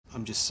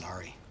I'm just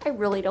sorry. I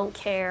really don't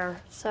care,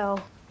 so...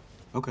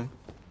 Okay.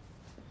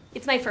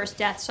 It's my first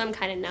death, so I'm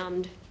kind of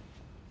numbed.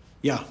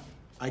 Yeah,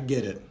 I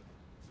get it.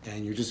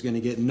 And you're just gonna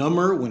get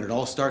number when it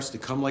all starts to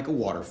come like a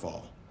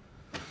waterfall.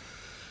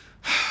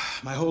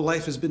 My whole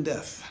life has been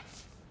death.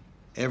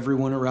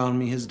 Everyone around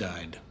me has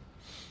died.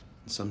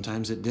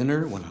 Sometimes at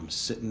dinner, when I'm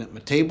sitting at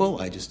my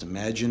table, I just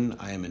imagine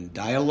I am in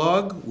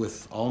dialogue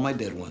with all my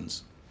dead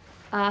ones.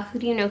 Who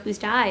do you know who's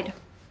died?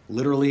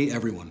 Literally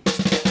everyone.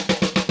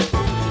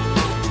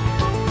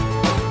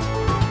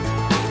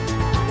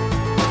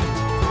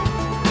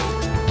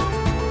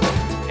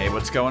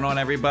 What's going on,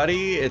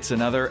 everybody? It's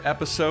another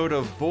episode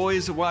of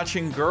Boys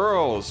Watching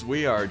Girls.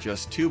 We are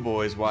just two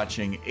boys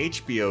watching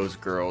HBO's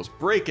Girls,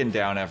 breaking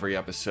down every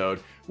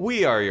episode.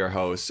 We are your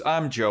hosts.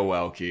 I'm Joe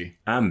Welke.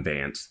 I'm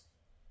Vance.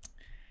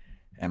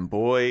 And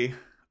boy,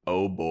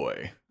 oh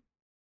boy,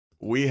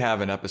 we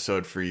have an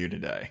episode for you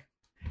today.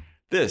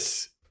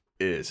 This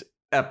is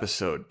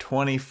episode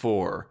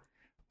 24,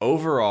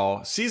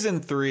 overall, season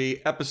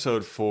 3,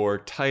 episode 4,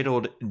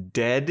 titled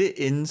Dead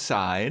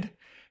Inside.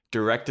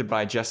 Directed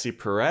by Jesse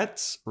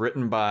Peretz,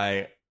 written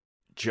by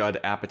Judd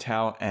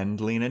Apatow and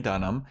Lena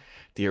Dunham.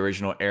 The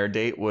original air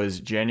date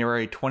was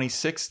January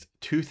 26th,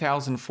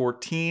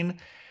 2014,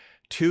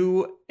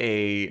 to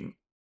an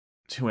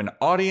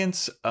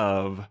audience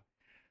of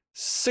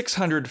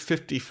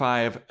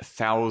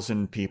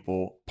 655,000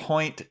 people,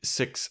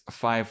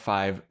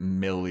 0.655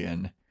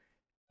 million.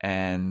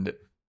 And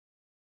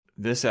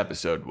this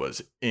episode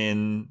was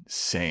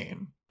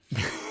insane.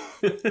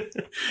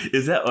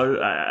 Is that?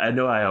 I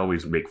know I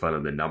always make fun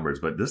of the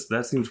numbers, but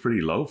that seems pretty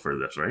low for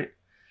this, right?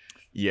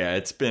 Yeah,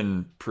 it's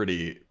been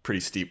pretty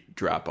steep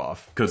drop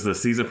off. Because the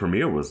season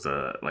premiere was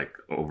like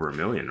over 1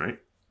 million, right?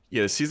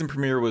 Yeah, the season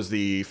premiere was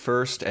the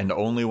first and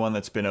only one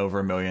that's been over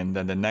 1 million.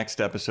 Then the next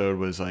episode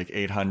was like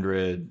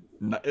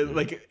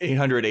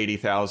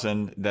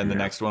 880,000. Then the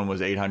next one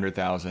was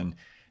 800,000,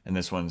 and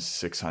this one's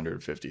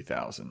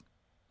 650,000.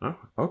 Oh,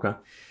 okay.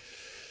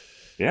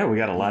 Yeah, we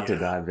got a lot to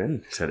dive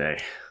in today.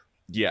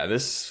 Yeah,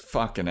 this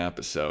fucking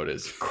episode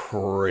is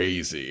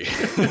crazy.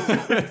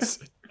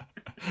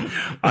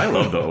 I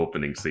love the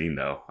opening scene,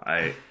 though.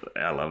 I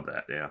love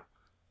that, yeah.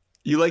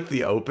 You like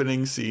the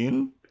opening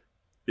scene?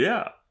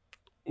 Yeah.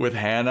 With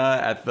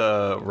Hannah at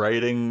the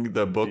writing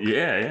the book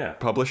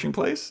publishing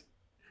place?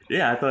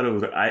 Yeah, I thought it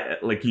was,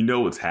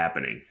 what's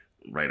happening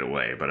right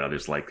away, but I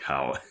just like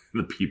how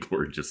the people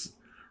are just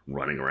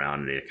running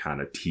around and they're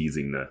kind of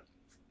teasing the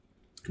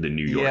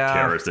New York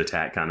terrorist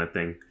attack kind of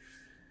thing.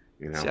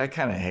 You know? See, I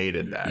kind of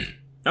hated that.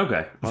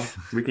 Okay, well,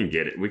 we can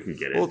get it. We can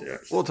get it.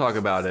 We'll talk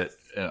about it.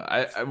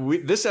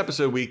 This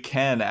episode we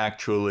can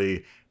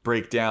actually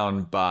break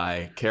down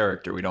by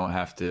character. We don't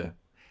have to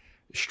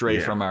stray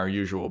from our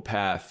usual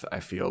path,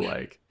 I feel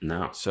like.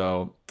 No.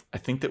 So I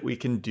think that we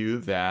can do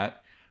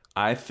that.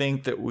 I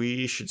think that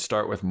we should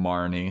start with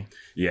Marnie.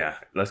 Yeah,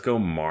 let's go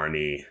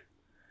Marnie.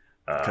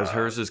 Because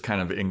hers is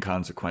kind of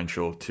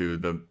inconsequential to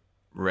the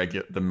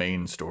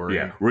main story.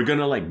 Yeah, we're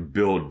gonna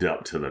build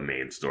up to the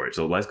main story.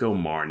 So let's go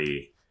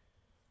Marnie.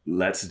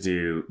 Let's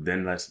do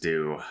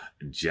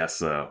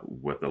Jessa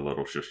with a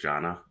little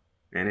Shoshana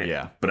in it.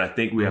 Yeah. But I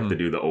think we have to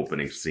do the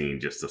opening scene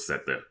just to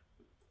set the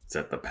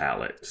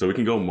palette. So we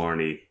can go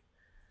Marnie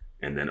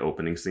and then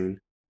opening scene.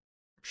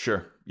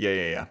 Sure.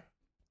 Yeah.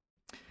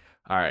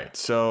 All right.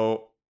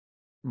 So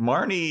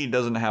Marnie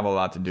doesn't have a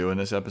lot to do in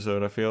this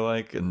episode, I feel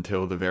like,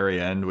 until the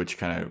very end, which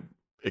kind of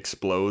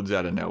explodes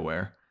out of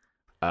nowhere.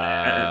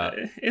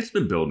 It's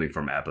been building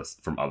from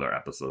other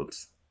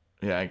episodes.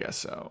 Yeah, I guess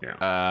so.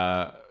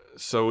 Yeah.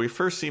 So we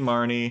first see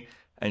Marnie,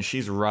 and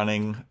she's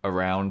running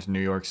around New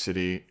York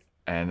City,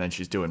 and then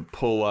she's doing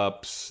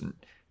pull-ups.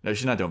 No,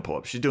 she's not doing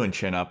pull-ups. She's doing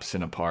chin-ups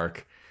in a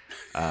park.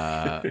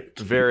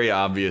 Very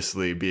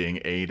obviously being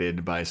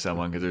aided by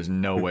someone, because there's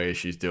no way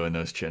she's doing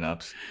those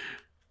chin-ups.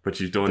 But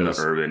she's doing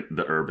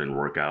the urban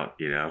workout,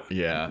 you know?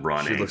 Yeah.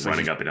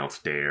 Running up and down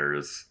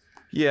stairs.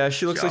 Yeah,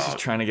 she looks like she's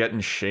trying to get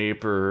in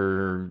shape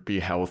or be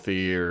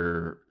healthy,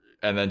 and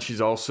then she's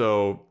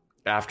also,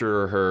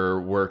 after her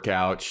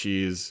workout,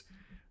 she's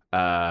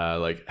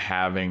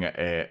having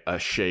a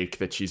shake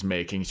that she's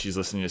making. She's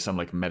listening to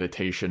some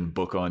meditation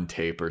book on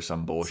tape or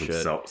some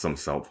bullshit. Some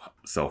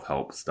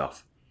self-help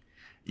stuff.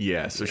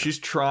 Yeah, so she's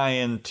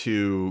trying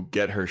to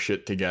get her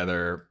shit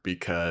together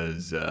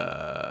because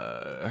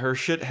her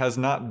shit has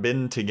not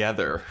been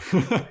together.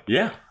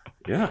 Yeah.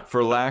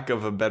 For lack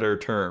of a better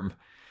term.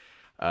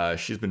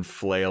 She's been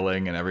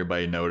flailing and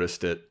everybody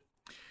noticed it.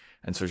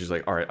 And so she's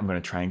like, all right, I'm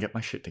going to try and get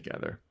my shit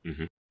together.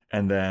 Mm-hmm.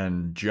 And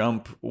then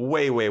jump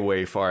way, way,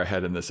 way far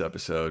ahead in this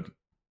episode.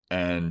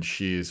 And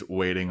she's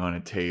waiting on a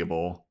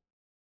table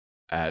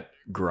at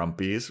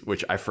Grumpy's,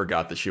 which I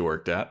forgot that she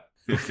worked at.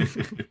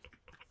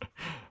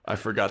 I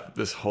forgot that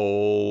this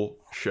whole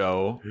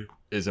show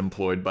is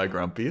employed by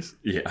Grumpy's.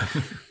 Yeah.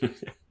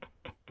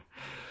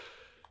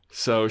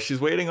 So she's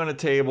waiting on a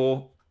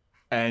table.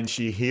 And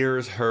she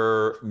hears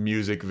her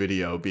music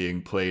video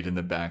being played in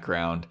the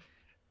background.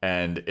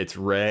 And it's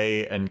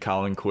Ray and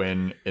Colin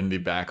Quinn in the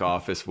back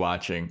office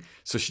watching.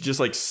 So she just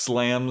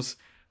slams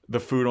the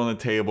food on the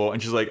table,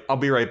 and she's like, I'll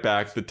be right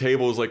back. The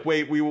table is like,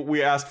 wait,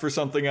 we asked for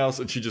something else,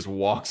 and she just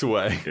walks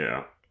away.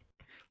 Yeah.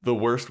 The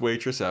worst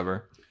waitress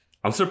ever.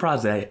 I'm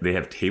surprised that they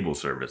have table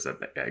service at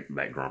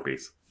that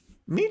Grumpy's.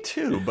 Me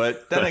too,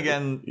 but then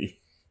again,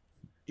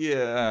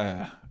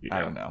 yeah, I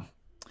don't know.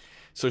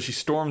 So she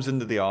storms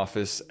into the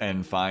office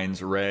and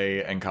finds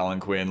Ray and Colin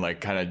Quinn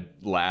like kind of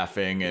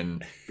laughing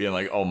and being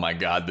like, oh my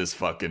God, this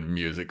fucking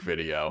music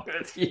video.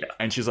 Yeah.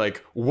 And she's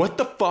like, what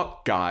the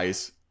fuck,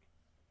 guys?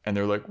 And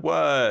they're like,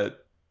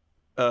 what?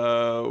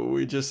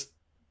 We just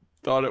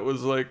thought it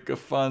was like a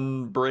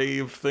fun,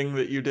 brave thing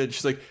that you did.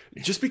 She's like,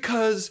 just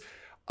because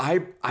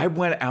I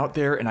went out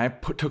there and I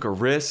took a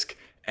risk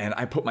and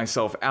I put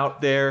myself out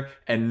there,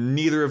 and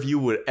neither of you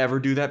would ever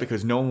do that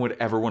because no one would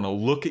ever want to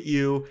look at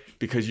you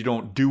because you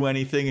don't do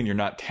anything and you're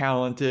not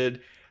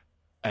talented.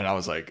 And I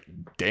was like,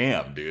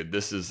 damn, dude,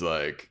 this is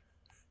like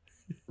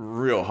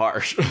real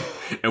harsh.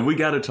 And we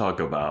got to talk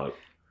about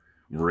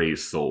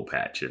Ray's soul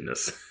patch in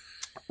this.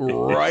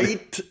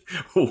 Right?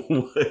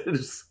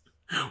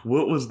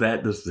 What was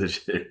that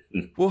decision?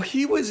 Well,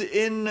 he was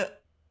in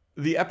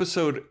the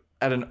episode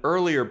at an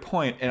earlier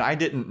point, and I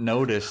didn't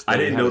notice that I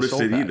didn't notice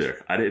it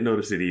either. I didn't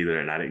notice it either,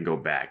 and I didn't go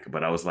back.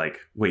 But I was like,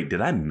 wait, did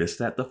I miss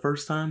that the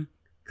first time?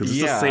 Because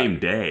it's the same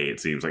day,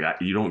 it seems like.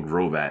 You don't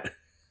grow that.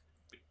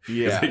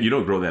 Yeah. You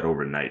don't grow that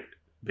overnight,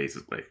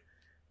 basically.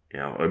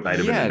 You know, it might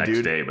have been the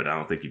next day, but I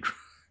don't think you...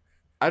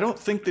 I don't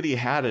think that he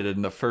had it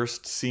in the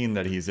first scene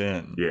that he's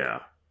in.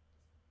 Yeah.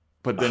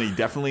 But then he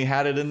definitely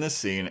had it in this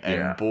scene,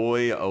 and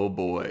boy, oh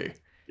boy.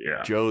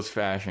 Yeah. Joe's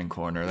Fashion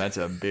Corner, that's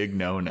a big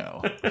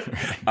no-no.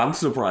 I'm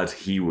surprised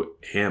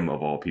him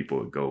of all people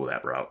would go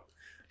that route.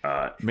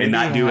 And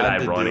not do it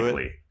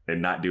ironically.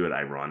 And not do it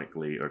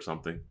ironically or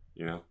something,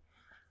 you know?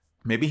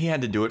 Maybe he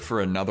had to do it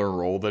for another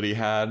role that he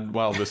had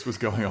while this was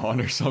going on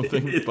or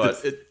something.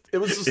 But it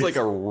was just like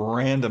a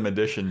random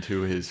addition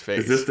to his face.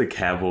 Is this the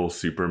Cavill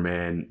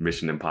Superman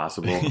Mission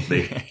Impossible?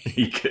 They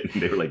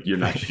were like, you're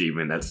not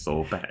shaving that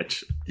soul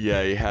patch.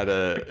 Yeah, he had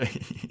a...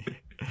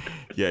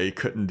 Yeah, he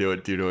couldn't do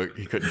it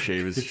he couldn't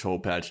shave his soul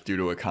patch due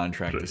to a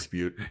contract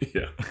dispute.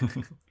 Yeah.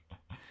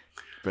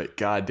 But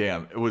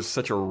goddamn, it was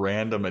such a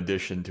random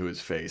addition to his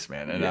face,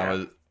 man. And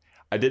yeah.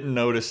 I didn't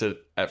notice it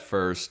at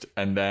first,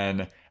 and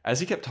then as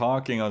he kept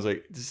talking, I was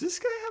like, does this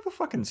guy have a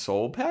fucking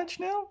soul patch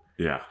now?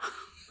 Yeah.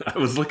 I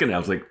was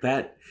like,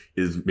 that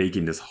is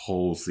making this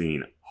whole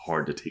scene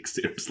hard to take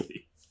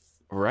seriously.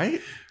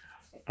 Right?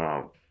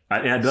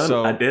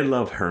 I did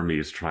love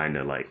Hermes trying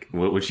to like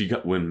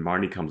when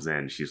Marnie comes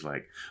in, she's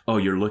like, "Oh,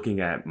 you're looking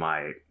at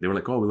they were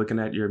like, "Oh, we're looking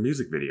at your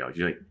music video."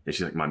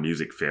 She's like, "My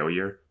music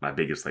failure, my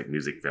biggest like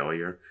music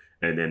failure."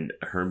 And then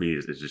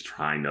Hermes is just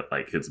trying to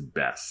like his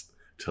best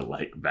to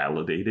like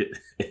validate it.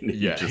 And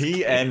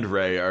he and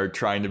Ray are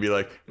trying to be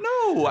like,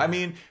 no, I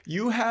mean,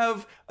 you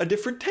have a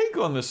different take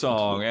on the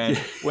song, and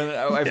when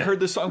I've heard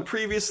the song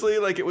previously,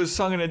 like it was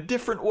sung in a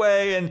different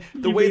way, and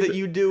the way that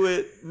you do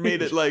it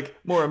made it like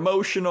more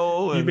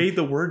emotional. And... You made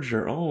the words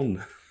your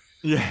own.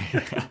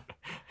 Yeah.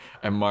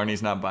 And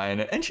Marnie's not buying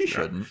it, and she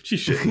shouldn't. She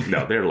shouldn't.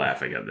 No, they're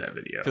laughing at that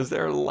video because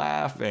they're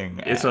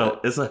laughing. It's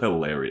a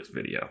hilarious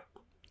video.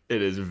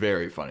 It is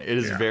very funny. It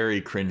is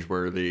very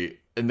cringeworthy.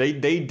 And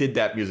they did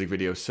that music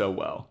video so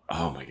well.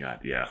 Oh my God,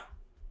 yeah.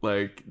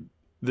 Like,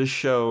 this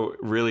show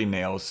really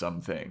nails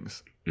some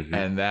things. Mm-hmm.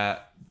 And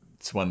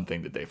that's one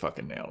thing that they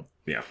fucking nailed.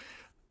 Yeah.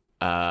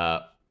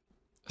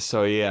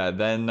 So yeah,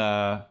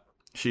 then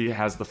she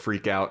has the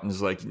freak out and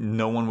is like,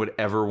 no one would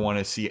ever want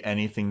to see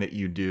anything that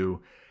you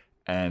do.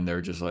 And they're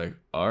just like,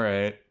 all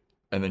right.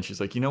 And then she's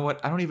like, you know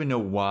what? I don't even know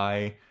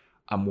why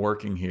I'm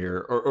working here.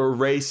 Or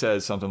Ray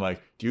says something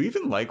like, do you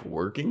even like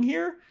working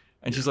here?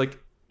 And she's like,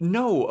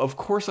 no, of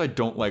course I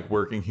don't like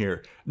working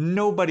here.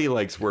 Nobody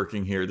likes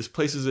working here. This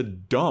place is a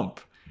dump,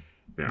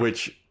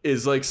 which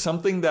is like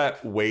something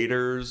that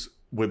waiters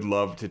would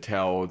love to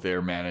tell their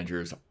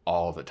managers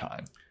all the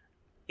time.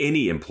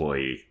 Any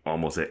employee,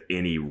 almost at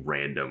any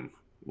random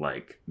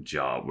like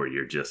job where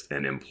you're just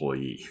an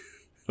employee.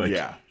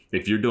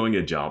 If you're doing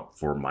a job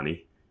for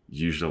money,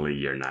 usually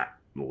you're not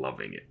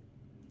loving it.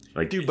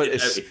 Like, dude, but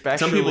especially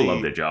some people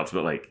love their jobs,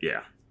 but like,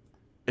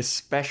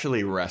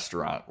 especially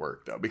restaurant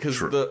work though,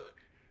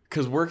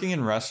 because working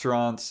in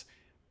restaurants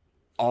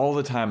all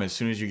the time, as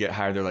soon as you get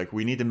hired, they're like,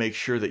 we need to make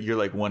sure that you're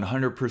like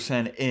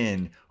 100%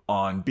 in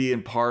on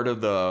being part of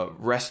the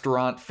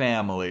restaurant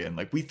family. And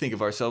like, we think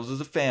of ourselves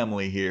as a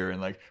family here. And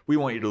like, we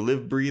want you to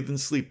live, breathe, and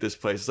sleep this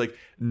place. It's like,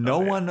 no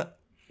one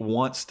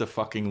wants to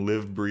fucking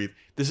live, breathe.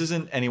 This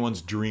isn't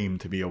anyone's dream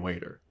to be a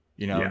waiter.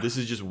 You know, this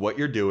is just what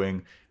you're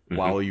doing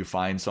while you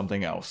find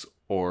something else.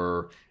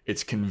 Or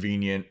it's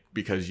convenient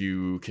because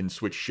you can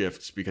switch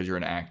shifts because you're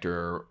an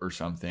actor or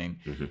something.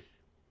 Mm-hmm.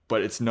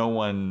 But it's no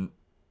one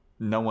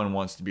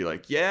wants to be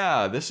like,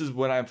 yeah, this is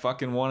what I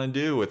fucking want to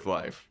do with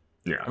life.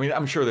 Yeah. I mean,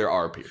 I'm sure there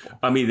are people.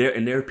 I mean,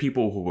 there are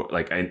people who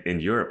like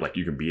in Europe, like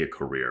you can be a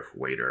career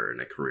waiter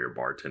and a career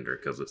bartender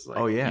because it's like,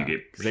 you get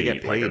paid. They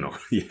get paid.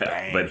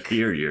 Like but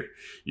here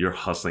you're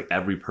hustling.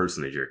 Every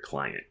person is your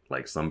client.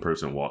 Like some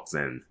person walks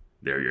in,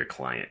 they're your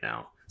client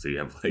now. So you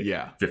have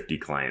like 50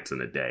 clients in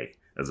a day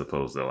as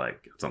opposed to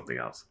like something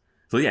else.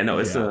 So yeah, no,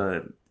 it's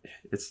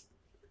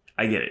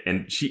I get it.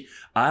 And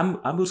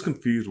I was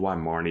confused why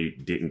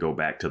Marnie didn't go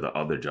back to the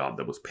other job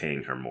that was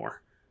paying her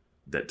more.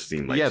 That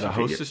seemed like the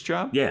hostess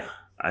job. Yeah,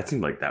 I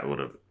seemed like that would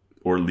have,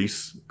 or at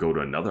least go to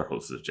another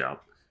hostess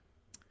job.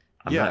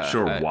 I'm not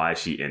sure why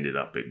she ended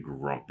up at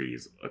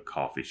Grumpy's, a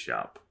coffee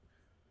shop.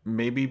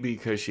 Maybe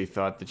because she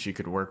thought that she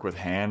could work with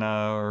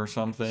Hannah or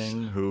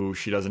something, who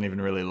she doesn't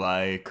even really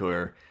like,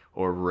 or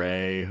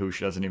Ray, who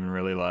she doesn't even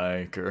really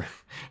like, or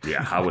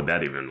yeah, how would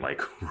that even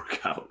like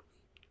work out?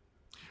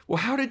 Well,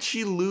 how did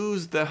she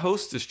lose the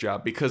hostess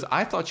job? Because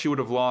I thought she would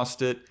have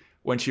lost it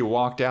when she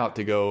walked out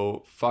to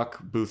go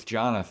fuck Booth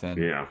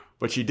Jonathan. Yeah,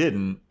 but she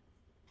didn't.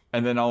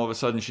 And then all of a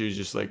sudden, she was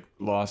just like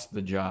lost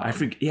the job. I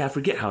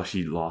forget how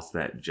she lost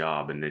that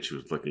job, and then she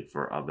was looking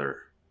for other.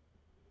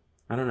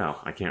 I don't know.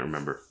 I can't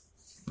remember.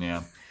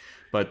 Yeah,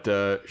 but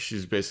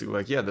she's basically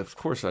like, yeah, of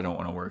course I don't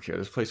want to work here.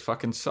 This place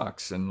fucking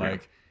sucks, and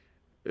like,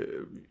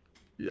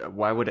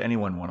 why would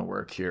anyone want to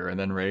work here? And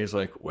then Ray's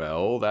like,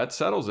 well, that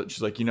settles it.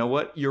 She's like, you know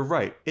what? You're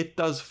right. It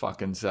does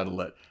fucking settle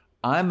it.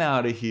 I'm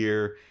out of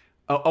here.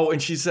 Oh, and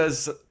she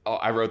says,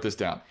 I wrote this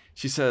down.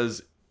 She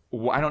says,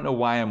 I don't know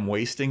why I'm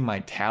wasting my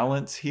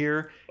talents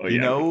here. You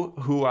know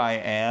who I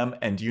am,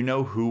 and do you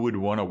know who would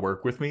want to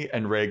work with me?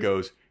 And Ray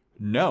goes,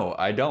 no,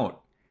 I don't.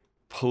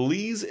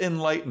 Please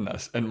enlighten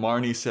us. And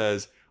Marnie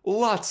says,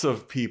 lots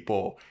of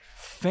people.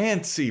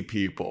 Fancy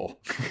people.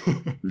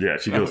 Yeah,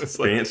 she goes,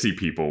 fancy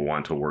people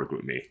want to work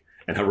with me.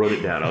 And I wrote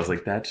it down. I was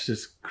like, that's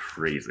just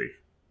crazy.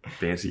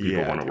 Fancy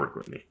people want to work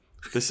with me.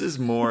 This is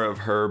more of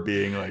her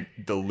being like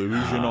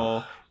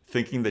delusional,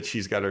 thinking that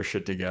she's got her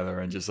shit together,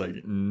 and just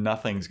like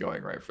nothing's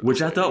going right for her.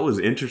 Which I thought was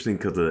interesting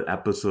because the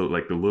episode,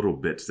 like the little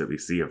bits that we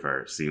see of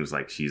her, seems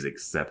like she's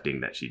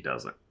accepting that she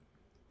doesn't.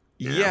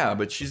 Yeah,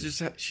 but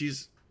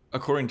she's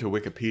according to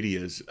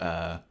Wikipedia's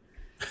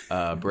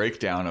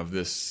breakdown of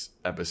this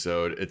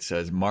episode, it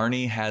says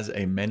Marnie has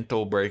a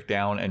mental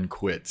breakdown and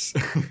quits.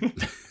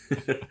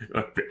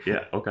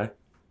 Yeah, okay.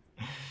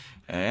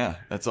 Yeah,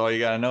 that's all you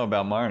got to know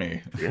about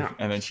Marnie. Yeah.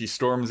 And then she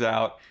storms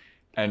out,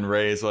 and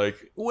Ray's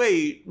like,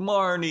 wait,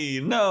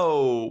 Marnie,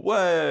 no, what?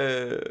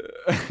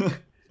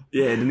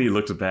 Yeah, and then he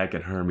looks back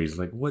at Hermes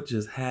like, what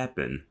just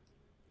happened?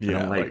 And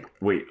I'm like,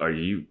 wait, are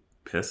you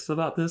pissed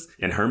about this?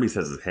 And Hermes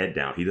has his head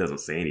down. He doesn't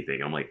say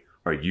anything. I'm like,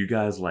 are you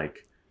guys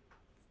like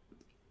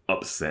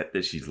upset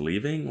that she's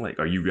leaving? Like,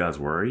 are you guys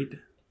worried?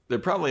 They're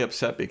probably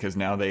upset because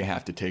now they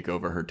have to take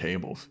over her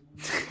tables.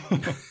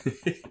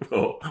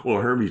 well,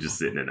 Hermes just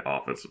sitting in the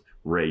office.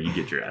 Ray, you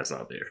get your ass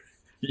out there.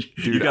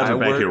 Dude, you guys are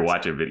back here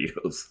watching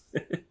videos.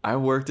 I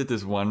worked at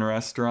this one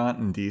restaurant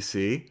in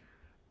DC,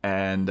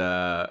 and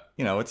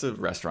it's a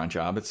restaurant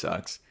job. It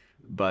sucks.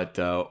 But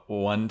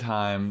one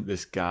time,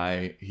 this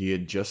guy, he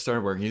had just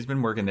started working. He's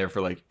been working there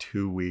for like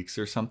 2 weeks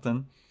or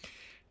something.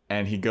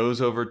 And he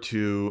goes over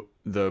to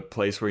the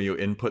place where you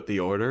input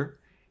the order.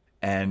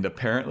 And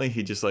apparently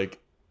he just like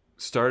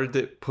started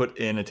to put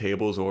in a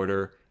table's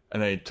order.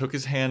 And then he took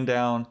his hand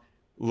down,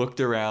 looked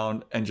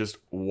around, and just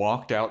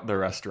walked out the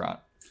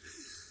restaurant.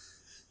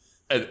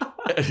 And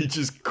he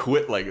just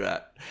quit like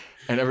that.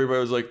 And everybody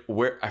was like,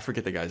 where? I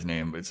forget the guy's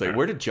name, but it's like,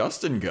 where did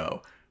Justin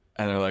go?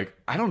 And they're like,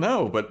 I don't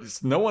know, but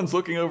no one's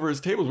looking over his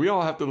tables. We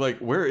all have to like,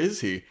 where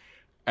is he?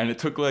 And it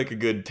took like a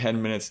good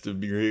 10 minutes to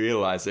be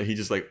realized that he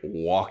just like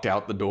walked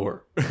out the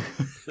door.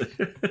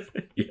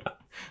 Yeah.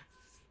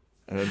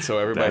 And then so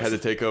everybody had to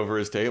take over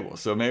his table.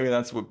 So maybe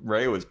that's what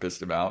Ray was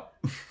pissed about.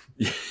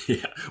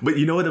 Yeah. But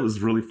you know what was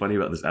really funny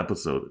about this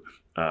episode?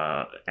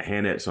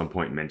 Hannah at some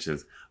point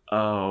mentions,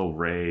 oh,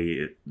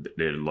 Ray,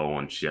 they're low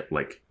on shift.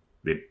 Like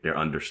they're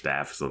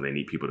understaffed, so they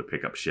need people to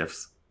pick up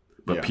shifts.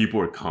 But people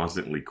are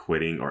constantly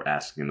quitting or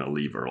asking to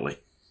leave early.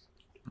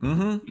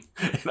 Mm-hmm.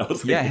 And I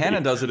was like,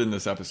 Hannah does it in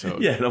this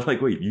episode. Yeah, and I'm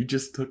like, wait, you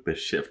just took the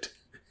shift,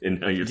 and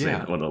now you're saying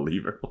I want to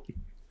leave early.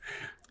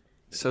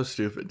 So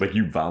stupid. Like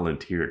you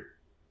volunteered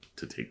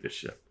to take this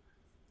shift.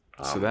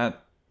 So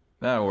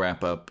that'll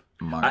wrap up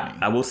Marnie.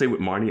 I will say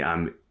with Marnie,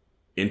 I'm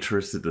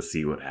interested to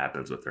see what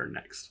happens with her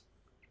next.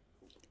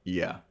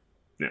 Yeah.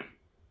 Yeah.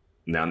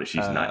 Now that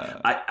she's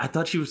not, I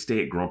thought she would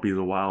stay at Grumpy's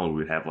a while, and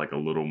we'd have like a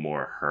little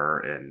more her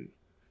and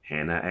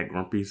Hannah at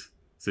Grumpy's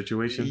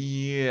situation.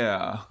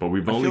 Yeah. But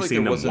we've only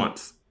seen them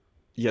once.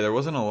 Yeah, there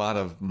wasn't a lot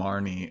of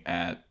Marnie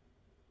at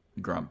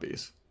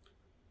Grumpy's.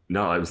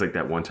 No, it was like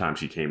that one time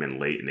she came in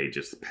late and they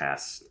just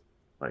passed,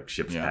 like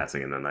ships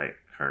passing in the night.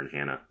 Her and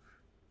Hannah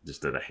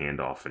just did a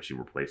handoff and she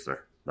replaced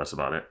her. That's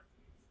about it.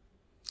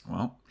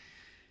 Well,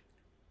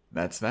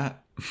 that's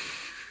that.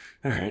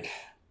 All right.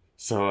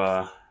 So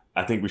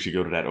I think we should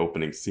go to that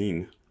opening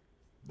scene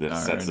that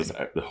sets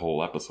the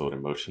whole episode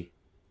in motion.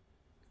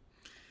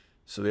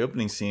 So the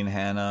opening scene,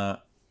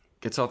 Hannah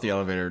gets off the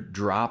elevator,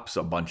 drops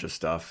a bunch of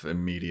stuff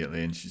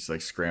immediately, and she's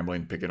like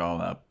scrambling to pick it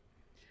all up.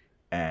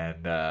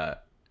 And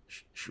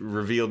she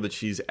revealed that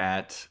she's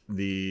at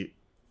the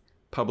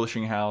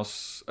publishing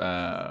house,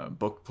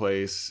 book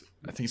place.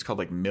 I think it's called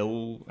like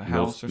Mill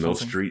House or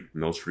something.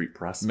 Mill Street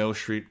Press. Mill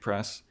Street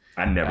Press.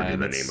 I never knew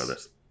the name of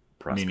this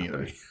press Me neither.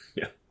 company.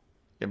 Yeah.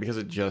 Yeah,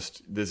 because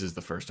this is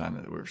the first time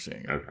that we're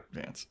seeing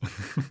Vance.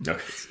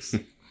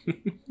 Okay.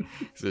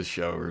 This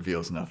show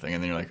reveals nothing,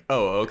 and then you're like,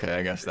 oh, okay,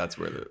 I guess that's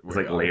where it's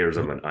like layers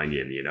of an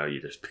onion,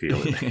 you just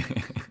peel it.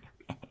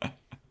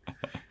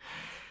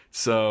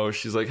 So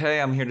she's like,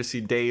 hey, I'm here to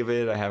see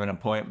David. I have an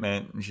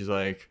appointment. And she's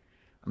like,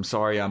 I'm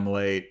sorry I'm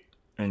late.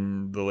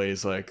 And the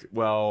lady's like,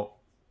 well,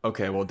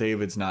 okay, well,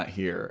 David's not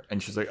here.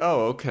 And she's like,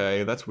 oh,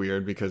 okay, that's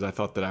weird because I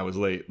thought that I was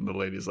late. And the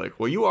lady's like,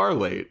 well, you are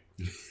late,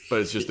 but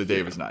it's just that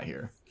David's not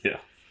here. Yeah.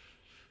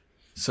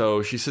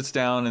 So she sits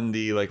down in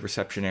the like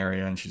reception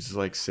area and she's just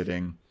like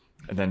sitting,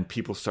 and then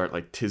people start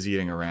like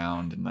tizzying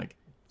around and like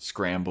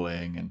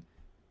scrambling and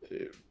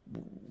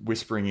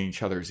whispering in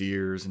each other's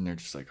ears, and they're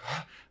just like,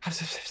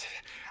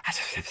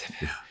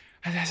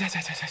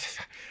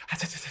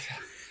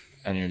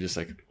 and you're just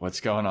like,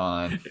 what's going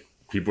on?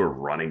 People are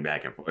running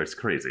back and forth. It's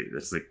crazy.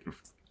 It's like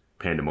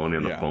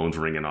pandemonium. The phone's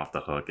ringing off the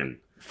hook, and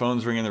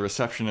phone's ringing. The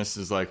receptionist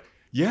is like,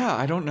 yeah,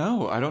 I don't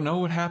know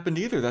what happened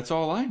either. That's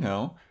all I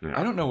know. Yeah.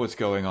 I don't know what's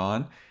going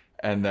on.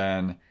 And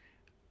then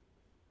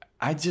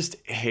I just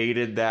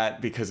hated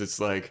that because it's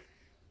like,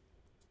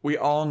 we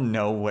all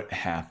know what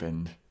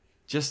happened.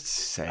 Just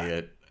say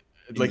it.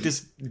 Like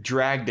this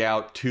dragged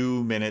out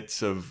 2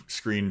 minutes of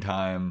screen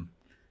time.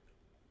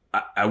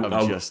 I will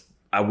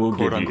quote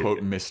give unquote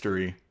you,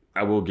 mystery.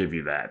 I will give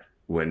you that.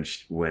 When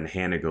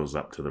Hannah goes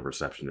up to the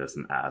receptionist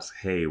and asks,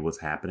 hey, what's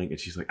happening? And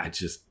she's like, I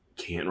just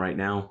can't right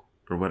now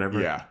or whatever.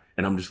 Yeah.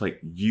 And I'm just like,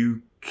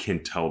 you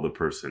can tell the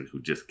person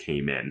who just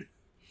came in.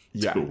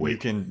 Yeah, you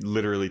can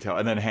literally tell.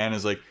 And then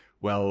Hannah's like,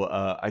 well,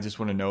 I just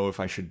want to know if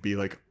I should be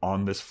like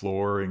on this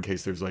floor in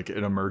case there's like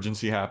an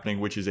emergency happening,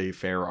 which is a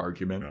fair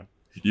argument. Yeah.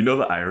 You know,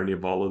 the irony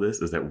of all of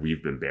this is that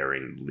we've been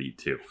bearing lead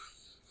too.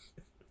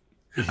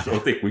 I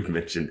don't think we've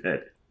mentioned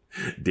that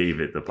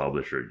David, the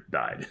publisher,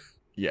 died.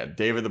 Yeah,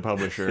 David, the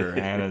publisher,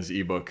 Hannah's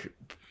ebook,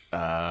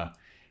 Jedi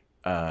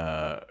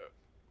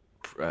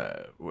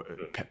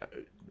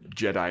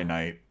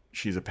Knight.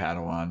 She's a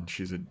Padawan.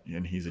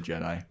 And he's a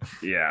Jedi.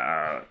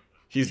 Yeah.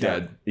 He's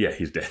dead. Yeah,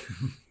 he's dead.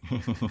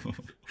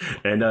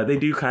 And they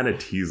do kind of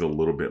tease a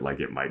little bit like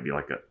it might be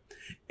like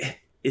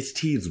it's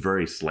teased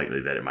very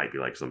slightly that it might be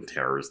like some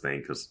terrorist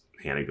thing, because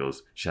Hannah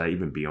goes, should I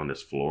even be on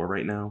this floor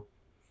right now?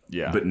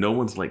 Yeah. But no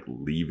one's like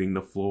leaving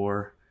the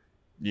floor.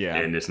 Yeah.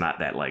 And it's not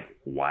that like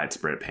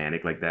widespread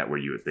panic like that where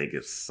you would think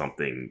it's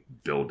something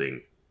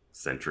building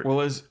centric.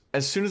 Well,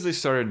 as soon as they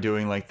started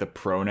doing like the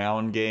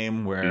pronoun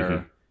game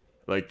where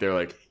like they're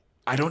like,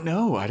 I don't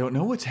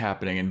know what's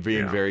happening, and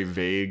being very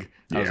vague,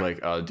 I was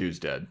like, oh, dude's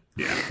dead.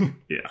 Yeah.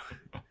 Yeah.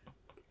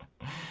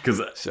 Because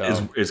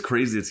as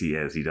crazy as he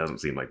is, he doesn't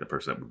seem like the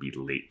person that would be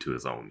late to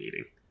his own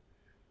meeting.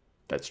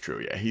 That's true.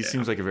 Yeah, he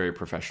seems like a very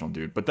professional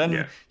dude. But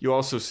then you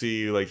also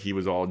see like he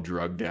was all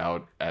drugged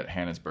out at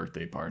Hannah's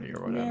birthday party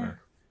or whatever.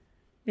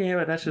 Yeah,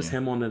 but that's just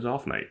him on his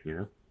off night, you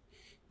know?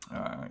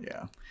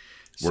 Yeah.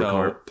 Work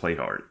hard, play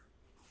hard.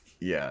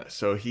 Yeah,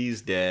 so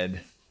he's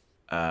dead.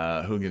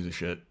 Who gives a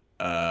shit?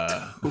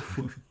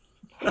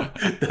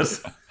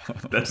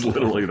 That's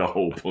literally the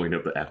whole point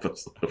of the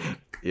episode.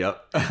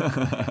 Yep.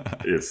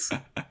 It's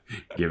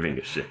giving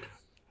a shit.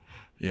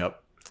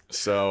 Yep.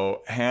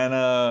 So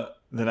Hannah,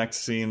 the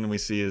next scene we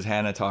see is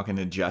Hannah talking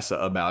to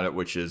Jessa about it,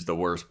 which is the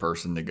worst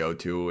person to go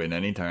to in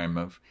any time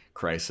of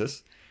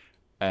crisis.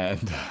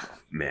 And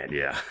man,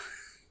 yeah.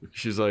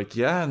 She's like,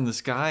 yeah, and this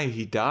guy,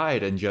 he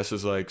died. And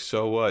Jessa's like,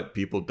 so what?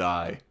 People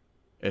die.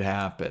 It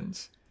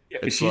happens. Yeah,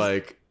 it's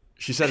like,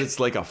 she said it's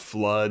like a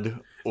flood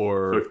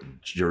or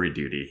jury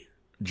duty.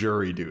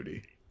 Jury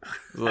duty.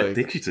 Like, I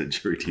think she said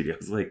jury duty. I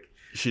was like,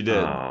 she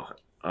did.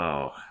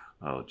 Oh,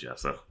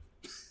 Jessa.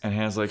 And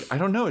Hannah's like, I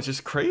don't know. It's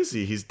just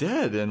crazy. He's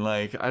dead. And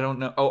like, I don't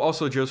know. Oh,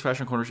 also, Joe's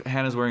Fashion Corner,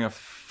 Hannah's wearing a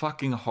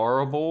fucking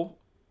horrible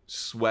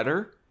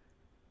sweater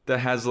that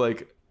has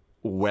like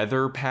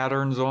weather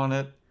patterns on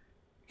it.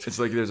 It's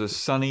like there's a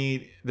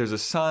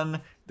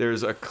sun,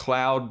 there's a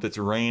cloud that's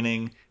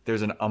raining,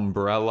 there's an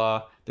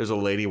umbrella, there's a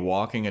lady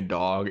walking a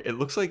dog. It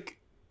looks like,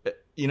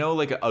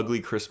 like an ugly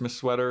Christmas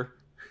sweater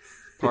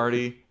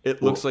party.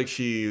 It looks like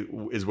she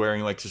is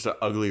wearing like just an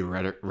ugly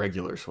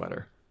regular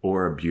sweater.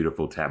 Or a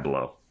beautiful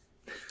tableau.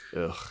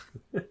 Ugh.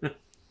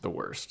 The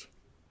worst.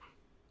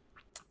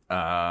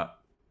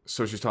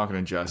 So she's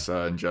talking to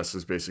Jessa, and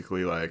Jessa's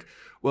basically like,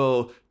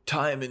 well,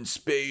 time and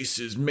space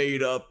is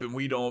made up and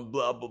we don't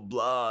blah, blah,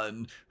 blah.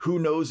 And who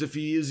knows if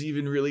he is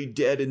even really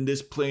dead in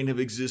this plane of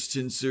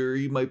existence, or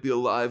he might be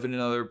alive in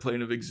another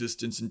plane of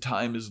existence, and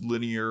time is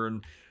linear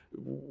and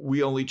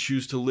we only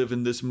choose to live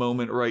in this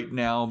moment right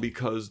now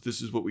because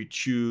this is what we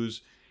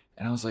choose.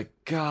 And I was like,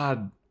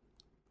 God,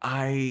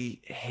 I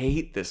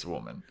hate this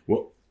woman.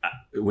 Well,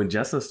 when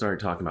Jessa started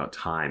talking about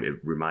time, it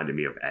reminded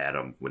me of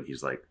Adam when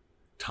he's like,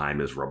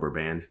 time is rubber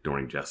band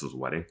during Jessa's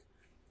wedding.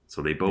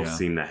 So they both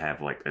seem to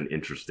have like an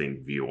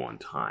interesting view on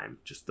time,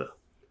 just to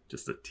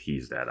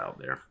tease that out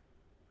there.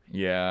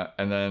 Yeah,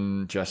 and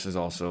then Jess is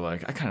also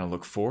like, I kind of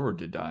look forward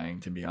to dying,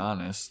 to be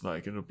honest.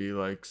 Like, it'll be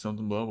like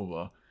something blah, blah,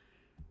 blah.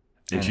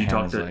 And she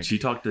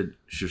talked to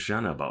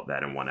Shoshana about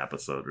that in one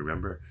episode.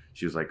 Remember,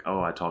 she was like,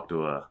 "Oh, I talked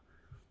to a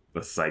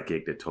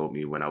psychic that told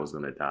me when I was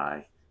gonna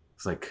die."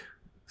 It's like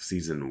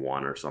season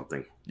 1 or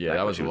something. Yeah,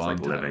 that was a long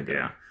time ago.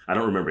 Yeah, I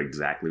don't remember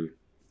exactly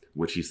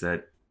what she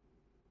said,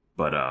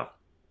 but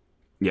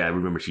yeah, I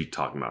remember she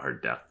talking about her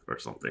death or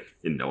something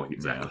and knowing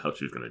exactly how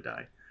she was gonna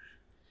die.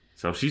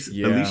 So she's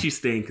at least she's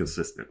staying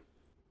consistent.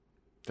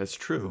 That's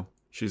true.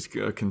 She's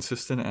a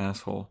consistent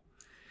asshole.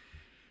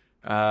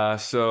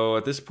 So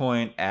at this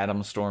point,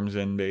 Adam storms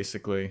in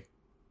basically,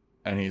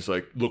 and he's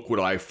like, "Look what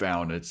I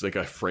found!" It's like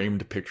a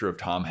framed picture of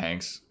Tom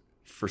Hanks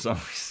for some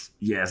reason.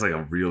 Yeah, it's like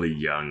a really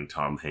young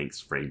Tom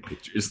Hanks framed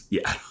picture.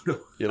 Yeah, I don't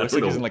know. It looks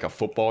like he's in like a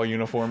football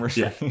uniform or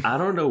something. Yeah, I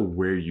don't know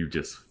where you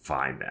just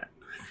find that.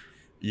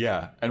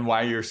 Yeah, and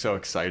why you're so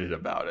excited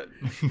about it.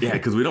 Yeah,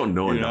 because we don't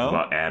know enough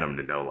about Adam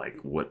to know like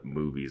what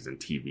movies and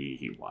TV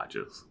he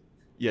watches.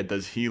 Yeah,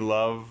 does he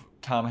love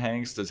Tom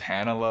Hanks? Does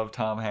Hannah love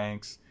Tom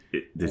Hanks?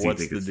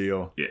 What's the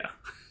deal? Yeah.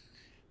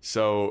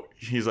 So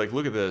he's like,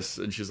 "Look at this,"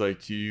 and she's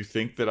like, "Do you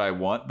think that I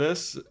want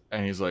this?"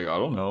 And he's like, "I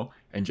don't know."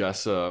 And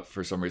Jessa,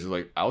 for some reason, is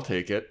like, "I'll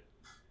take it."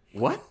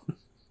 What?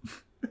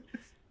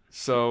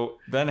 So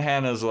then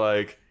Hannah's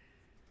like,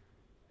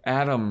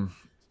 "Adam,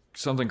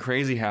 something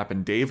crazy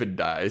happened. David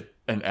died."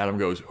 And Adam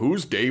goes,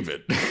 "Who's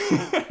David?"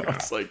 I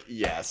was like,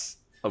 "Yes,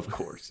 of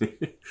course."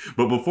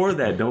 But before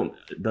that,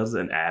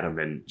 doesn't Adam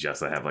and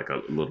Jessa have like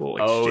a little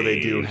exchange? Oh, they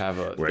do have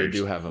a.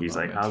 He's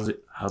like,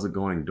 "How's it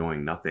going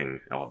doing nothing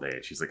all day?"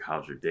 And she's like,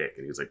 "How's your dick?"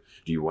 And he's like,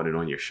 "Do you want it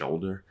on your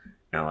shoulder?"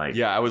 And like,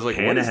 yeah, I was like,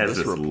 Hannah has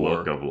this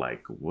look of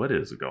like, what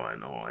is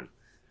going on?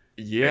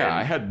 Yeah, and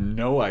I had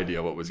no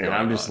idea what was going on.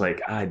 And I'm just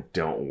like, I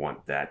don't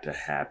want that to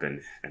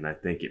happen, and I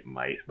think it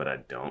might, but I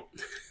don't.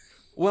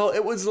 Well,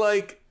 it was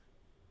like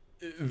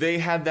they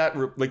had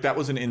that like that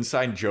was an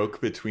inside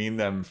joke between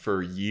them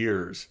for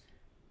years,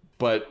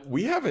 but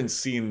we haven't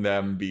seen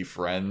them be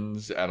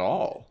friends at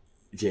all.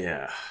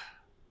 Yeah,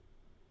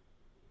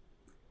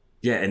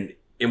 and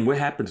what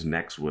happens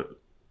next with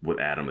what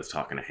Adam is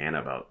talking to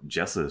Hannah about?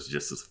 Jessa is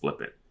just as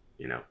flippant,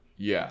 you know?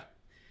 Yeah.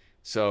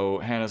 So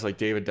Hannah's like,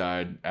 "David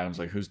died." Adam's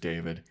like, "Who's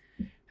David?"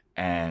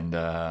 And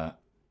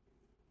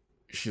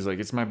she's like,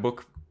 "It's my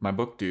book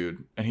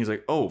dude." And he's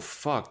like, "Oh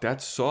fuck,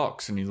 that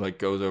sucks." And he like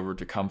goes over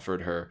to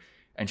comfort her,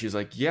 and she's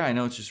like, "Yeah, I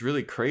know, it's just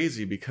really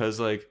crazy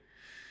because like,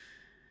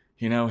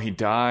 you know, he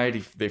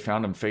died. They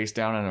found him face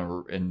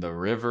down in the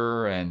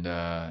river, and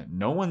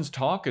no one's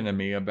talking to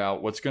me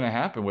about what's gonna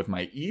happen with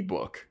my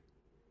ebook."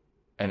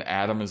 And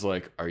Adam is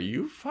like, "Are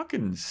you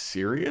fucking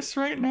serious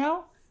right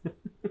now?"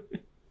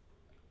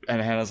 And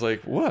Hannah's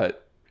like,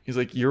 "What?" He's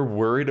like, "You're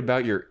worried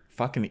about your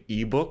fucking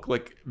ebook?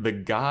 Like, the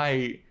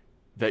guy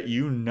that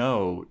you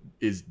know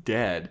is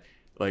dead.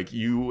 Like,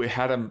 you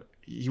had him,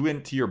 he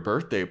went to your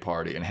birthday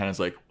party." And Hannah's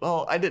like,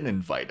 "Well, I didn't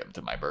invite him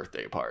to my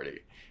birthday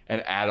party."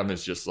 And Adam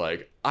is just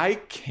like, "I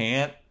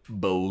can't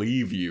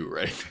believe you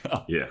right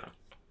now." Yeah.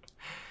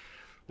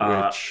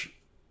 Which,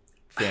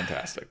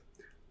 fantastic.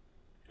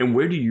 And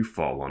where do you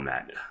fall on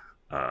that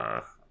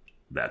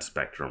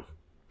spectrum?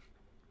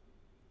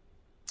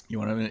 You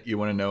want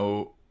to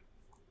know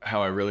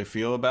how I really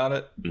feel about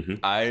it? Mm-hmm.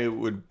 I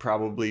would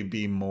probably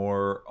be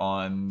more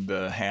on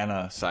the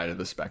Hannah side of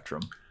the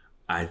spectrum.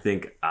 I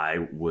think I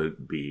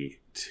would be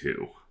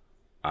too.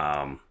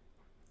 But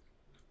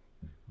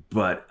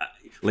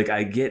like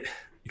I get,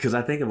 because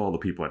I think of all the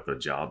people at the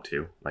job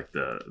too, like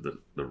the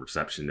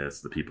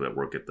receptionists, the people that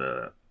work at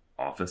the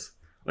office,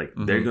 like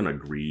they're going to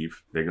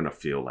grieve. They're going to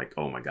feel like,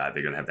 oh my God,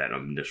 they're going to have that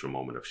initial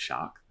moment of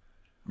shock.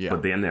 Yeah.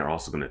 But then they're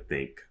also going to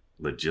think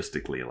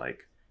logistically,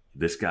 like,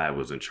 this guy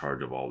was in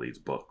charge of all these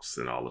books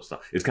and all this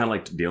stuff. It's kind of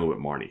like dealing with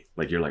Marnie.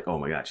 Like, you're like, oh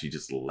my God, she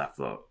just left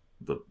the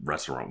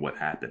restaurant. What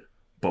happened?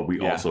 But we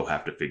also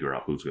have to figure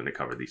out who's going to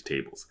cover these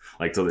tables.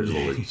 Like, so there's a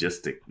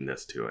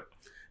logisticness to it.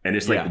 And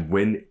it's like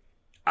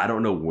I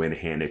don't know when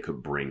Hannah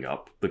could bring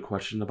up the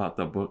question about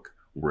the book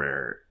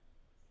where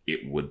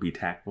it would be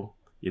tactful.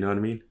 You know what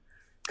I mean?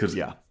 Because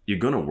you're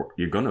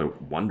gonna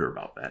wonder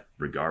about that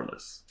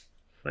regardless.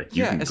 Like,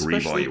 you can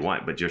grieve all you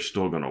want, but you're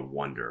still gonna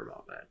wonder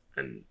about that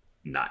and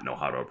not know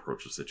how to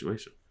approach the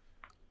situation.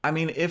 I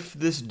mean, if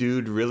this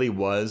dude really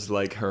was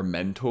like her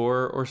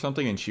mentor or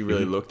something, and she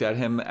really looked at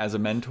him as a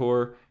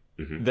mentor,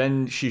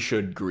 then she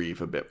should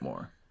grieve a bit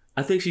more.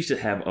 I think she should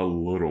have a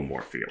little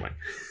more feeling.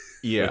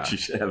 Yeah, like, she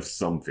should have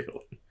some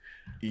feeling.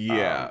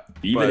 Yeah,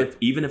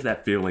 even if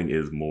that feeling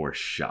is more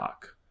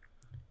shock.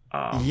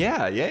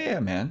 Yeah,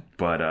 man.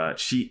 But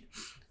she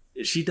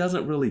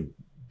doesn't really.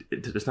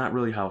 It's not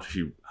really how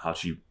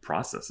she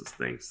processes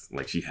things.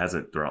 Like, she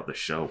hasn't throughout the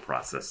show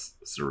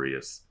processed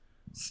serious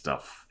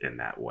stuff in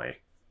that way.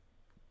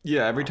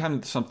 Yeah, every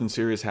time something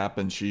serious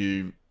happens,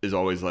 she is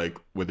always like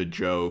with a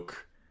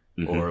joke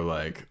or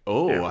like,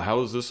 "Oh,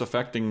 how is this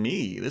affecting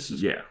me? This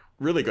is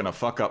really gonna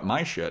fuck up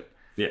my shit."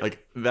 Yeah,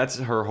 like that's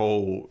her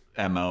whole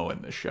MO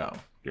in the show.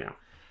 Yeah.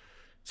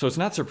 So it's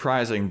not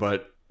surprising,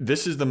 but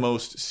this is the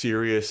most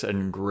serious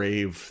and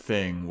grave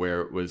thing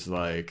where it was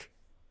like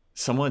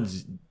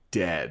someone's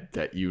dead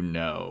that you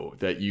know,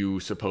 that you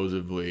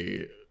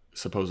supposedly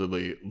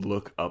supposedly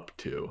look up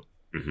to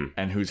Mm-hmm.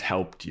 and who's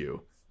helped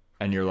you.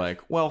 And you're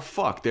like, well,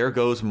 fuck, there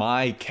goes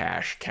my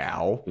cash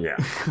cow. Yeah.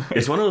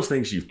 It's one of those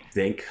things you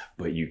think,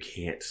 but you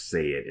can't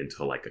say it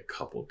until like a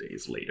couple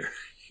days later,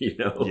 you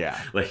know? Yeah.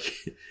 Like,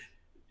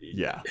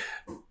 Yeah.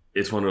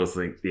 it's one of those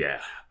things. Yeah.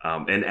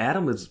 And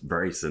Adam is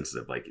very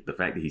sensitive. Like the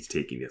fact that he's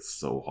taking it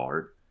so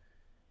hard,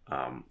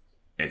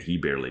 and he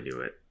barely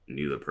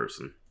knew the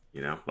person,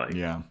 you know? Like,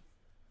 Yeah.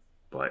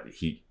 but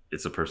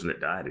it's a person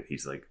that died, and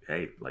he's like,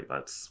 hey, like,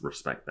 let's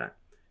respect that.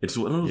 It's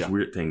one of those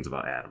weird things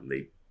about Adam.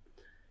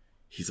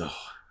 He's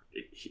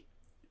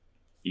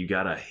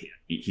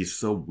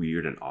so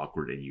weird and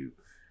awkward, and you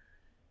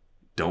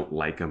don't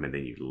like him, and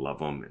then you love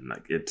him, and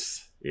like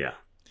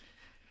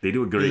they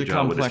do a great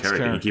job with his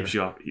character. He keeps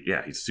you off.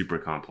 Yeah, he's super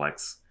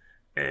complex,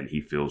 and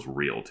he feels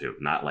real too.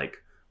 Not like,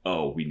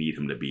 oh, we need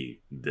him to be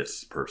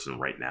this person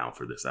right now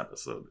for this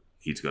episode.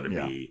 He's going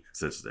to be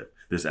sensitive.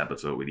 This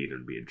episode, we need him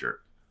to be a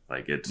jerk.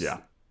 Like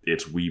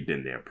it's weaved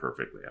in there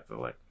perfectly, I feel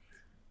like.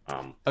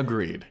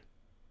 Agreed.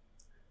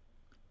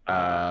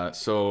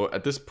 So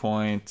at this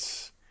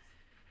point,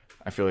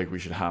 I feel like we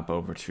should hop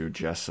over to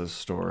Jessa's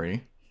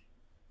story.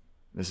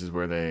 This is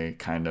where they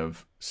kind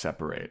of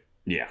separate.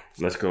 Yeah,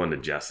 let's go into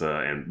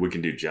Jessa, and we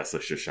can do Jessa,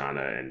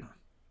 Shoshana, and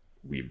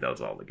weave those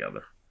all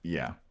together.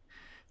 Yeah.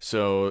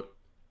 So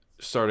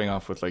starting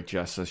off with like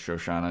Jessa,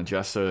 Shoshana.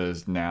 Jessa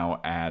is now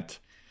at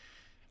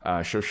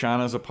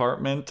Shoshana's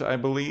apartment, I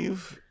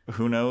believe.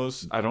 Who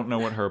knows? I don't know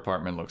what her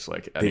apartment looks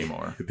like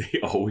anymore. They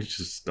always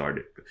just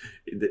started.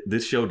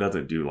 This show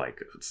doesn't do like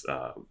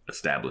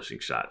establishing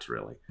shots,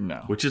 really.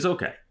 No. Which is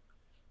okay.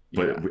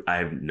 But I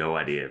have no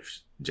idea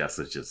if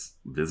Jessa's just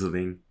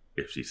visiting,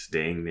 if she's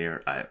staying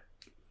there.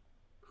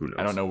 Who knows?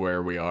 I don't know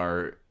where we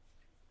are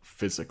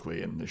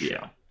physically in the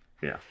show.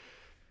 Yeah.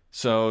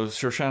 So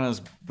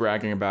Shoshana's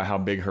bragging about how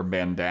big her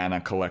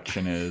bandana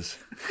collection is.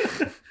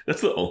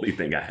 That's the only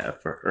thing I have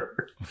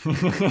for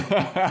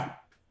her.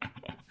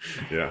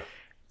 Yeah.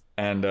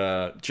 And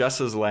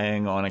Jessa's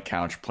laying on a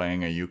couch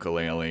playing a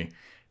ukulele,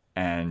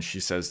 and she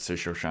says to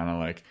Shoshana,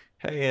 like,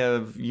 hey,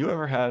 have you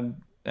ever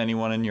had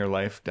anyone in your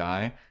life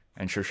die?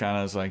 And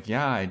Shoshana's like,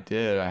 yeah, I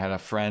did. I had a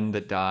friend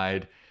that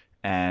died,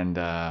 and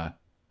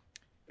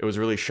it was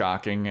really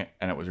shocking,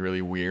 and it was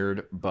really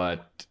weird.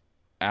 But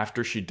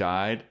after she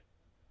died,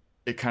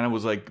 it kind of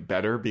was like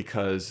better,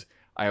 because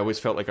I always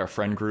felt like our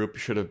friend group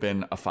should have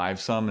been a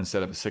 5-some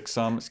instead of a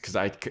 6-some, because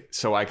I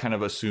kind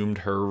of assumed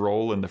her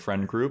role in the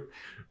friend group,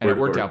 and it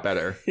worked out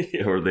better.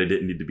 Or they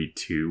didn't need to be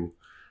two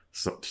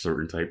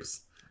certain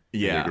types.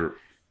 Yeah.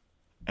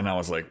 And I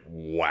was like,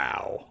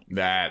 wow,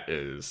 that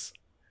is,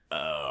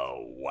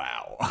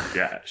 wow.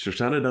 Yeah,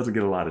 Shoshana doesn't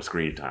get a lot of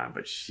screen time,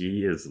 but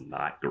she is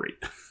not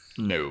great.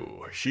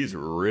 No, she's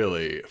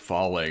really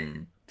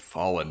falling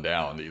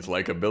down these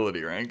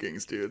likability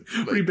rankings, dude.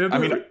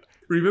 Like,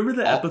 Remember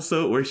the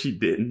episode where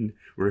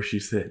she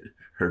said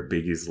her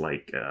biggest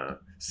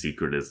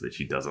secret is that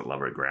she doesn't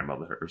love her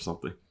grandmother or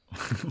something?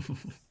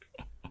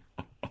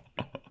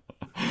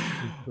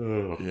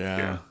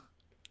 Yeah.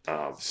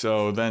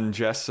 So then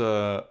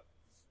Jessa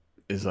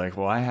is like,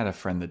 well, I had a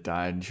friend that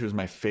died, and she was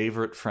my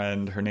favorite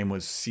friend. Her name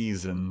was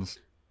Seasons.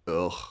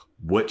 Ugh.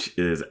 Which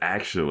is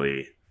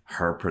actually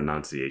her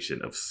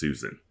pronunciation of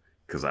Susan,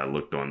 because I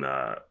looked on it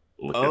up.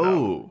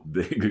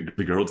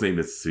 The girl's name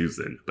is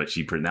Susan, but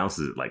she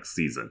pronounces it like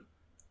season.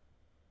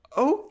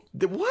 Oh,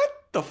 what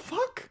the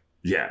fuck?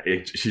 Yeah,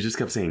 she just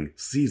kept saying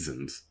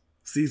seasons.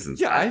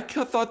 Yeah, I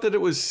thought that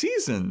it was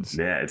Seasons.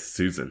 Yeah, it's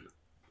Susan.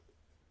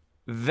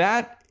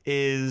 That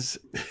is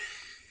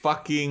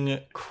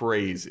fucking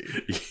crazy.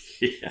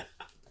 Yeah.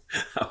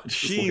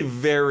 She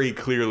very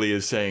clearly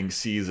is saying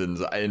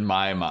Seasons in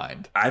my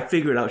mind. I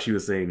figured out she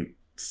was saying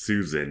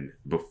Susan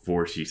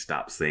before she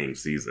stopped saying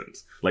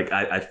seasons. Like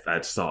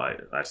I saw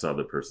it. I saw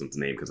the person's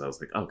name because I was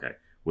like, okay,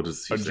 what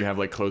does she say? Did you have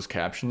like closed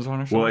captions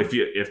on or something? Well,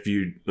 if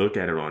you look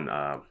at it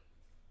on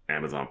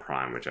Amazon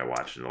Prime, which I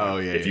watched it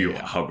on, if you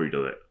hover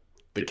to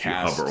the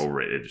cast, you hover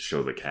over it, it just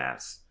shows the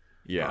cast.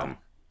 Yeah,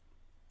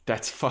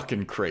 that's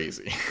fucking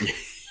crazy.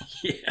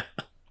 Yeah,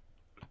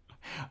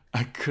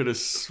 I could have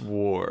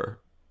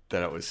swore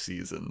that it was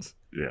Seasons.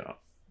 Yeah.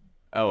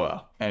 Oh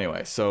well.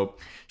 Anyway, so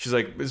she's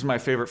like, "This is my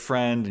favorite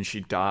friend, and she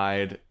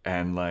died,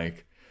 and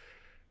like,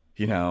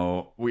 you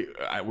know, we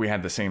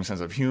had the same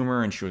sense of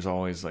humor, and she was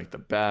always like the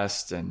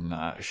best, and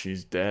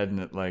she's dead, and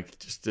it like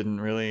just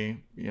didn't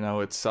really, you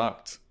know, it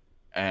sucked."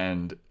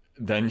 And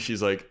then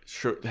she's like,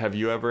 "Have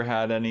you ever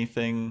had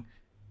anybody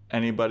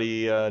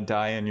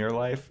die in your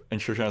life?" And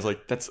Shoshana's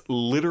like, "That's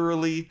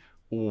literally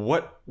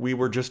what we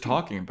were just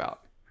talking about.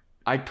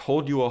 I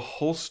told you a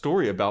whole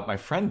story about my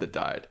friend that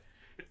died."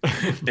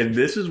 And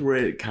this is where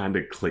it kind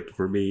of clicked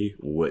for me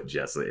what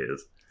Jessa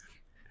is.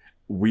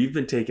 We've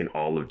been taking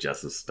all of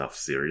Jessa's stuff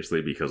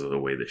seriously because of the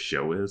way the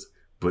show is,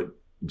 but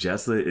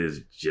Jessa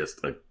is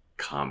just a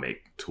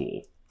comic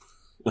tool.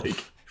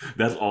 Like,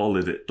 that's all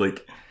it is.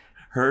 Like,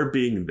 her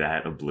being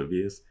that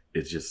oblivious,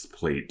 it just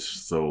played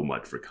so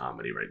much for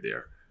comedy right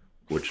there,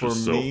 which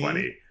was so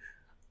funny.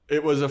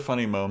 It was a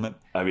funny moment.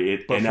 I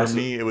mean, but for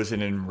me, it was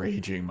an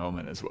enraging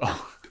moment as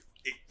well.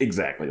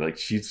 Exactly. Like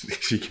she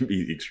can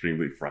be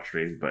extremely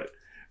frustrating, but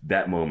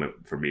that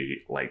moment for me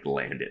like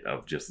landed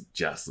of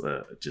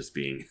just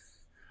being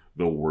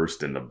the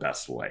worst in the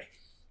best way.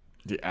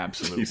 The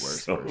absolute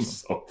worst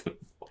person.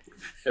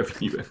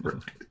 Have you ever?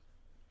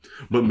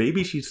 But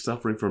maybe she's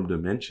suffering from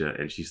dementia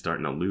and she's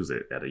starting to lose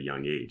it at a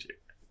young age.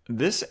 If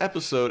this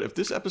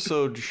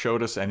episode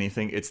showed us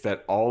anything, it's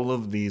that all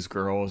of these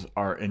girls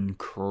are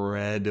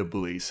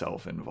incredibly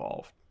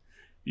self-involved.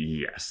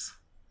 Yes.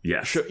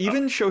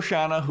 Even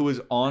Shoshana, who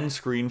is on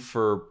screen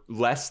for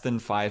less than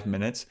 5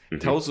 minutes,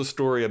 tells a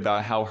story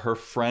about how her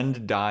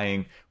friend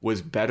dying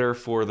was better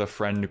for the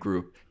friend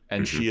group,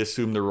 and she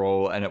assumed the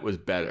role, and it was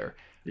better.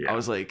 Yeah. I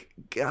was like,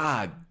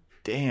 God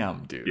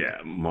damn, dude. Yeah,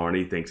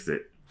 Marnie thinks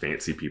that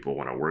fancy people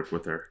want to work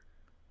with her.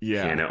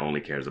 Yeah. Hannah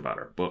only cares about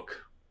her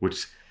book,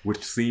 which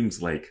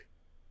seems like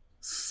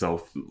it's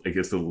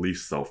the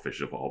least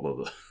selfish of all of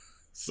the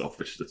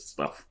selfishness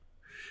stuff.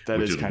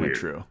 That is kind of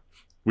true.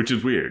 Which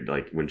is weird,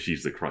 like when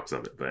she's the crux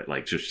of it. But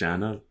like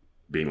Shoshana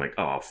being like,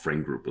 "Oh,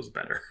 friend group was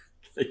better."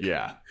 Like,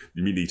 yeah,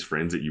 you mean these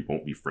friends that you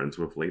won't be friends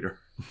with later,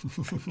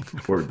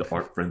 or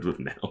aren't friends with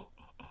now?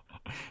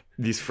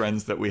 These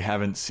friends that we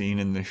haven't seen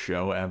in the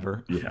show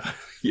ever. Yeah.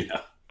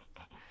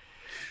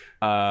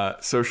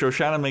 So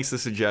Shoshana makes the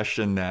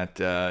suggestion that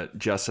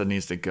Jessa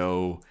needs to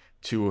go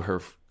to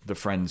the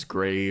friend's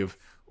grave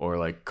or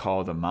like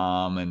call the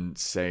mom and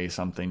say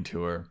something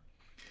to her.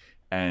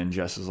 And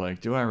Jess is like,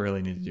 do I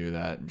really need to do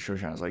that? And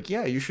Shoshana's like,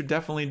 yeah, you should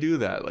definitely do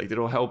that. Like,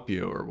 it'll help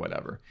you or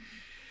whatever.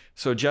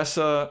 So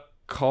Jessa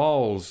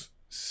calls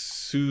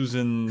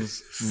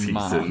Susan's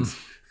mom.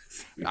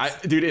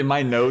 Dude, in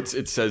my notes,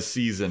 it says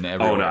season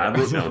everywhere. Oh, no, I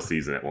wrote down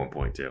season at one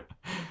point, too.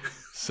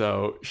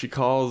 So she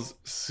calls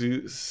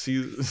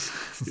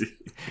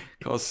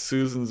calls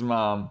Susan's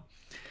mom.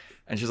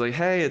 And she's like,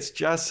 hey, it's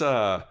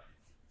Jessa.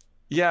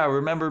 Yeah,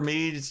 remember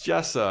me? It's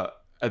Jessa.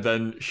 And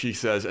then she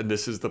says, and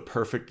this is the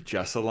perfect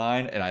Jessa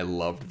line, and I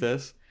loved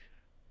this.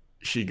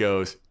 She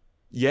goes,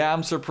 yeah,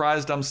 I'm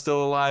surprised I'm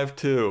still alive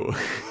too.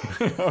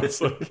 I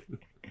was like,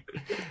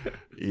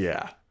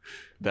 yeah,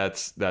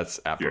 that's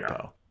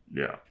apropos.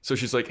 Yeah. So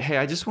she's like, hey,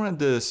 I just wanted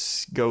to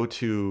go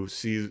to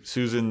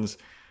Susan's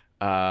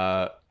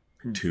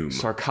tomb.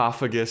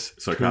 Sarcophagus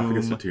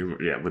tomb.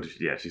 Yeah, but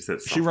yeah, she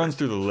said something. She runs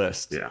through the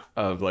list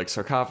of like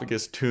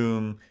sarcophagus,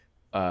 tomb,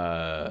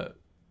 and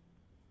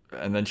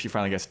then she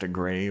finally gets to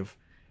grave.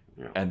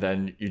 Yeah. And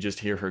then you just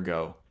hear her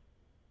go,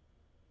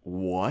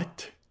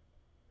 what?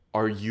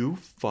 Are you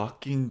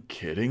fucking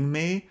kidding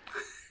me?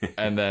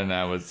 And then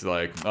I was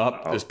like,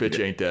 this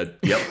bitch ain't dead.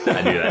 Yep,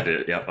 I knew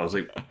that. Yep, I was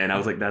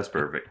like, that's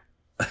perfect.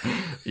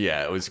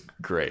 Yeah, it was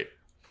great.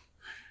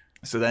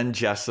 So then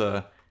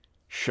Jessa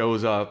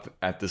shows up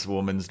at this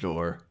woman's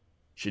door.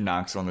 She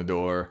knocks on the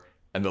door,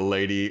 and the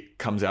lady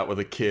comes out with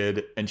a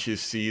kid, and she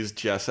sees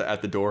Jessa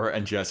at the door,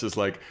 and Jessa's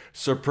like,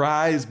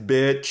 surprise,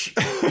 bitch.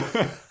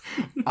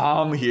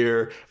 I'm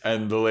here.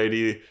 And the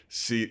lady,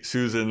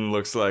 Susan,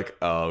 looks like,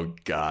 oh,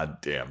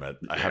 God damn it.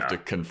 I have to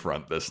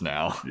confront this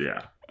now.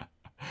 Yeah.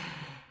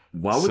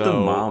 Why would the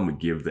mom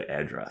give the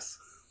address?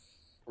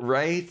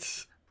 Right?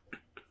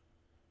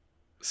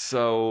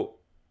 So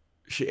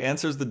she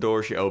answers the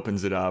door, she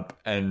opens it up,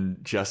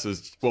 and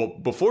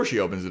before she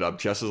opens it up,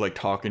 Jess is like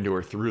talking to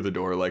her through the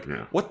door, like,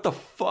 what the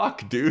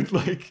fuck, dude?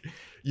 Like,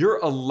 you're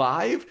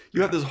alive?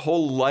 You have this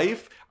whole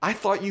life? I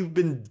thought you've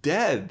been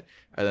dead.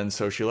 And then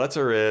so she lets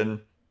her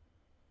in,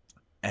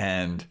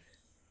 and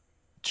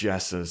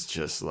Jess is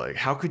just like,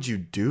 how could you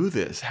do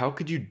this? How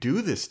could you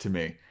do this to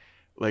me?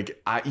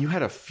 Like, you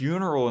had a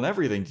funeral and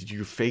everything. Did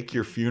you fake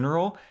your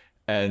funeral?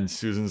 And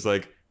Susan's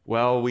like,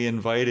 well, we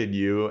invited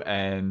you,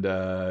 and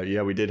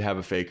we did have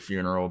a fake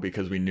funeral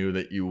because we knew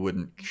that you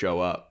wouldn't show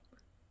up.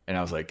 And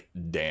I was like,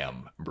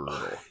 damn,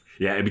 brutal.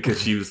 Yeah,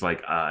 because she was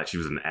like, she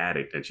was an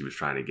addict and she was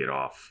trying to get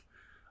off.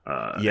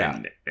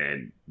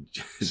 And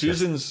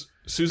Susan's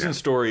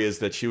story is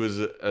that she was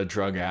a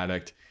drug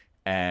addict,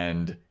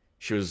 and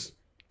she was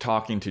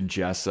talking to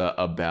Jessa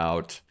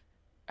about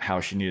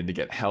how she needed to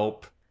get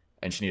help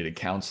and she needed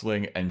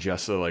counseling, and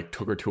Jessa like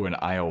took her to an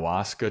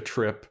ayahuasca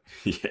trip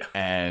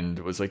and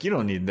was like, you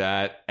don't need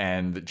that.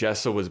 And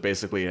Jessa was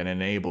basically an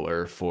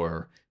enabler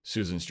for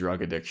Susan's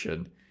drug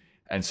addiction.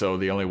 And so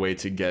the only way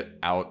to get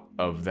out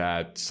of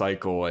that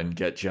cycle and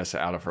get Jessa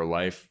out of her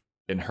life,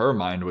 in her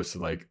mind, was to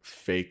like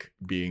fake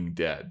being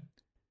dead.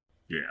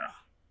 Yeah.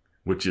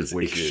 Which is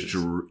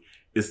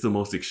it's the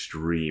most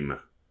extreme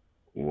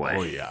way.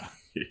 Oh yeah.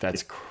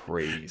 That's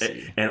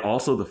crazy. And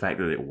also the fact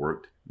that it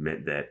worked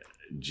meant that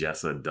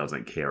Jessa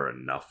doesn't care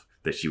enough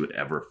that she would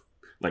ever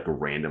like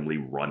randomly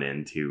run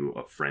into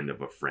a friend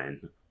of a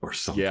friend or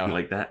something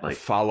like that. Like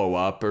follow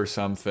up or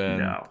something.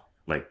 No.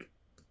 Like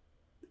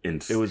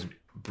it was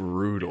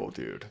brutal,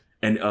 dude.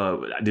 And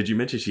did you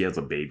mention she has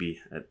a baby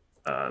at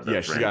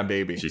yeah, she got a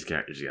baby. She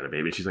got a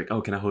baby. She's like,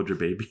 oh, can I hold your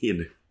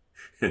baby?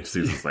 And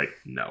Susan's like,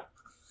 no.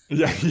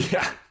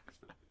 Yeah.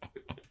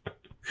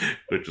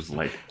 Which was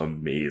like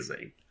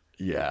amazing.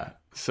 Yeah.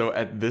 So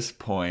at this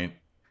point,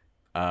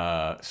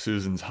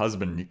 Susan's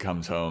husband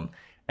comes home,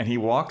 and he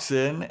walks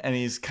in and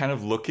he's kind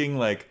of looking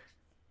like,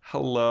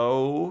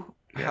 hello,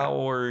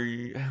 how are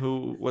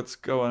you? What's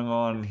going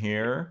on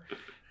here?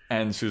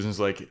 And Susan's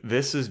like,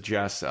 this is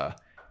Jessa.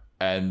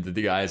 And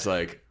the guy's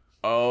like,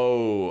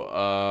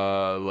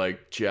 oh,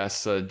 like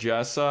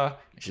Jessa?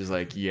 She's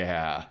like,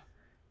 yeah.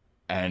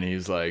 And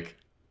he's like,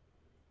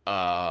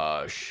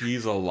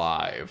 she's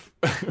alive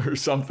or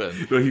something.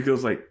 So he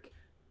goes like,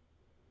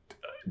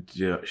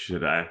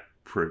 should I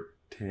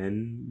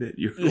pretend that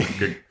you're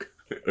like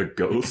a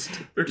ghost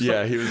or something?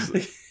 Yeah, he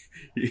was.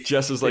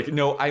 Jess is like,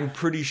 no, I'm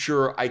pretty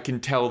sure I can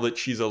tell that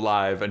she's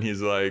alive. And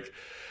he's like,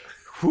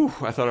 whew,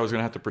 I thought I was going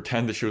to have to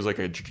pretend that she was like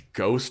a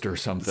ghost or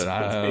something.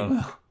 I don't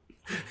know.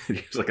 And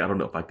he was like, I don't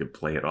know if I could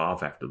play it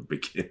off after the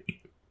beginning.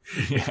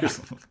 Yeah.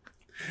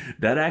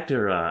 That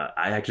actor, I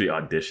actually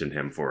auditioned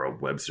him for a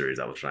web series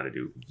I was trying to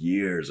do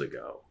years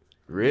ago.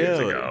 Really? Years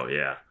ago,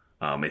 yeah.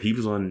 And he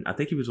was on, I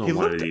think he was on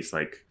one of these,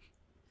 like,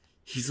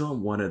 he's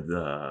on one of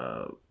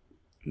the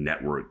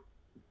network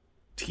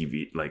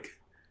TV, like,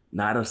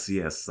 not a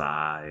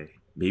CSI,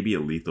 maybe a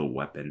Lethal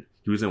Weapon.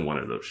 He was in one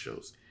of those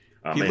shows.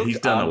 He looked he's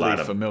done a lot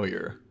of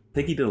familiar. I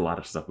think he did a lot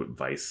of stuff with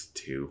Vice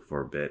too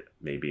for a bit,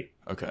 maybe.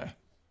 Okay.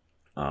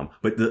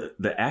 But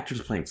the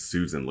actress playing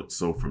Susan looked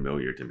so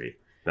familiar to me.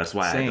 That's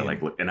why I had to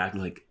like look, and I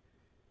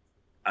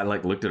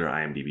looked at her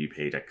IMDb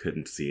page. I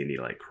couldn't see any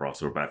like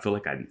crossover, but I feel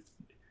like I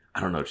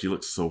don't know. She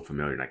looks so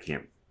familiar, and I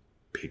can't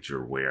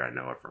picture where I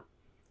know her from.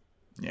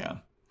 Yeah.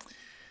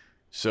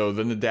 So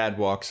then the dad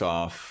walks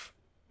off,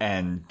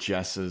 and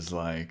Jess is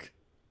like,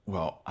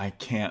 well, I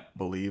can't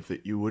believe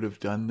that you would have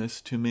done this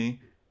to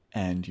me,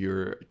 and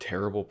you're a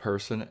terrible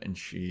person. And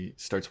she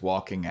starts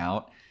walking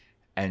out,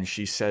 and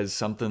she says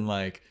something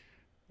like,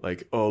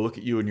 oh, look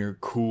at you and your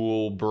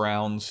cool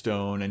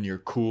brownstone and your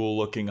cool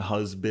looking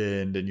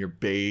husband and your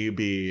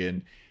baby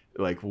and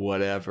like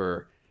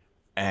whatever.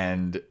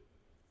 And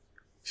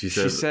she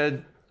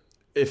said,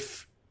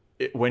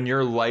 when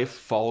your life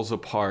falls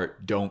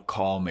apart, don't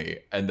call me.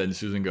 And then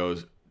Susan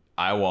goes,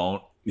 I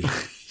won't.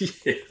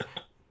 Yeah.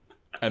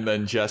 And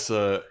then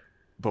Jessa,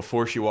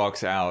 before she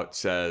walks out,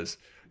 says,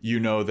 you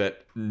know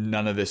that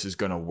none of this is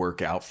going to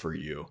work out for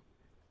you.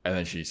 And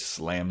then she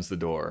slams the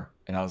door.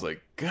 And I was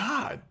like,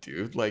 God,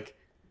 dude, like,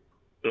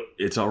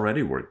 it's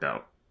already worked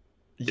out.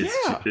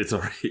 Yeah. It's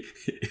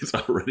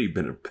already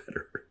been a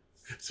better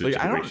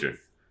situation.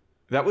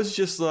 That was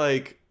just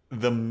like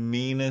the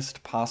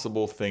meanest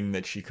possible thing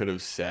that she could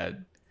have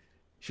said.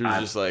 She was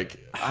just like,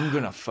 I'm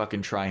going to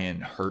fucking try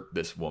and hurt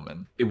this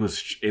woman. It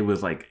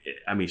was like,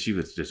 I mean, she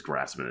was just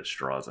grasping at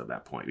straws at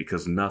that point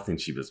because nothing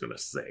she was going to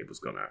say was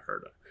going to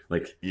hurt her.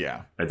 Like,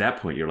 yeah. At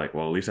that point, you're like,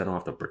 well, at least I don't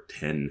have to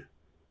pretend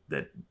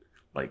that,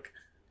 like,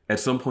 at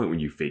some point when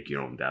you fake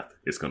your own death,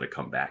 it's going to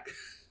come back.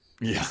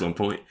 Yeah. At some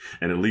point.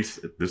 And at least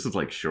this is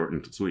like short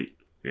and sweet,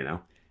 you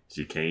know?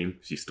 She came,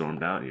 she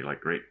stormed out, and you're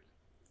like, great.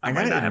 I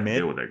might not have to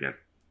deal with her again.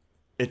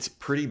 It's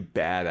pretty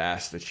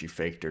badass that she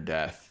faked her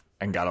death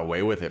and got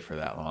away with it for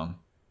that long.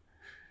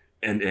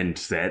 And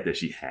said that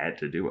she had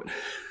to do it.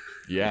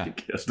 Yeah.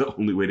 That's the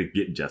only way to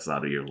get Jess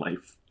out of your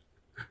life.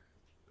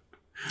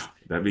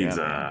 That means,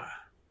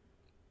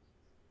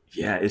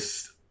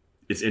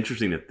 it's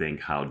interesting to think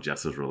how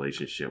Jess's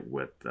relationship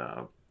with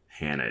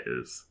Hannah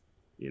is,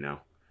 you know,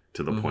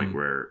 to the point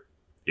where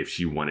if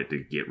she wanted to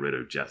get rid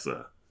of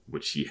Jessa,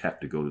 would she have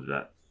to go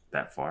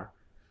that far?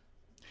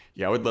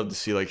 Yeah, I would love to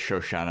see like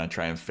Shoshana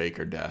try and fake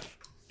her death.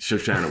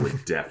 Shoshana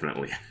would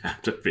definitely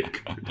have to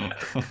fake her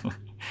death.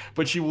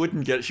 But she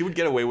would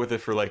get away with it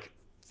for like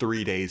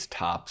 3 days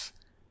tops.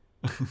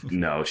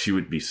 No, she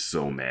would be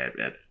so mad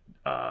at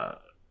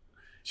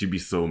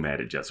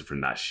Jessa for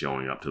not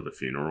showing up to the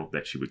funeral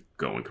that she would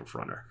go and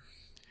confront her.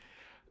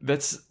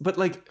 But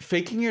like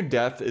faking your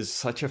death is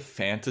such a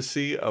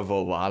fantasy of a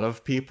lot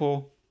of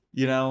people,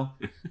 you know?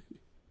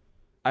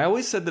 I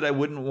always said that I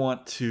wouldn't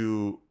want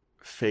to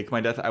fake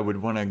my death. I would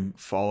want to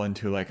fall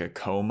into like a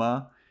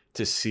coma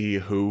to see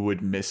who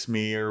would miss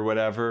me or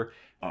whatever.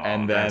 Oh,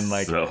 and then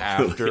like so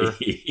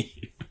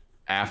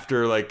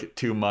after like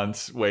 2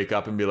 months, wake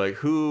up and be like,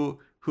 who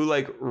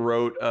like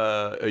wrote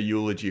a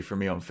eulogy for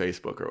me on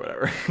Facebook or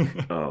whatever.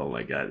 Oh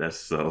my God, that's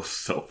so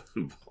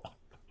involved.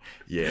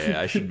 Yeah,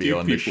 I should be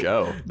on the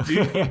show.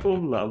 Do people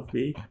love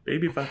me?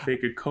 Maybe if I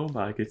fake a coma,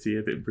 I could see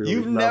if it really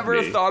You've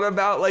never thought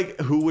about like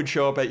who would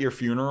show up at your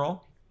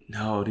funeral?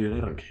 No, dude,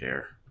 I don't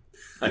care.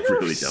 You're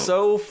really don't.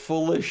 So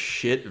full of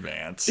shit,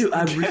 Vance. Dude,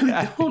 I really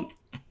don't.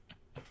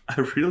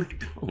 I really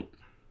don't.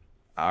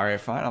 All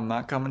right, fine. I'm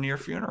not coming to your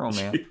funeral,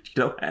 man.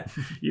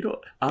 You don't.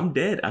 I'm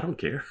dead. I don't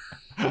care.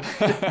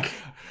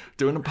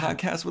 Doing a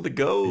podcast with a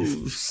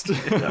ghost.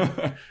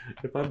 Yeah.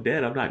 If I'm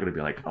dead, I'm not going to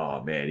be like,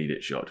 oh man, he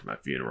didn't show up to my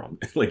funeral.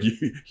 Like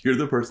you're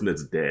the person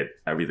that's dead.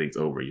 Everything's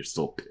over. You're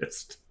still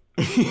pissed.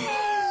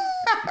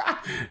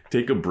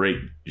 Take a break,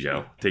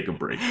 Joe. Take a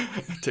break.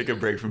 Take a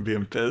break from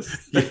being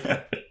pissed.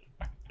 Yeah.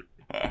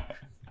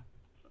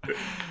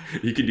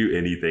 You can do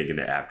anything in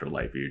the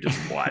afterlife. You're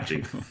just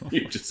watching.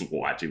 You're just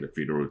watching the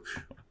funeral,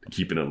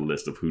 keeping a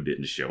list of who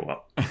didn't show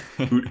up,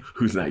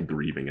 who's not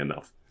grieving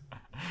enough.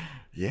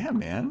 Yeah,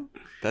 man.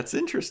 That's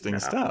interesting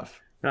stuff.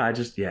 No, I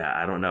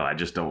don't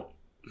know.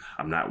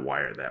 I'm not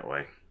wired that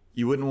way.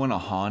 You wouldn't want to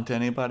haunt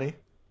anybody?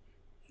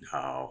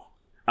 No.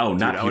 Oh,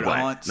 not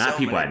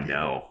people I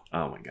know.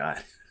 Oh my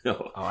God.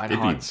 Oh, I'd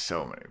haunt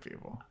so many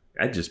people.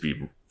 I'd just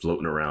be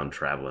floating around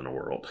traveling the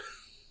world.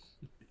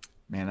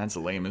 Man, that's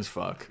lame as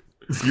fuck.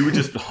 You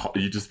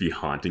just be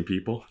haunting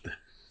people?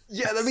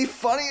 Yeah, that'd be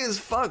funny as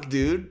fuck,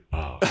 dude.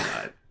 Oh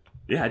God.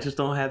 Yeah, I just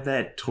don't have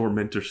that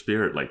tormentor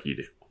spirit like you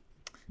do.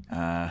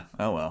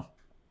 Oh well.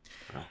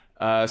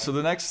 So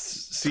the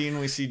next scene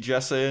we see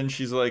Jessa and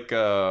she's like,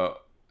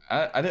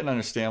 I didn't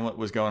understand what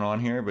was going on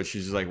here, but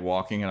she's just like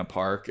walking in a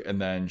park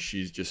and then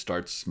she just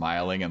starts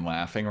smiling and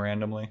laughing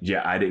randomly.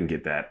 Yeah, I didn't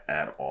get that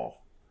at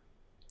all.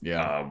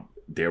 Yeah.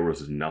 There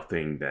was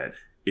nothing that...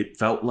 It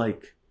felt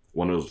like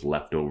one of those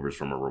leftovers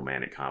from a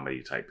romantic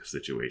comedy type of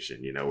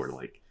situation, you know, where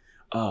like,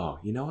 oh,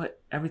 you know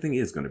what? Everything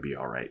is going to be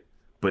all right.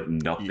 But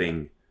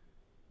nothing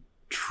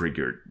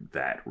triggered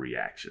that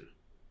reaction.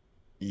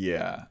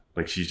 Yeah.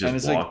 Like she's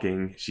just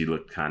walking. Like, she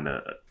looked kind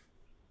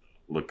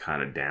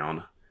of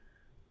down.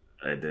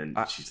 And then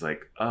she's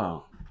like,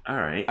 oh, all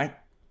right.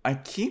 I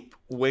keep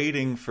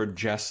waiting for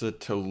Jessa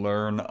to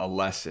learn a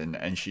lesson,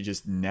 and she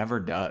just never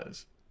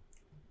does.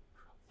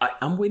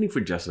 I'm waiting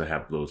for Jessa to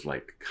have those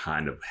like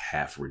kind of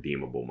half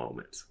redeemable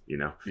moments, you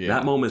know? Yeah.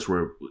 Not moments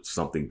where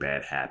something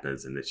bad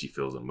happens and then she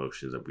feels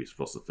emotions that we're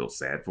supposed to feel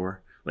sad for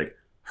her. Like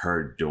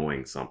her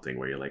doing something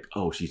where you're like,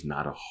 oh, she's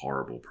not a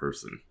horrible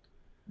person.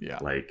 Yeah.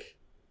 Like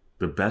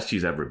the best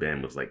she's ever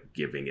been was like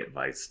giving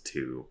advice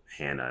to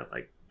Hannah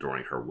like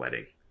during her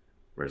wedding.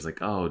 Where it's like,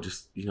 oh,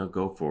 just, you know,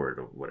 go for it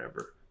or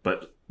whatever.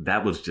 But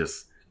that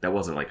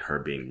wasn't like her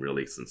being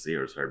really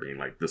sincere. It's her being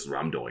like, this is what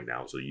I'm doing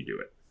now, so you do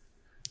it.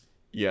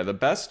 Yeah, the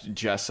best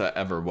Jessa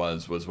ever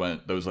was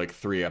when those like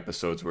 3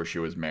 episodes where she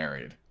was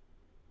married.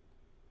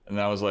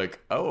 And I was like,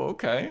 oh,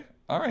 okay.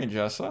 All right,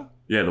 Jessa.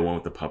 Yeah, the one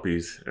with the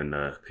puppies and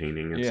the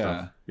painting and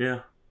stuff. Yeah.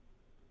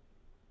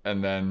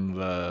 And then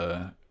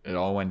it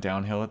all went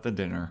downhill at the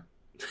dinner.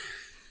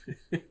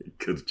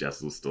 Because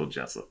Jessa was still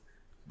Jessa.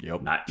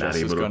 Yep.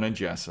 Jessa's gonna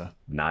Jessa.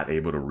 Not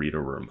able to read a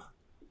room.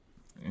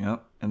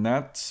 Yep. And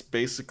that's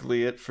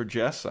basically it for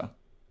Jessa.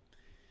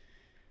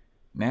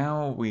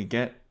 Now we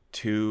get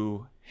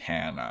to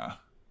Hannah.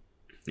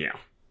 Yeah.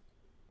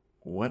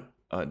 What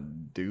a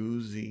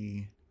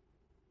doozy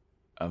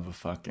of a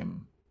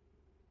fucking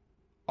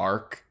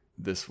arc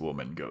this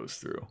woman goes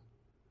through.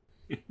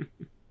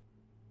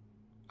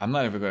 I'm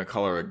not even going to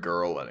call her a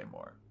girl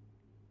anymore.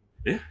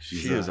 Yeah,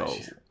 she is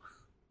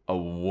a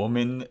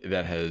woman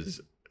that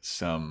has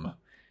some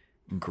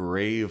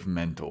grave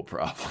mental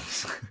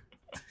problems.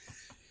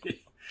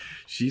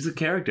 She's a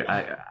character.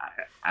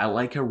 I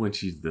like her when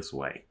she's this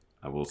way,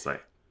 I will say.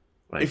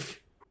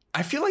 Like,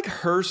 I feel like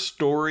her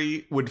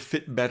story would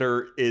fit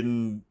better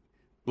in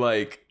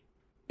like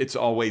It's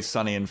Always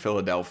Sunny in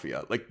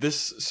Philadelphia. Like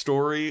this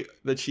story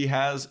that she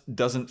has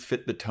doesn't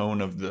fit the tone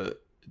of the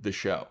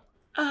show.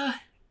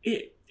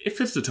 It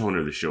fits the tone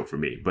of the show for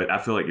me, but I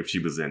feel like if she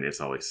was in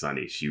It's Always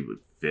Sunny, she would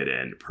fit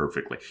in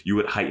perfectly. You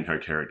would heighten her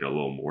character a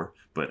little more,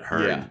 but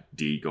her and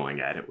Dee going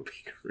at it would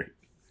be great.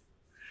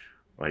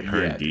 Like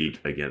her and Dee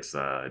against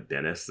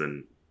Dennis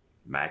and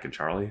Mac and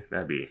Charlie,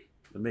 that'd be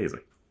amazing.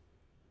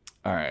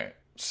 All right.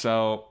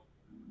 So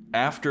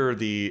after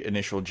the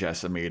initial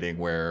Jessa meeting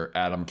where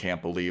Adam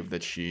can't believe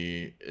that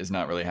she is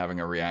not really having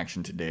a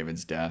reaction to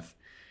David's death,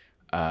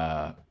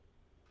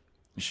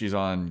 she's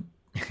on...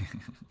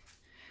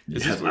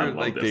 Is this where,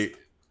 like,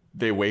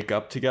 they wake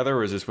up together,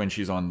 or is this when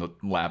she's on the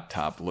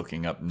laptop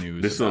looking up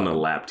news? This is on the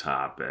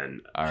laptop,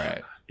 and... All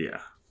right. Yeah.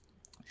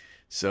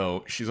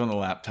 So she's on the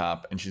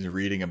laptop, and she's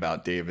reading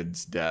about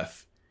David's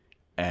death,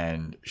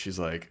 and she's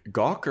like,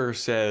 Gawker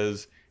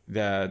says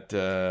that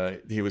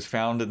he was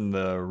found in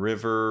the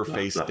river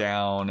face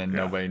down, and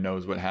nobody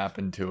knows what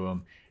happened to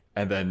him.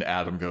 And then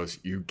Adam goes,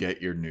 you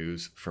get your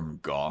news from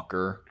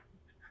Gawker?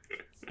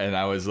 And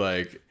I was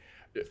like...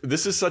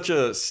 This is such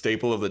a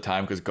staple of the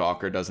time because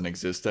Gawker doesn't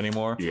exist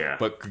anymore. Yeah.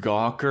 But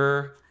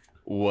Gawker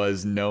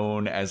was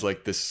known as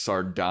like this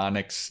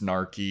sardonic,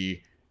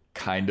 snarky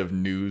kind of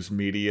news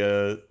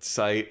media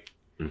site.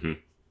 Mm-hmm.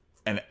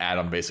 And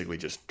Adam basically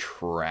just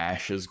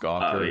trashes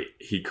Gawker.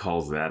 He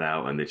calls that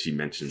out, and then she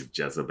mentions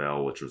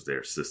Jezebel, which was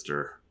their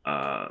sister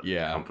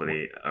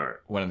company.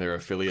 Or one of their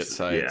affiliate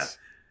sites.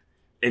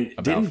 Yeah. And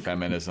about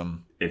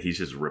feminism. And he's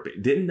just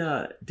ripping. Didn't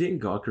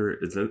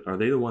Gawker, are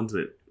they the ones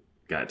that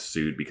got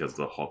sued because of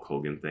the Hulk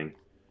Hogan thing?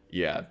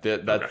 Yeah,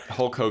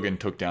 Hulk Hogan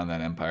took down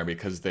that empire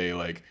because they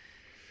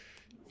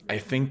I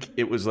think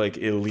it was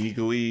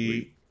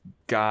illegally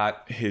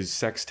got his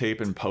sex tape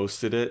and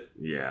posted it.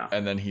 Yeah.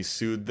 And then he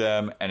sued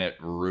them and it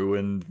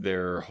ruined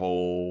their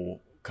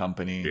whole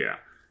company. Yeah.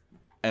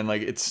 And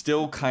it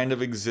still kind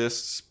of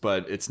exists,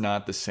 but it's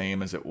not the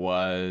same as it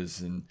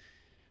was. And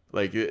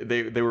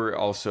they were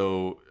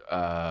also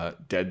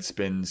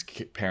Deadspin's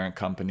parent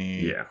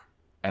company. Yeah.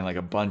 And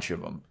a bunch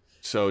of them.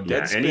 So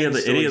any of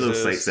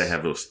those sites that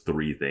have those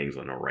 3 things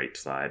on the right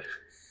side,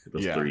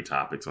 those 3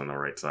 topics on the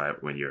right side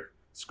when you're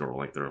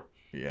scrolling through.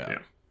 Yeah.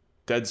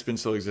 Deadspin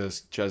still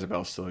exists.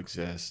 Jezebel still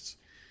exists.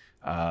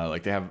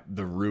 Like they have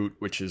The Root,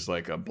 which is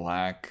like a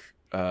black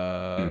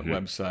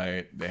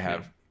website. They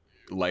have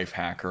Life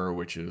Hacker,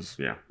 which is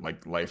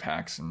like life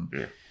hacks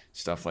and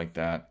stuff like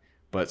that.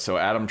 But so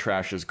Adam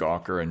trashes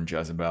Gawker and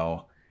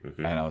Jezebel,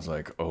 and I was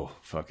like, oh,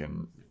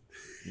 fucking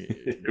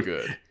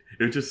good.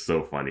 It was just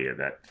so funny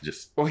that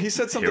just. Well, he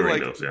said something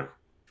like,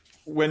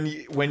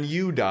 when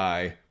you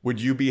die,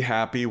 would you be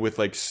happy with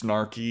like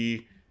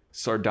snarky,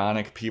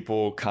 sardonic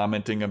people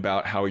commenting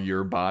about how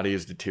your body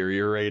is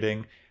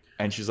deteriorating?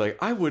 And she's like,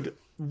 I would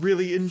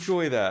really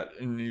enjoy that.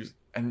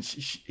 And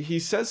he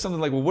says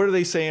something like, well, what are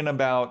they saying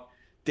about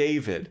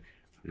David?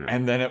 Yeah.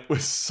 And then it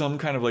was some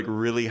kind of like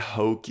really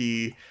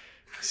hokey,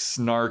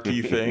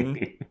 snarky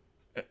thing.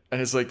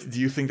 And it's like, do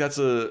you think that's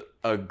a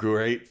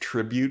great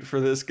tribute for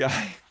this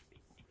guy?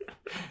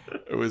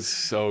 It was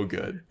so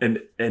good.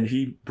 And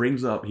he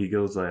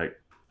goes like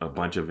a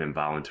bunch of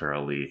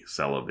involuntarily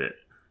celibate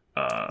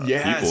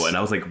people. And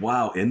I was like,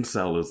 wow,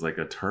 incel is like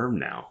a term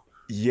now.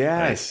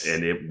 Yes.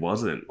 And it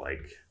wasn't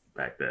like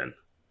back then.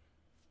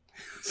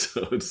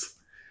 So it's,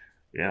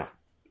 yeah.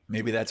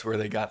 Maybe that's where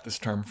they got this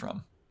term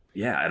from.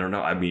 Yeah, I don't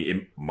know. I mean,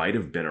 it might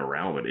have been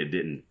around, but it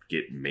didn't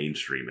get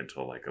mainstream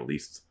until like at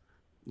least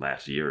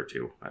last year or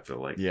two, I feel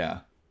like.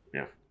 Yeah.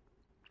 Yeah.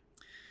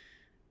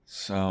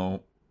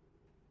 So,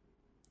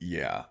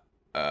 yeah.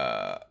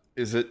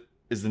 Is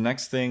the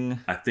next thing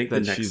I think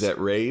that she's at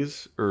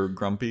Ray's or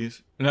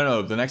Grumpy's?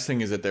 No. The next thing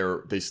is that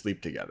they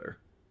sleep together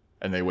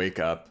and they wake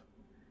up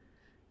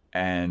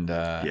and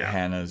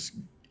Hannah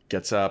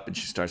gets up and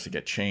she starts to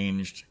get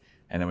changed.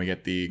 And then we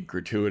get the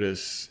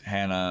gratuitous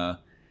Hannah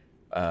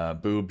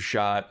boob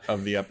shot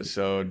of the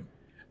episode.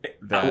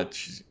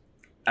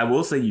 I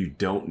will say you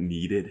don't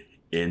need it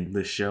in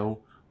the show,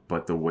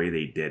 but the way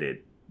they did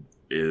it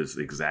is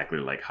exactly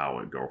like how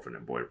a girlfriend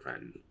and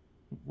boyfriend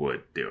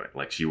would do it.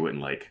 Like she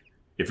wouldn't like,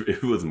 if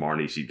it was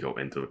Marnie, she'd go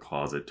into the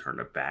closet, turn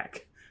it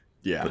back,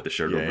 put the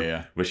shirt over.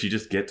 Yeah. But she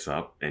just gets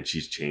up and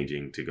she's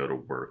changing to go to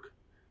work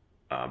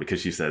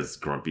because she says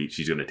Grumpy,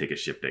 she's going to take a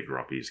shift at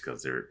Grumpy's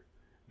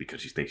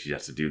because she thinks she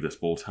has to do this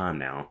full time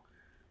now.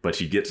 But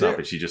she gets up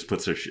and she just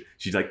puts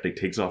she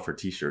takes off her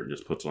t-shirt and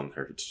just puts on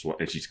her sweat,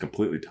 and she's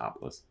completely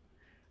topless.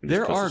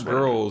 There are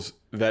girls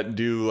that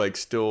do like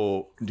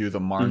still do the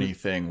Marnie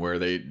thing where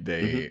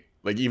they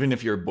like, even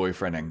if you're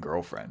boyfriend and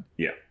girlfriend.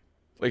 Yeah.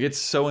 Like it's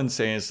so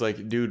insane. It's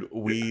like, dude,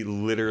 we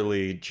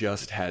literally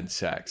just had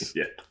sex.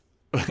 Yeah.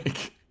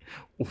 Like,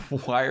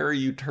 why are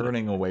you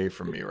turning away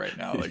from me right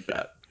now like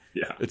that?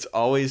 Yeah. It's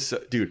always,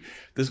 dude,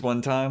 this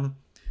one time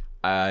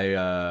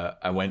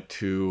I went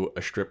to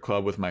a strip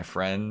club with my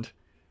friend.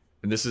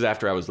 And this is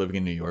after I was living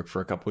in New York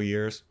for a couple of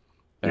years.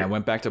 And I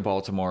went back to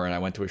Baltimore and I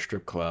went to a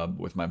strip club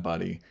with my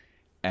buddy.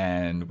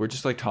 And we're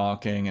just like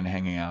talking and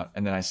hanging out.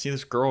 And then I see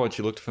this girl and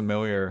she looked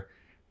familiar.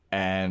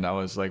 And I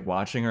was like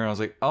watching her. And I was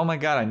like, oh my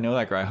God, I know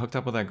that girl. I hooked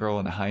up with that girl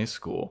in high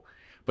school.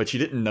 But she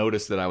didn't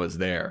notice that I was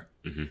there.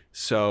 Mm-hmm.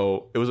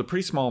 So it was a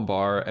pretty small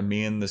bar. And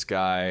me and this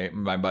guy,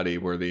 my buddy,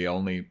 were the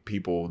only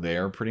people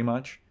there pretty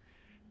much.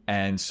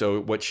 And so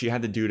what she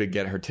had to do to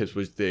get her tips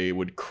was they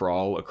would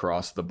crawl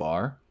across the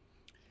bar.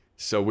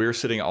 So we were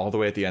sitting all the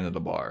way at the end of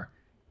the bar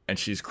and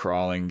she's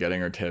crawling,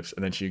 getting her tips.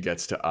 And then she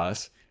gets to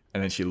us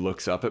and then she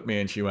looks up at me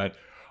and she went,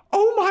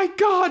 oh my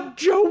God,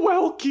 Joe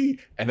Welke.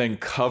 And then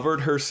covered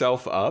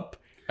herself up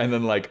and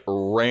then like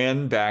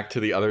ran back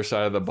to the other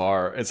side of the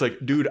bar. It's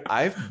like, dude,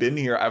 I've been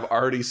here. I've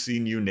already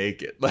seen you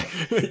naked. Like,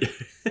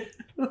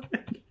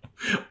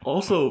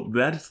 also,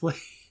 that's like,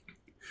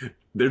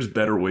 there's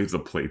better ways to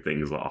play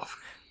things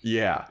off.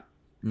 Yeah.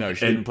 No,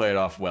 she didn't play it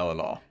off well at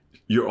all.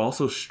 You're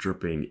also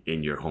stripping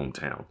in your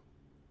hometown.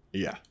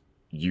 Yeah.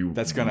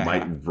 That's gonna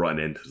might run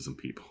into some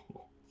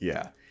people.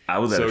 Yeah. I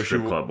was at a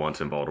strip club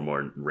once in Baltimore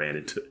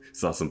and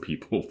saw some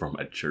people from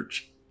my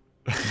church.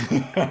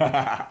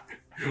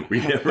 We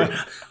never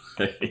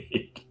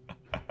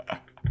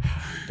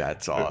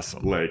That's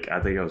awesome. Like I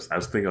was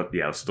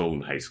still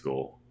in high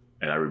school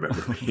and I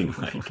remember being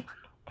like,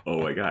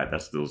 oh my God,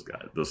 that's those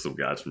guys. Those some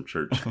guys from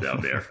church down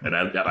there. And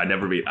I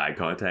never made eye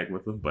contact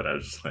with them, but I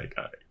was just like,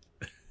 all right.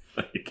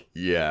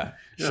 Yeah.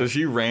 So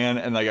she ran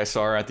and like I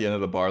saw her at the end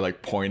of the bar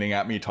like pointing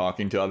at me,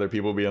 talking to other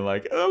people, being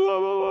like, oh,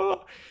 blah,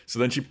 blah. So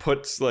then she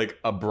puts like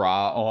a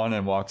bra on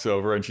and walks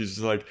over and she's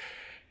just like,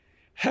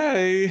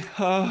 hey,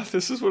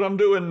 this is what I'm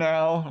doing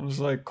now. I'm just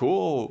like,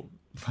 cool,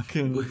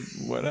 fucking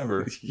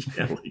whatever.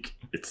 Yeah, like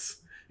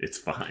it's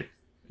fine.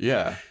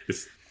 Yeah.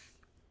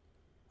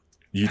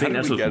 You think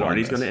that's what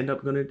Marnie's going to end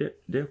up going to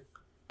do?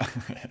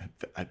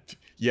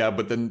 Yeah,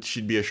 but then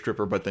she'd be a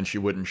stripper, but then she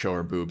wouldn't show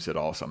her boobs at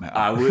all somehow.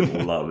 I would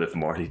love if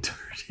Marty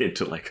turned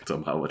into like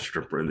somehow a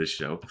stripper in this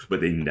show, but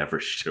they never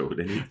showed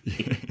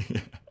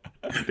anything.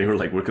 They were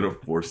like, we're going to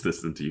force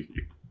this into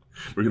you.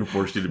 We're going to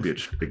force you to be an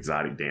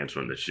exotic dancer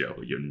on the show.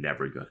 You're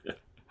never going to.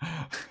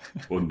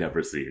 We'll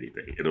never see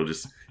anything.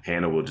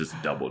 Hannah will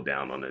just double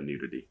down on the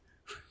nudity.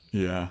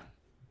 Yeah.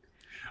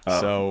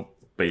 But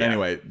yeah.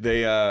 Anyway,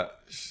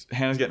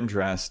 Hannah's getting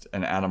dressed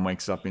and Adam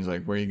wakes up and he's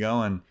like, where are you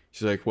going?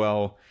 She's like,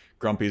 well,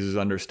 Grumpy's is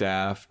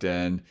understaffed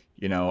and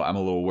I'm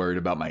a little worried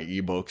about my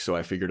ebook, so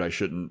I figured I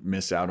shouldn't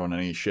miss out on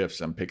any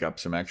shifts and pick up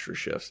some extra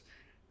shifts.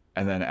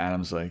 And then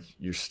Adam's like,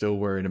 you're still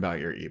worried about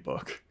your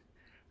ebook.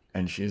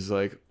 And she's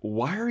like,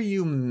 why are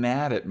you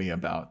mad at me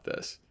about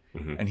this?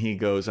 Mm-hmm. And he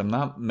goes, I'm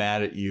not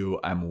mad at you.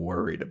 I'm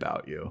worried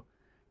about you.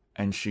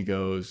 And she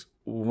goes,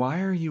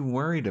 why are you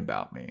worried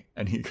about me?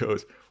 And he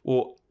goes,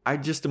 well, I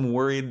just am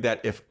worried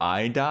that if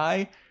I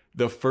die,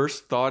 the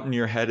first thought in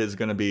your head is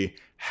going to be,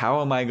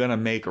 how am I going to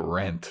make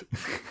rent?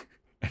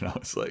 And I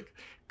was like,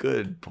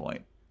 good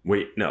point.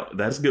 Wait, no,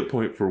 that's a good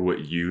point for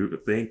what you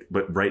think.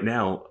 But right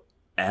now,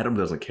 Adam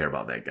doesn't care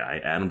about that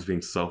guy. Adam's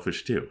being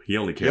selfish too. He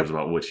only cares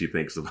about what she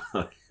thinks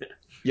about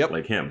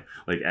like him.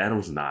 Like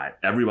Adam's not.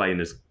 Everybody in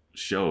this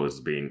show is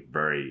being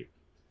very...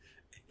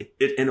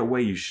 in a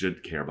way, you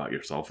should care about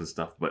yourself and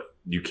stuff, but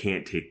you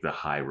can't take the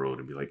high road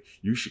and be like,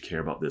 you should care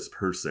about this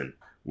person,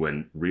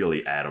 when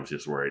really Adam's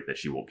just worried that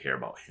she won't care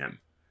about him.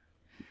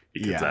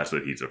 Because that's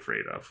what he's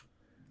afraid of.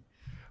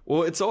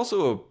 Well, it's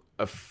also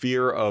a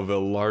fear of a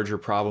larger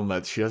problem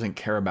that she doesn't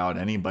care about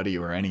anybody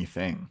or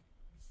anything.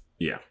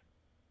 Yeah.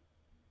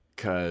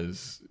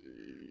 Because...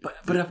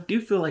 But I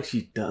do feel like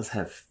she does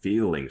have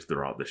feelings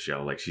throughout the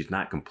show. Like, she's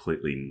not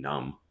completely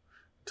numb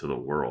to the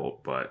world,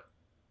 but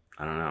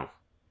I don't know.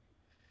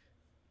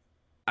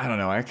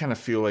 I kind of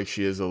feel like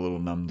she is a little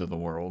numb to the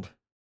world.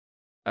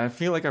 I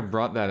feel like I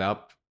brought that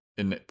up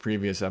in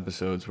previous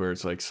episodes where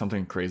it's like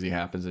something crazy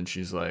happens and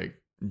she's like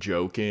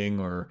joking,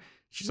 or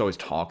she's always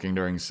talking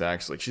during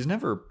sex. Like, she's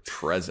never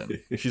present.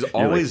 She's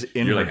always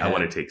in her head. I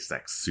want to take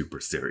sex super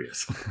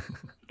serious.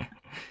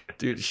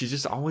 Dude, she's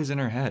just always in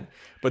her head.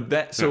 But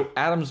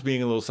Adam's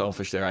being a little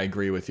selfish there. I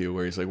agree with you,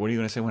 where he's like, what are you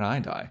going to say when I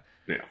die?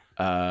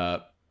 Yeah.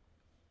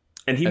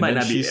 And he might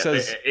not be.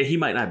 He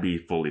might not be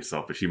fully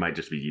selfish. He might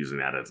just be using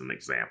that as an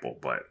example.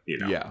 But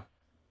yeah,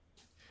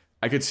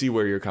 I could see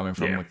where you're coming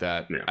from with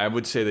that. Yeah. I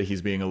would say that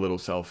he's being a little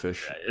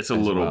selfish. It's a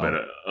little bit.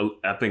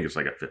 I think it's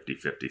like a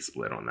 50-50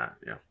 split on that.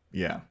 Yeah.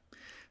 Yeah.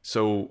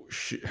 So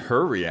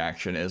her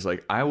reaction is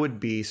like, I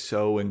would be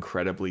so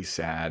incredibly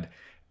sad,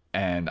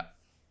 and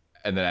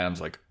then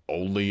Adam's like,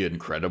 only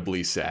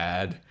incredibly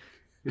sad,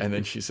 and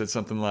then she said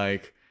something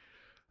like,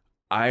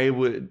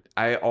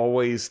 I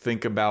always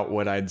think about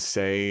what I'd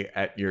say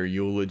at your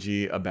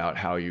eulogy about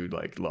how you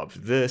like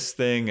loved this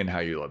thing and how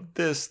you loved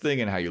this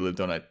thing and how you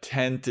lived on a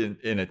tent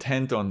in a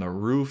tent on the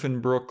roof in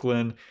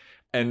Brooklyn.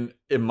 And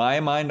in my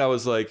mind, I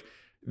was like,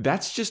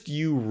 that's just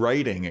you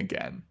writing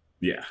again.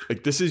 Yeah.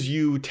 Like, this is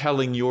you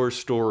telling your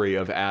story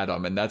of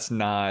Adam, and that's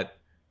not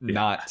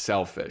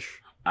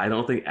selfish. I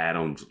don't think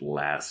Adam's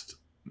last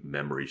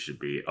memory should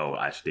be, oh,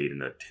 I stayed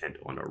in a tent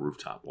on a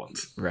rooftop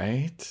once.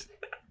 Right?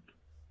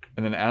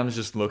 And then Adam's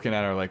just looking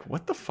at her like,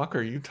 what the fuck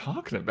are you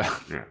talking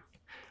about? Yeah.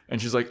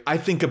 And she's like, I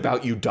think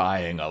about you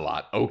dying a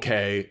lot.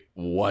 Okay,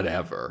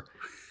 whatever.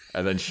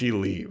 And then she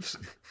leaves.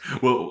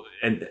 Well,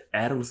 and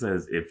Adam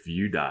says, if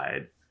you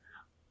died,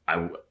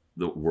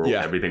 the world,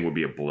 everything would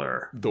be a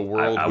blur. The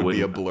world would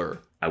be a blur.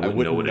 I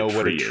wouldn't know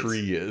what a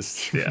tree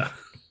is. Yeah.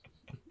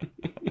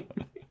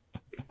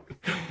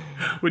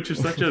 Which is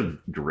such a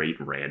great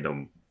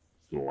random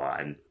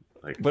line.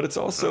 But it's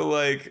also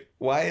like,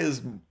 why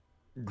is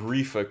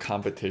grief a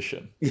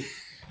competition?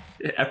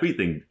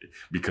 Everything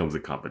becomes a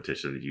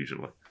competition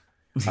usually.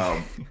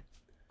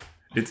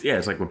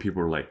 It's like when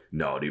people are like,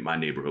 no, dude, my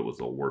neighborhood was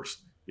the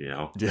worst,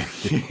 Yeah.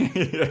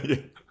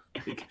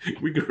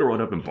 We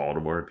grew up in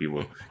Baltimore,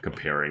 people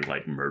comparing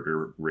like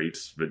murder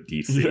rates with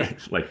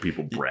DC, like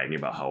people bragging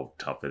about how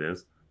tough it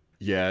is.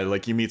 Yeah,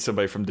 like you meet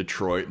somebody from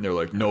Detroit and they're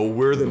like, no,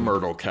 we're the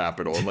murder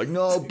capital. I'm like,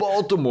 no,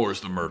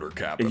 Baltimore's the murder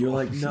capital. And you're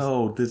like,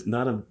 no,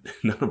 none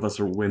of us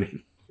are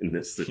winning in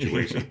this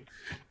situation.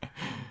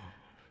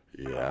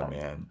 Yeah,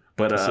 man.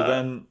 But so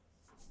then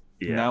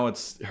now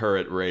it's her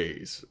at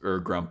Ray's or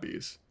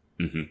Grumpy's.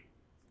 Mm-hmm.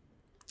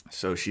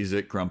 So she's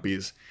at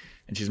Grumpy's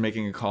and she's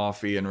making a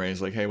coffee, and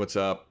Ray's like, hey, what's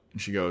up?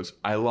 And she goes,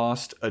 I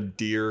lost a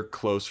dear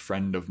close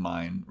friend of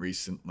mine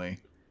recently.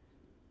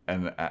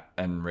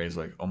 And Ray's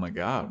like, oh my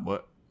God,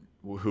 what?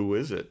 Who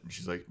is it? And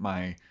she's like,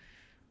 my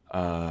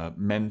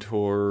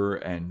mentor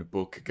and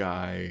book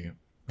guy,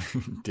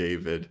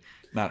 David.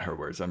 Not her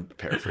words. I'm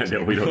paraphrasing.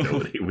 No, we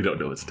don't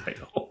know his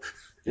title.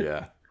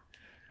 Yeah.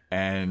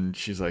 And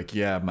she's like,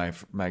 yeah,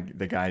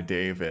 the guy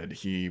David,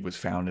 he was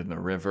found in the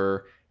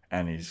river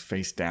and he's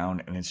face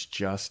down, and it's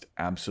just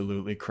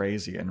absolutely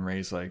crazy. And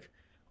Ray's like,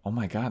 oh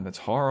my God, that's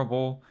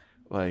horrible.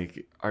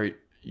 Like, are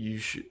you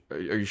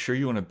sure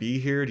you want to be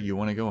here? Do you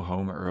want to go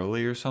home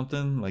early or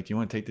something? Like, you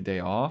want to take the day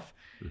off?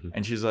 Mm-hmm.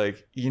 And she's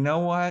like, you know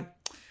what?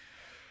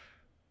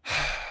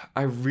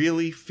 I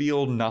really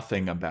feel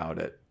nothing about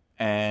it.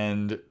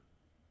 And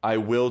I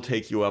will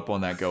take you up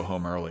on that go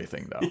home early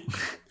thing,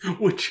 though.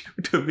 Which,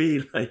 to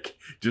me, like,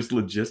 just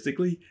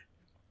logistically,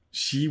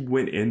 she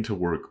went into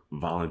work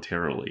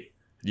voluntarily.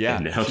 Yeah.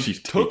 And now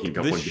she's taking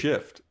up this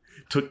shift.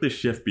 Took the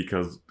shift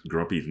because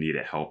Grumpy's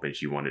needed help and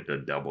she wanted to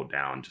double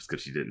down just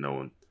because she didn't know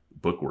when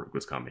book work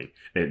was coming.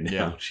 And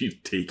now she's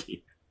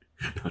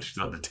about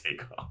to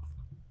take off.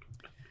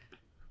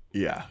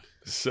 Yeah.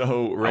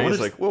 So Ray's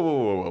like,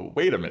 whoa,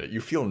 wait a minute. You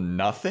feel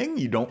nothing?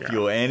 You don't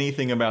feel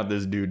anything about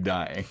this dude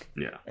dying?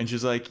 Yeah. And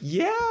she's like,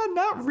 yeah,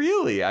 not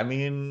really. I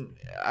mean,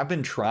 I've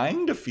been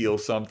trying to feel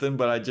something,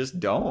 but I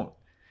just don't.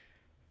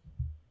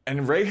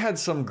 And Ray had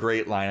some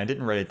great line. I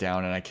didn't write it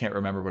down, and I can't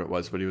remember what it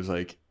was, but he was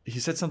like, he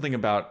said something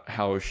about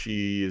how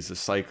she is a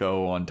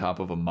psycho on top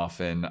of a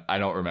muffin. I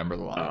don't remember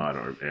the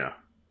line.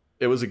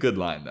 It was a good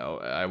line, though.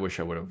 I wish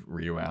I would have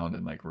rewound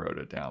and like wrote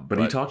it down. But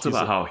he talks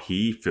about how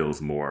he feels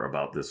more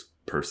about this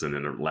person,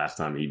 and the last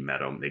time he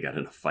met him, they got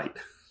in a fight.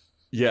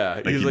 Yeah,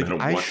 like he's like,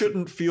 I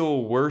shouldn't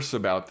feel worse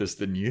about this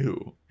than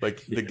you.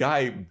 Like, the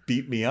guy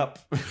beat me up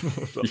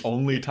the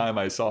only time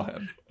I saw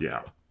him.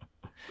 Yeah.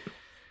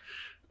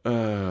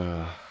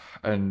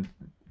 And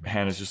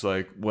Hannah's just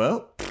like,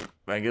 well,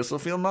 I guess I'll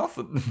feel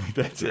nothing.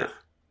 That's it.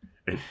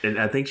 And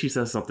I think she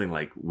says something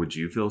like, would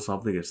you feel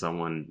something if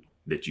someone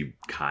that you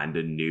kind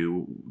of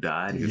knew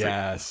died? He's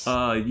yes.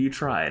 Like, you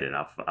try it and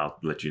I'll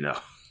let you know.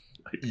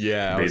 Like,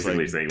 yeah.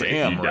 Basically like, saying,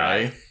 damn,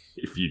 like,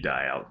 if you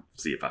die, I'll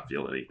see if I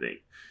feel anything.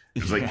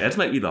 It's like, that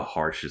might be the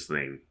harshest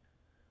thing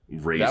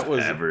Ray's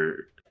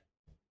ever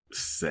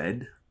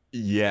said.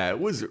 Yeah, it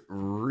was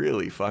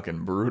really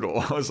fucking brutal.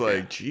 I was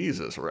like,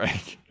 Jesus,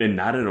 Ray. And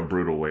not in a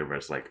brutal way where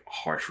it's like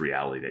harsh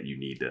reality that you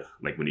need to,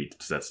 like when he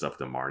said stuff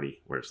to Marnie,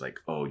 where it's like,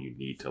 oh, you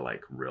need to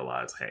like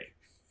realize, hey,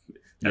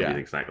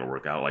 everything's not going to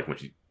work out. Like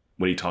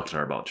when he talks to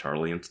her about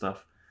Charlie and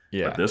stuff.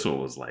 Yeah. But this one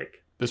was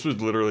like. This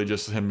was literally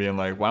just him being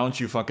like, why don't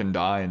you fucking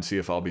die and see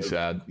if I'll be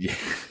sad? Yeah.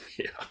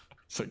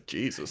 It's like,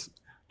 Jesus.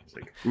 It's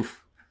like,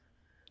 oof.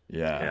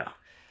 Yeah.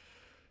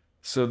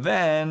 So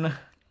then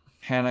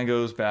Hannah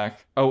goes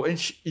back. Oh,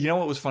 and you know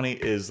what was funny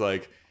is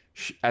like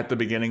at the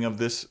beginning of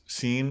this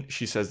scene,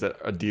 she says that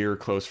a dear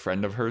close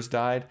friend of hers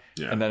died.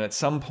 Yeah. And then at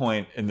some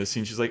point in the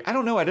scene, she's like, I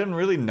don't know. I didn't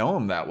really know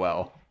him that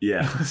well.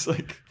 Yeah. It's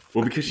like,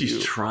 well, because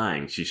she's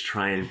trying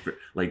for,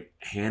 like,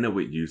 Hannah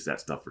would use that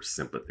stuff for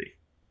sympathy.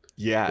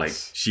 Yes. Like,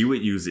 she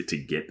would use it to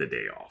get the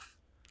day off.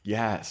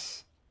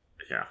 Yes.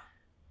 Yeah.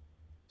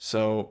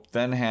 So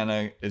then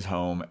Hannah is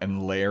home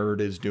and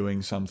Laird is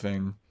doing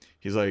something.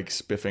 He's like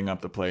spiffing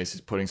up the place.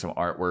 He's putting some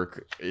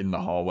artwork in the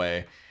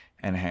hallway.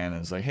 And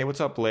Hannah's like, hey,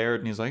 what's up,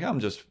 Laird? And he's like, I'm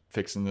just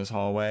fixing this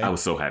hallway. I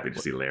was so happy to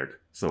see Laird.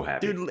 So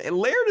happy. Dude,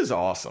 Laird is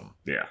awesome.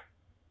 Yeah.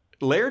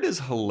 Laird is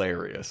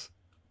hilarious.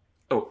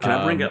 Oh, can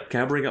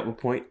I bring up a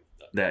point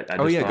that I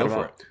just thought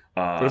about? For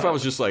it. What if I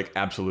was just like,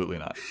 absolutely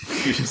not?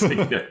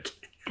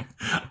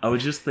 I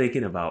was just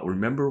thinking about,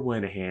 remember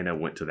when Hannah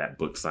went to that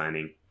book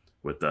signing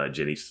with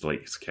Jenny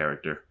Slate's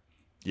character?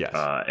 Yes.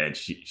 And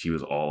she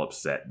was all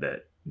upset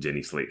that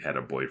Jenny Slate had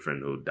a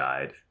boyfriend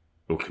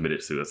who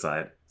committed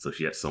suicide. So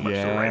she had so much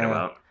to write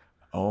about.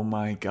 Oh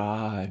my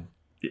God.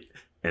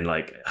 And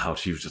like how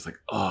she was just like,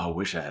 oh, I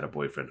wish I had a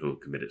boyfriend who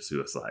committed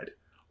suicide.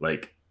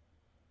 Like,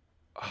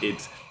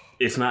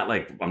 it's not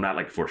like, I'm not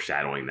like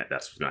foreshadowing that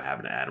that's what's going to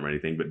happen to Adam or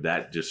anything, but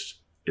that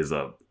just is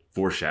a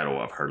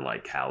foreshadow of her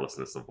like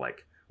callousness of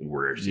like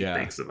where she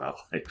thinks about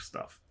like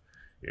stuff,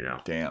 you know?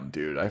 Damn,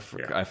 dude. I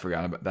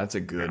forgot about that's a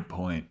good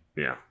point.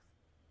 Yeah.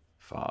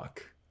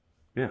 Fuck.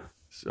 Yeah.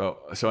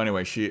 So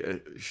anyway,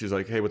 she's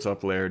like, hey, what's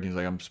up, Laird? And he's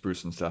like, I'm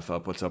sprucing stuff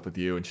up. What's up with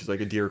you? And she's like,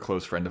 a dear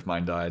close friend of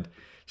mine died.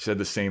 She said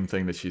the same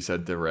thing that she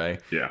said to Ray.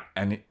 Yeah.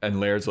 And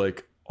Laird's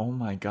like, oh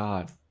my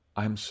God,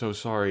 I'm so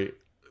sorry.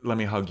 Let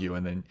me hug you.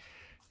 And then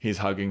he's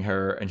hugging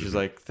her and she's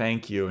like,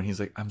 thank you. And he's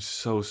like, I'm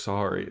so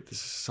sorry.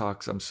 This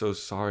sucks. I'm so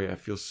sorry. I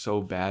feel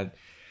so bad.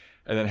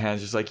 And then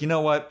Hannah's just like, you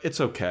know what?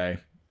 It's okay.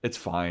 It's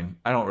fine.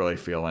 I don't really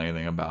feel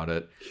anything about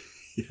it.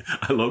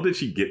 I love that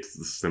she gets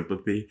the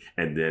sympathy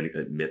and then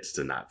admits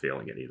to not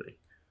feeling anything.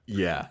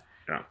 Yeah.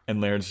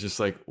 And Laird's just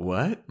like,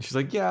 what? She's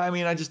like, yeah, I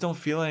mean, I just don't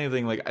feel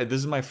anything. Like, this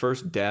is my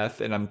first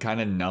death and I'm kind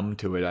of numb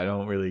to it. I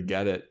don't really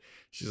get it.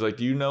 She's like,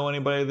 do you know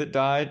anybody that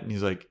died? And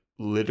he's like,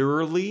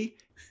 literally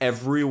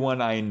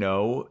everyone I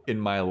know in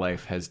my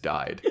life has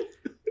died.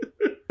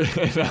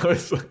 And I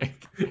was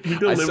like, he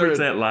delivers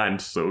that line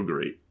so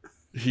great.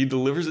 He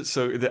delivers it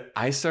so that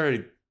I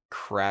started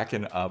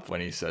cracking up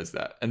when he says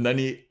that. And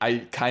then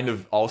I kind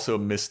of also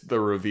missed the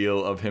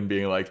reveal of him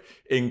being like,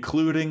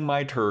 including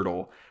my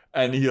turtle.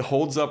 And he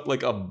holds up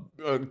like a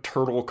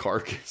turtle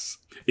carcass.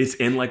 It's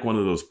in like one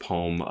of those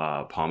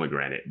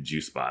pomegranate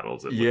juice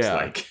bottles. It looks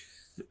like.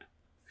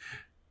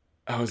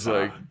 I was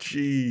like,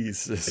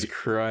 Jesus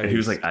Christ. And he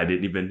was like, I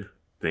didn't even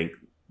think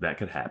that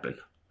could happen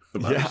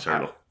about this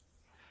turtle.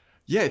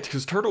 Yeah,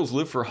 because turtles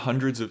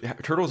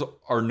turtles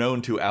are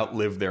known to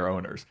outlive their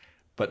owners,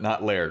 but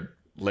not Laird.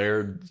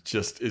 Laird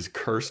just is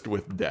cursed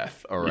with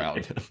death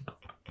around him.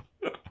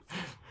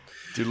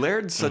 Dude,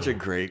 Laird's such a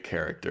great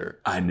character.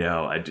 I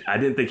know. I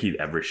didn't think he'd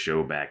ever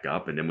show back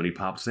up. And then when he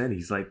pops in,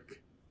 he's great.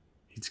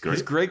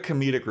 He's great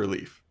comedic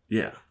relief.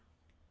 Yeah.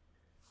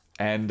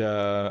 And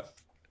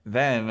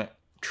then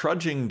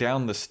trudging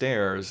down the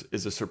stairs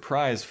is a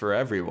surprise for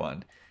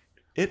everyone.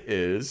 It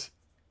is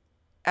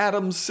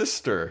Adam's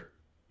sister,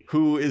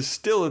 who is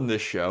still in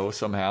this show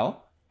somehow.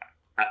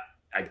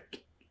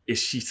 Is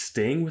she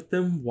staying with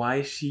them?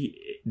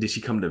 Did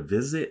she come to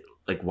visit?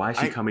 Like, why is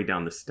she coming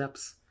down the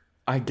steps?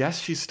 I guess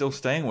she's still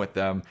staying with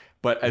them,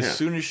 But as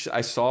soon as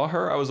I saw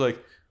her, I was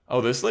like,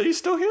 oh, this lady's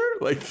still here?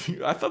 Like,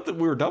 I thought that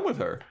we were done with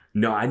her.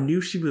 No, I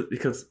knew she was,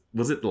 because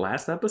was it the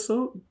last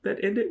episode that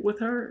ended with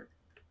her?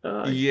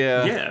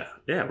 Yeah,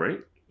 right.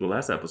 The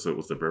last episode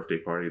was the birthday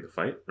party, the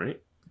fight, right?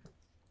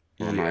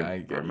 Or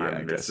am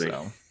I missing?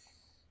 So.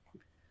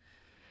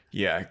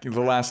 Yeah,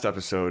 the last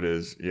episode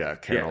is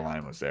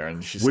Caroline was there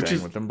and she's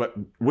staying with them, but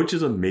which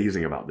is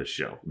amazing about this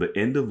show. The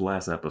end of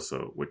last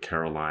episode with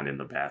Caroline in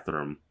the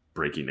bathroom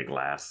breaking the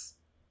glass.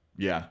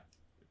 Yeah,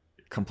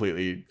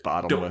 completely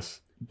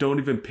bottomless. Don't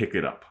even pick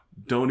it up.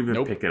 Don't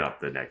even pick it up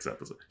the next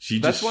episode.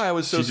 That's why I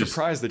was so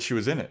surprised that she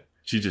was in it.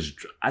 She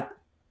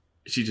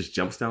just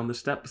jumps down the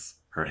steps.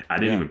 I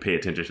didn't even pay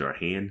attention to her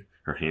hand.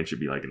 Her hand should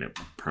be like in a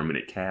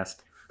permanent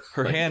cast.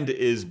 Her hand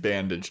is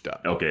bandaged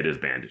up. Okay, it is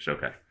bandaged.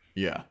 Okay.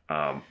 Yeah.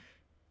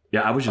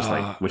 Yeah, I was just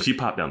like, when she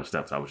popped down the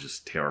steps, I was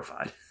just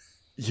terrified.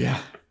 Yeah.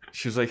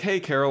 She was like, hey,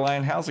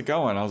 Caroline, how's it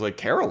going? I was like,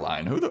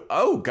 Caroline?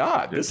 Oh,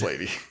 God, this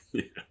lady.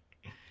 Yeah.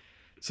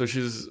 So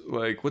she's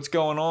like, what's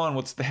going on?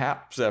 What's the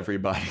haps,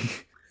 everybody?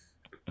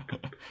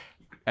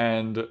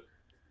 And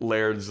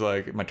Laird's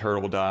like, my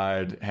turtle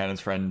died. Hannah's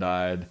friend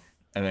died.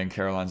 And then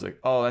Caroline's like,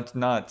 oh, that's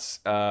nuts.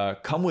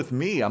 Come with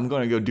me. I'm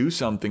going to go do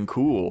something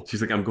cool.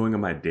 She's like, I'm going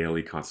on my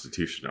daily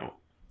constitutional.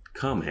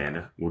 Come,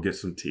 Hannah. We'll get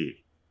some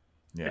tea.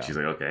 Yeah. And she's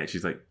like, okay. And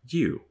she's like,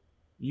 you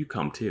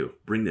come too.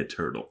 Bring the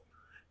turtle.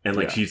 And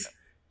like,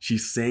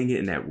 she's saying it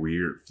in that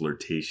weird,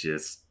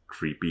 flirtatious,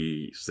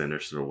 creepy,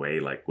 sinister way,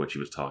 like when she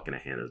was talking to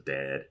Hannah's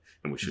dad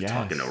and when she was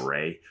talking to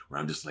Ray, where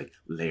I'm just like,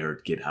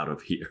 Laird, get out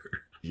of here.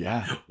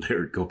 Yeah.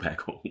 Laird, go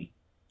back home.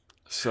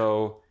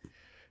 So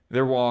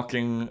they're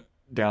walking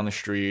down the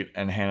street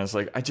and Hannah's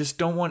like, I just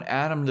don't want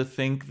Adam to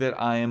think that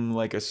I am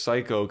like a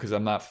psycho because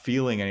I'm not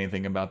feeling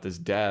anything about this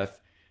death.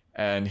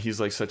 And he's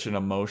like such an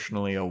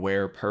emotionally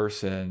aware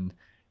person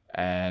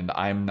and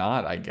I'm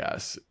not, I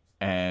guess.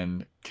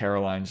 And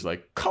Caroline's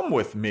like, come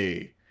with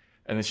me.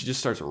 And then she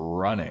just starts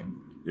running.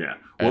 Yeah.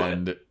 Well,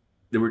 and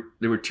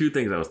there were two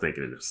things I was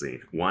thinking in the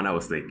scene. One, I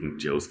was thinking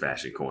Joe's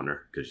fashion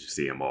corner because you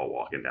see them all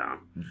walking down.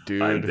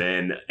 Dude.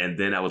 And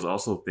then I was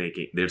also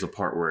thinking there's a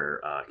part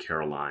where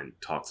Caroline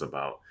talks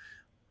about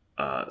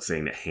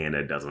saying that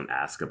Hannah doesn't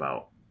ask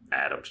about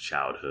Adam's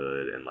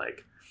childhood and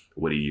like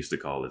what he used to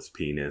call his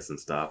penis and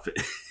stuff.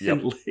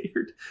 Yep. And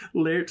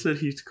Laird said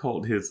he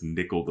called his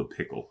nickel the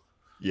pickle.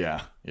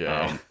 Yeah.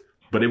 Yeah.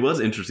 But it was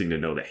interesting to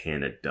know that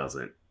Hannah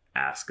doesn't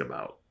ask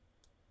about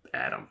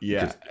Adam.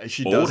 Yeah,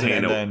 she doesn't.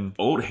 And then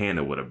old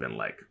Hannah would have been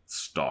like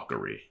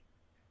stalkery.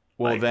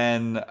 Well,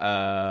 then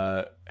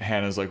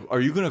Hannah's like,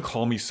 are you going to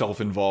call me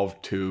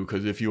self-involved too?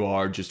 Because if you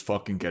are, just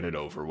fucking get it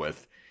over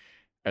with.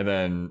 And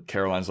then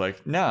Caroline's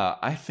like, nah,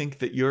 I think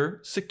that you're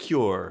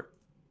secure.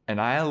 And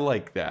I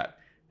like that.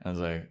 I was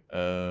like,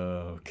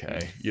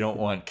 okay. You don't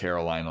want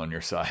Caroline on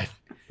your side.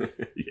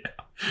 Yeah.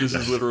 This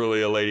is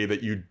literally a lady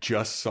that you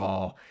just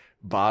saw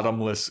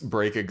bottomless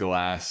break a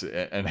glass.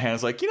 And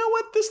Hannah's like, you know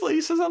what? This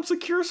lady says I'm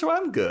secure, so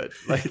I'm good.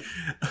 Like,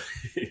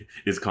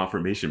 it's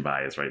confirmation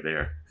bias right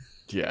there.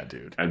 Yeah,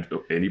 dude. And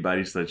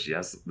anybody says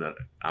yes, that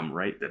I'm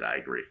right, that I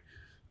agree.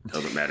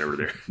 Doesn't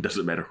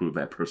matter who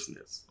that person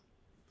is.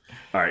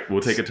 All right,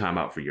 we'll take a time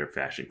out for your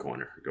fashion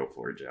corner. Go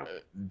for it, Joe.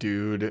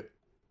 Dude,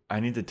 I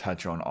need to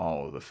touch on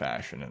all of the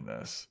fashion in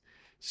this.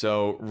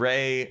 So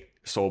Ray,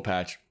 soul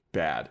patch,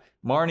 bad.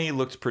 Marnie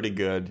looks pretty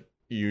good.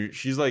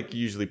 She's like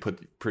usually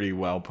pretty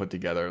well put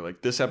together.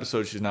 Like this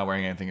episode, she's not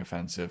wearing anything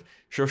offensive.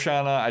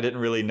 Shoshana, I didn't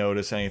really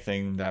notice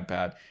anything that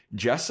bad.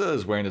 Jessa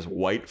is wearing this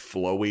white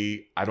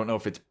flowy, I don't know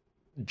if it's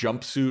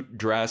jumpsuit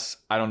dress.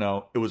 I don't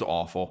know. It was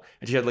awful.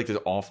 And she had like this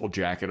awful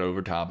jacket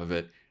over top of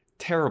it.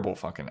 Terrible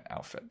fucking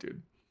outfit,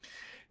 dude.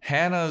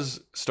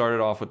 Hannah's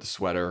started off with the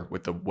sweater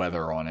with the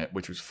weather on it,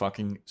 which was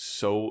fucking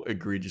so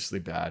egregiously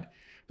bad.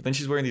 But then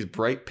she's wearing these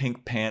bright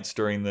pink pants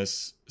during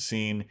this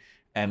scene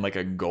and like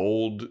a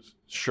gold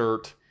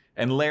shirt.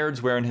 And Laird's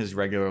wearing his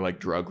regular like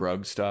drug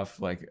rug stuff.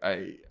 Like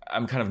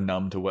I'm kind of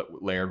numb to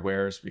what Laird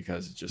wears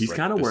because it's just he's like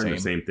kind of wearing the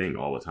same thing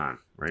all the time,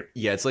 right?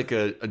 Yeah, it's like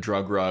a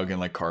drug rug and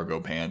like cargo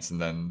pants and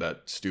then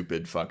that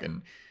stupid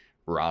fucking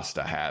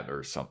Rasta hat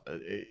or something.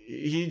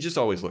 He just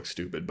always looks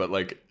stupid, but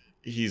like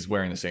he's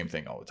wearing the same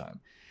thing all the time.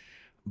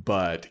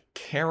 But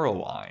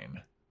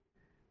Caroline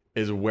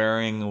is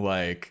wearing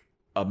like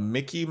a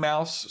Mickey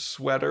Mouse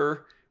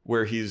sweater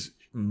where he's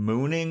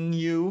mooning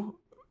you.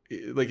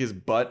 Like his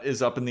butt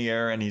is up in the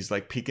air and he's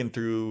like peeking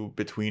through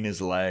between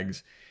his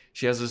legs.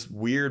 She has this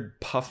weird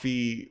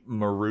puffy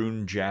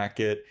maroon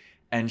jacket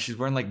and she's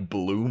wearing like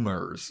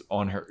bloomers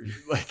on her.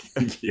 Like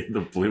yeah,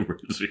 the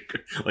bloomers,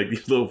 like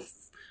these little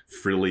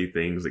frilly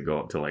things that go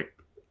up to like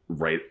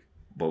right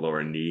below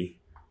her knee.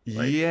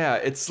 Like, yeah,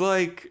 it's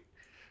like,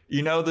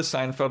 you know the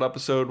Seinfeld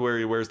episode where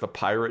he wears the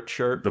pirate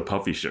shirt? The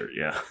puffy shirt,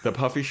 yeah. The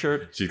puffy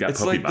shirt? She's got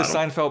it's puffy like bottom. the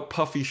Seinfeld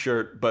puffy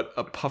shirt, but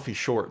a puffy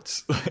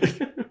shorts.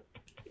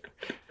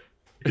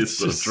 It's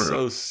so just true.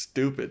 So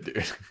stupid,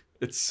 dude.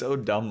 It's so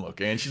dumb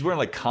looking. And she's wearing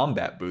like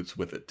combat boots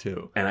with it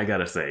too. And I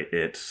gotta say,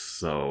 it's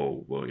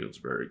so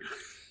Williamsburg.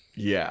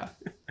 Yeah.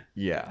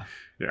 Yeah.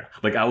 Yeah.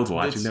 Like I was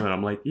watching them and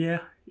I'm like,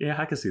 yeah,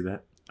 I can see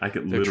that. I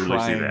could literally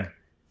see that.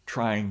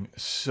 Trying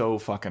so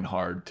fucking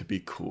hard to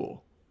be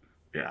cool.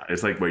 Yeah,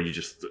 it's like where you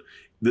just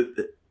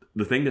the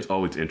thing that's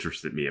always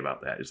interested me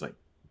about that is like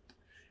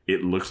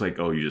it looks like,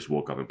 oh, you just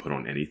woke up and put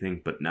on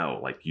anything, but no,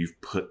 like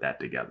you've put that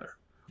together.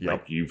 Yep.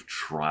 Like you've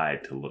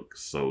tried to look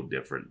so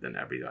different than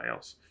everybody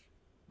else.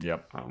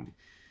 Yep.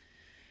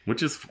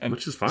 Which is fine.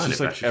 It's just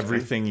like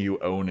everything you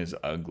own is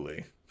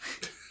ugly.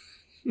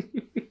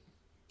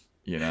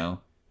 You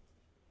know?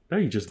 No,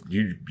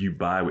 you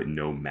buy with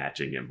no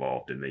matching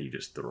involved, and then you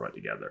just throw it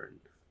together.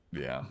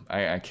 Yeah,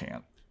 I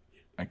can't.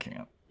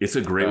 It's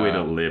a great way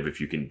to live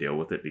if you can deal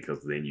with it,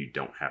 because then you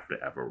don't have to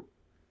ever.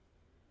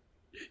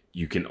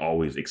 You can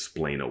always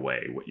explain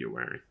away what you're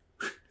wearing.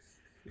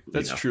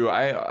 That's true.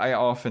 I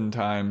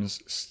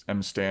oftentimes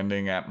am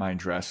standing at my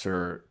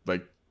dresser,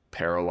 like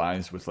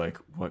paralyzed with like,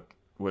 what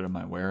am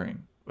I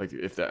wearing? Like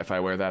if I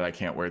wear that, I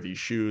can't wear these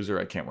shoes, or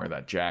I can't wear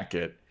that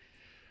jacket.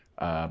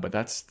 But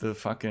that's the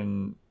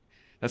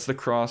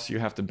cross you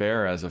have to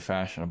bear as a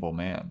fashionable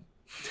man.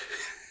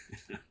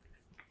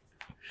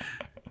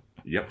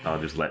 Yep, I'll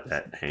just let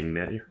that hang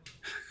there.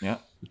 Yeah.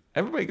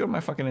 Everybody go to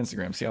my fucking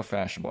Instagram, see how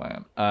fashionable I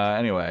am.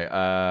 Anyway,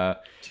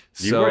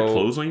 do you wear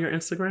clothes on your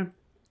Instagram?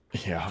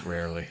 Yeah,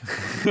 rarely.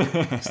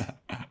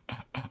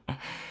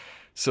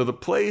 So the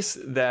place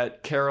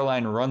that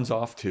Caroline runs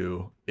off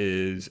to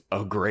is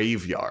a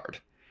graveyard.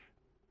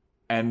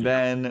 And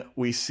then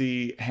we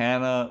see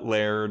Hannah,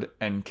 Laird,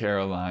 and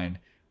Caroline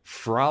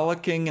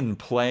frolicking and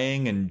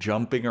playing and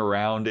jumping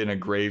around in a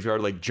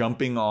graveyard, like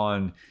jumping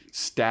on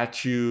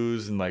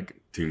statues and like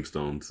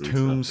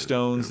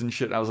tombstones and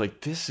shit. I was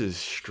like, this is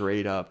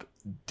straight up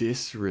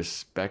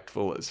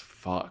disrespectful as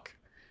fuck.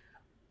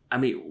 I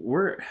mean,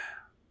 we're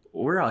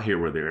out here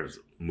where there's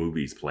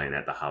movies playing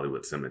at the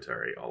Hollywood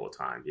Cemetery all the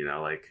time, you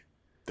know, like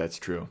that's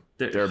true.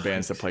 There are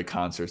bands that play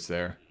concerts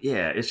there.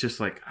 Yeah, it's just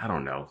like, I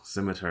don't know,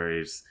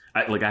 cemeteries.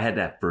 I had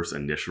that first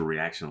initial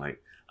reaction,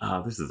 like,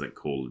 oh, this isn't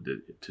cool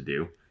to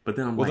do. But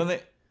then then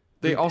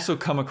they also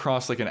come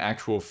across like an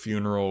actual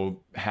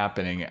funeral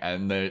happening,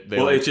 and they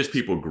it's just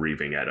people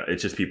grieving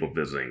it's just people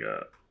visiting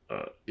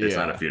it's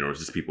not a funeral, it's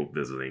just people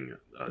visiting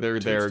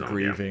they're there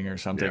grieving or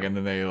something, and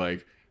then they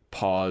like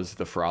pause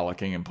the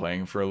frolicking and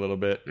playing for a little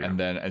bit, and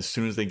then as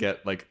soon as they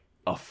get like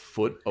a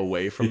foot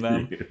away from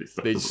them,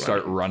 they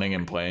start running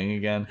and playing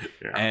again.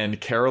 And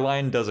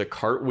Caroline does a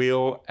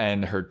cartwheel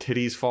and her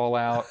titties fall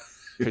out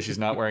because she's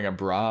not wearing a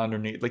bra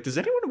underneath. Like, does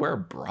anyone wear a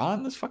bra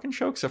in this fucking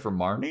show except for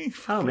Marnie?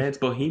 Oh man, it's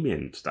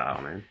bohemian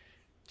style, man.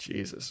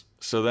 Jesus.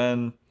 So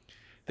then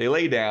they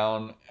lay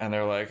down and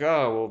they're like,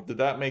 oh, well, did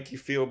that make you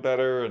feel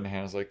better? And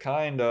Hannah's like,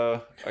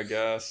 kinda, I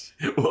guess.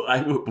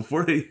 Well,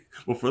 before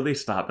they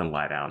stop and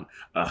lie down,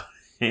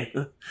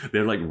 Hannah,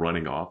 they're like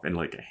running off, and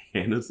like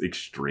Hannah's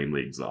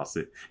extremely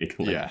exhausted and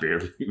can like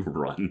barely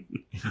run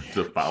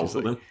to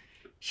follow them.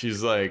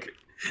 She's like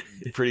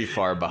pretty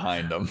far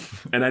behind them.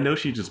 And I know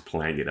she's just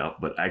playing it up,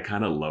 but I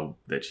kind of love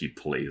that she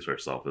plays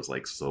herself as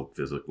like so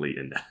physically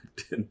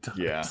inept.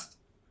 Yeah.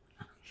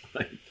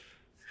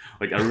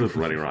 Like I was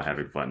running around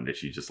having fun, and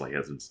she just like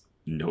has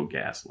no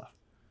gas left.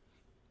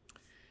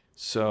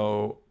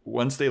 So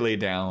once they lay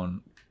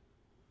down,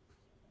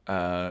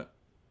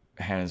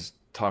 Hannah's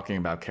talking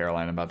about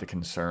Caroline, about the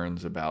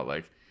concerns about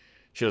like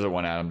she doesn't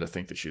want Adam to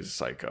think that she's a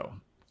psycho.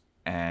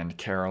 And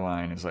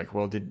Caroline is like,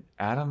 well, did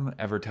Adam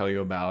ever tell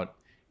you about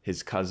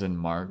his cousin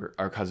Margaret,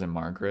 our cousin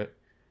Margaret?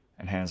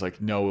 And Hannah's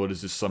like, no, what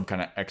is this, some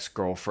kind of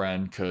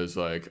ex-girlfriend? Because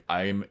like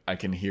I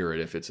can hear it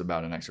if it's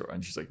about an ex-girlfriend.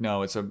 And she's like,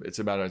 no, it's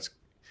about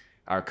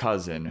our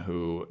cousin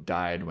who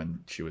died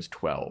when she was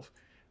 12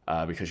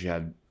 because she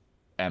had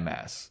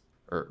MS,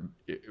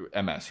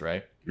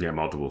 right? Yeah,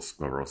 multiple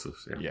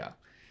sclerosis. Yeah.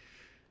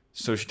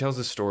 So she tells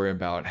a story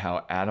about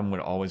how Adam would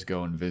always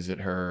go and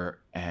visit her,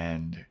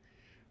 and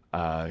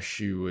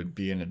she would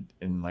be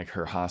in like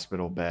her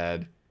hospital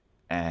bed,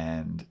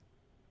 and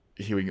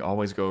he would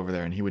always go over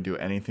there, and he would do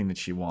anything that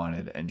she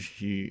wanted, and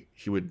he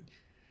would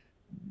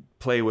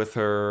play with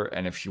her,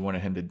 and if she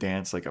wanted him to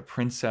dance like a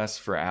princess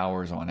for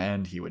hours on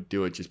end, he would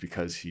do it just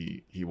because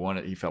he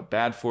felt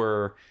bad for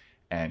her,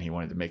 and he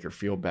wanted to make her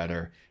feel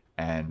better.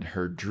 And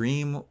her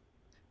dream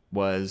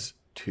was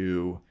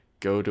to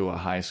go to a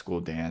high school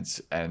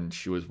dance, and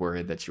she was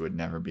worried that she would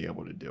never be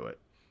able to do it.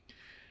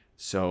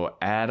 So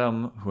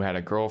Adam, who had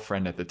a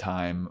girlfriend at the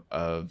time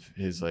of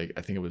his, like,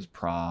 I think it was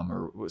prom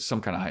or some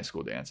kind of high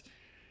school dance,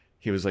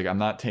 he was like, I'm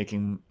not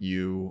taking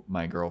you,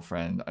 my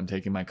girlfriend, I'm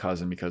taking my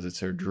cousin because it's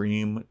her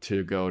dream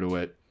to go to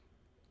it.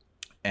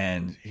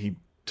 And he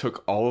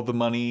took all of the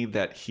money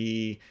that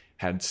he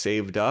had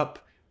saved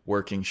up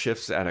working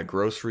shifts at a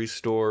grocery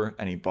store,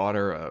 and he bought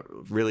her a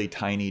really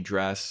tiny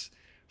dress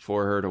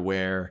for her to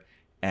wear.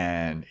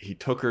 And he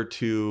took her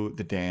to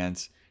the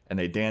dance, and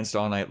they danced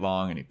all night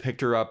long, and he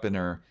picked her up in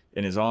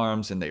his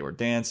arms, and they were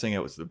dancing.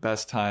 It was the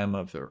best time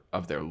of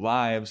their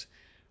lives,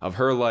 of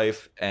her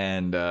life.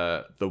 And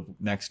the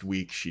next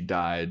week she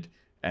died,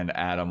 and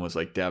Adam was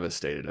like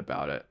devastated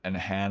about it. And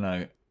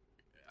Hannah,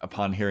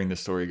 upon hearing the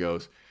story,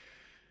 goes,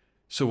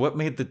 so what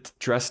made the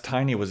dress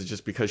tiny? Was it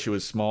just because she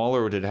was small,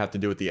 or did it have to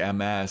do with the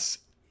MS?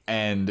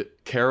 And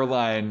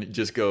Caroline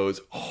just goes,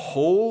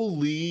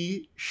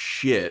 holy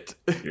shit.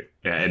 Yeah,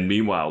 and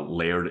meanwhile,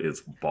 Laird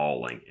is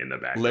bawling in the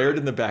back. Laird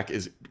in the back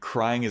is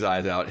crying his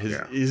eyes out.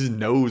 His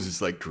nose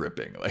is like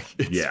dripping. Like,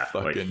 it's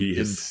fucking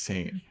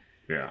insane.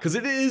 Yeah. Because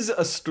it is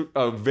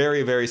a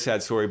very, very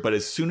sad story. But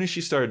as soon as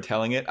she started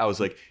telling it, I was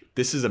like,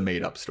 this is a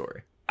made up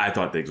story. I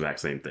thought the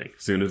exact same thing.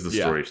 As soon as the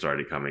story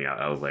started coming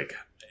out, I was like,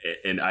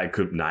 and I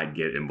could not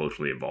get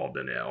emotionally involved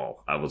in it at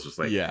all. I was just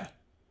like,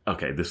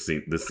 okay, this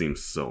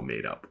seems so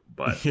made up.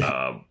 But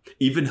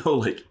even though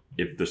like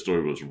if the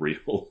story was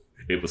real,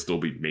 it would still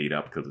be made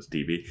up because it's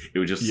TV. It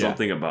was just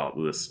something about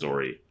this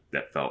story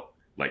that felt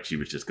like she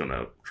was just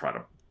gonna try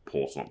to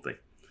pull something.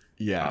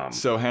 Yeah.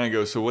 So Hannah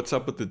goes, so what's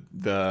up with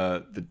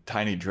the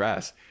tiny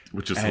dress?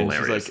 Which is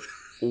hilarious. She's like,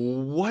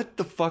 what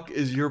the fuck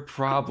is your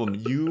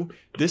problem?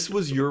 This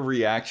was your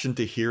reaction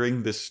to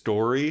hearing this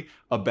story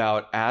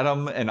about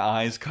Adam and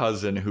I's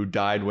cousin who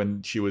died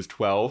when she was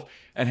 12.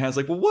 And Hannah's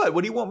like, well, what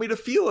do you want me to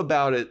feel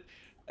about it?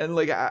 And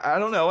like, I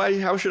don't know.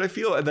 How should I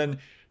feel? And then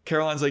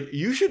Caroline's like,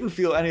 you shouldn't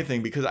feel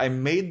anything because I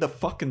made the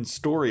fucking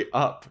story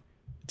up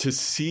to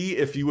see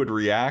if you would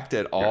react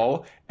at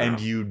all.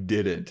 And you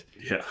didn't.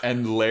 Yeah.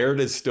 And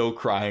Laird is still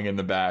crying in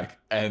the back.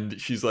 And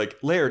she's like,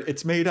 Laird,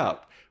 it's made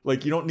up.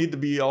 Like, you don't need to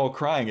be all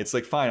crying. It's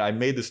like, fine, I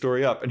made the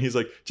story up. And he's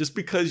like, just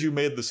because you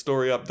made the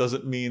story up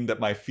doesn't mean that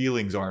my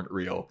feelings aren't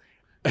real.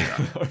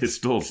 Yeah. It's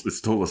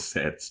still a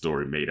sad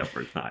story, made up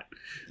or not.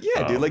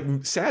 Yeah, dude,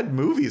 like sad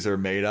movies are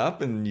made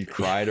up and you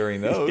cry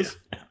during those.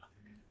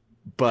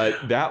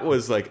 But that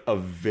was like a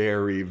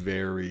very,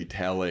 very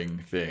telling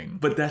thing.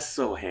 But that's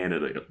so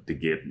Hannah to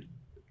get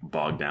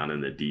bogged down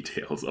in the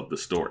details of the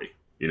story.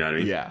 You know what I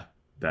mean? Yeah.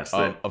 That's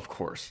it. Of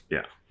course.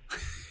 Yeah.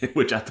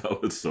 Which I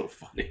thought was so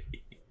funny.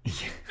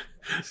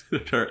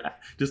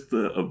 Just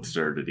the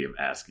absurdity of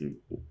asking,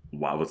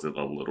 why was it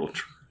a little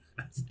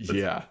dress?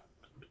 Yeah.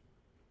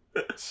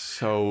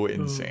 So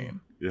insane.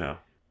 Yeah.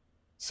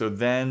 So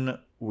then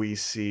we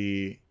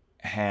see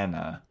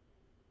Hannah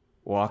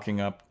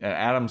walking up, and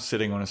Adam's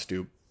sitting on a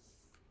stoop,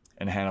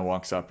 and Hannah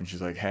walks up and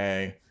she's like,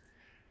 hey.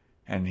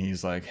 And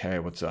he's like, hey,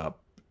 what's up?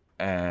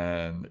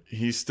 And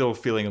he's still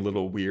feeling a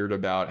little weird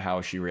about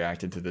how she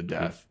reacted to the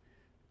death.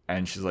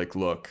 And she's like,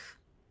 look,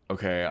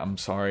 okay, I'm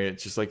sorry.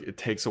 It's just like, it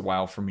takes a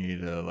while for me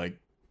to like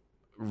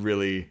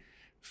really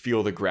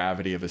feel the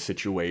gravity of a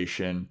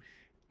situation.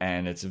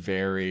 And it's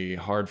very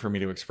hard for me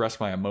to express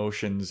my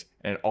emotions.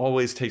 And it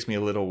always takes me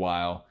a little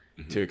while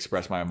to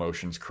express my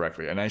emotions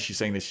correctly. And as she's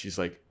saying this, she's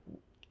like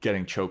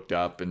getting choked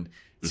up and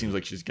it seems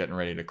like she's getting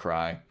ready to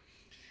cry.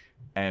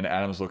 And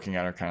Adam's looking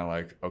at her kind of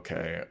like,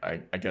 okay,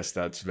 I guess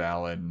that's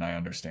valid. And I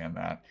understand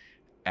that.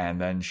 And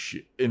then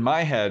in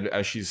my head,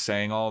 as she's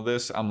saying all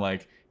this, I'm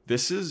like,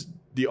 this is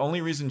the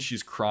only reason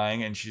she's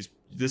crying. And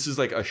this is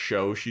like a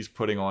show she's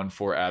putting on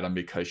for Adam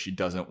because she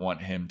doesn't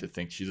want him to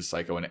think she's a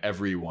psycho. And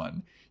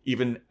everyone,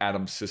 even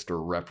Adam's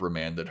sister,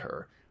 reprimanded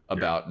her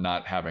about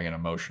not having an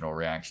emotional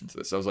reaction to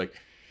this. I was like,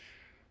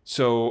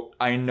 so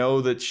I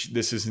know that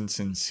this isn't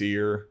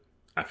sincere.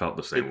 I felt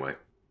the same way.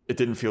 It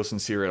didn't feel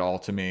sincere at all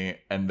to me.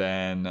 And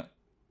then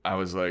I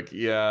was like,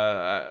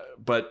 yeah,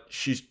 but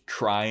she's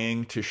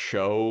trying to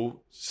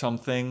show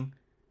something.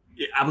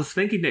 Yeah, I was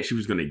thinking that she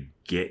was going to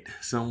get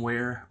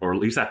somewhere, or at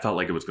least I felt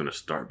like it was going to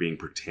start being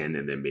pretend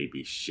and then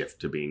maybe shift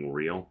to being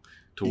real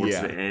towards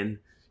the end.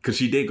 Because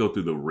she did go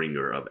through the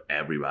ringer of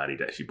everybody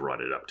that she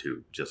brought it up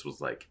to. Just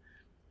was like,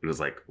 it was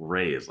like,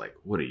 Ray is like,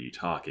 what are you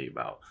talking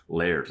about?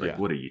 Laird's like,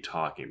 what are you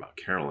talking about?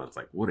 Caroline's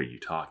like, what are you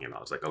talking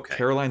about? It's like, okay.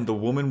 Caroline, the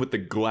woman with the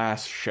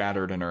glass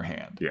shattered in her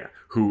hand. Yeah.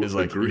 Who is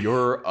like,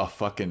 you're a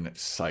fucking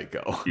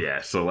psycho.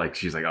 Yeah. So like,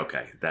 she's like,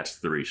 okay, that's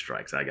 3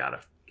 strikes. I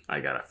gotta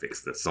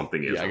fix this.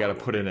 Something is. Yeah, I gotta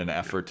put in an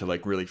effort to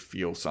like really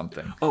feel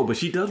something. Oh, but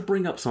she does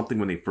bring up something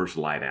when they first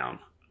lie down.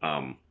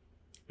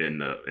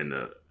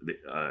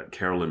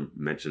 Carolyn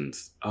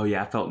mentions, oh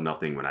yeah, I felt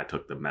nothing when I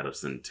took the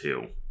medicine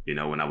too. You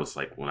know, when I was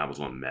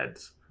on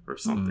meds or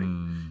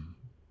something.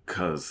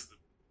 Because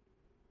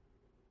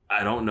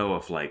I don't know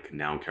if like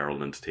now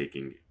Carolyn's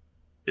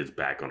is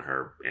back on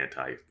her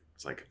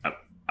it's like,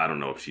 I don't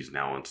know if she's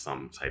now on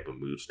some type of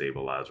mood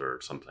stabilizer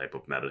or some type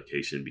of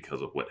medication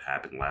because of what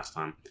happened last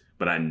time.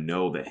 But I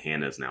know that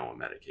Hannah's now on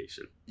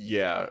medication.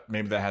 Yeah,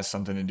 maybe that has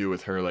something to do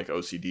with her like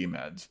OCD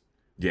meds.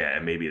 Yeah,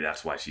 and maybe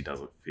that's why she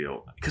doesn't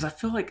feel... Because I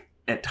feel like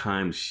at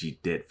times she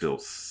did feel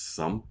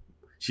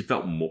she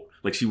felt more...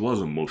 Like she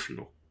was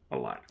emotional a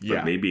lot.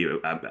 But maybe...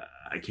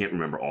 I can't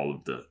remember all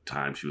of the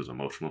times she was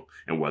emotional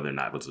and whether or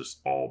not it was just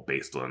all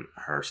based on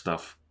her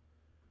stuff.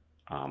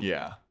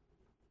 Yeah.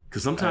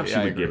 Because sometimes she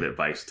would give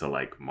advice to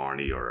like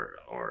Marnie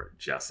or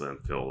Jessa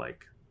and feel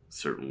like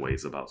certain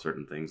ways about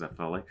certain things. I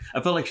felt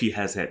like she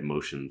has had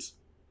emotions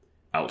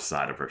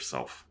outside of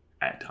herself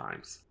at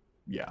times.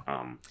 Yeah.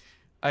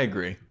 I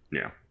agree.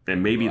 Yeah.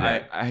 And maybe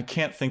that... I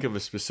can't think of a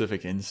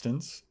specific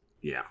instance.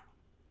 Yeah.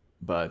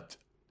 But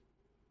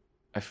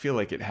I feel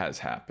like it has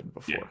happened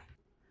before.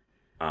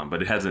 Yeah.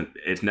 But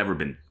it's never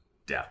been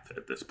death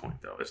at this point,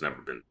 though. It's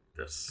never been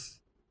this.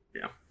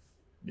 Yeah.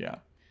 Yeah.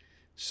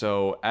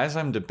 So as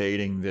I'm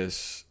debating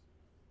this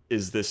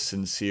is this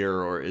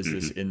sincere or is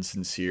this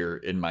insincere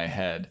in my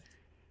head?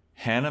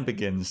 Hannah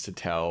begins to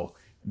tell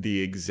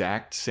the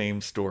exact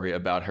same story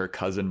about her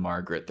cousin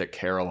Margaret that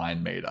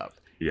Caroline made up.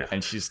 Yeah.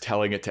 And she's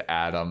telling it to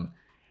Adam.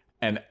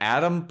 And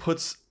Adam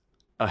puts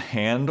a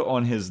hand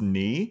on his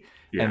knee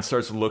and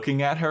starts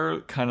looking at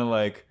her kind of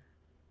like,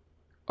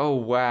 oh,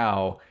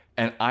 wow.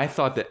 And I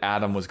thought that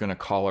Adam was going to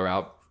call her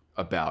out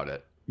about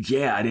it.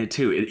 Yeah, I did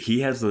too. He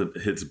has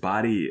his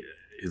body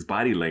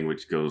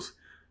language goes,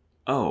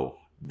 oh,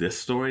 this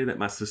story that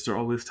my sister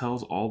always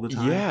tells all the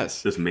time?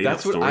 Yes. This made up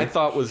story? That's what I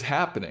thought was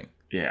happening.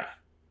 Yeah.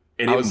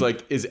 And I was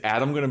like, is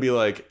Adam going to be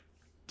like,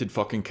 did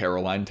fucking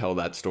Caroline tell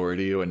that story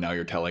to you and now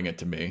you're telling it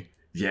to me?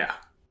 Yeah.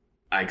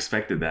 I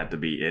expected that to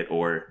be it.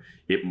 Or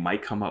it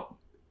might come up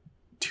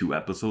 2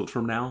 episodes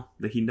from now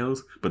that he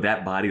knows. But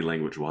that body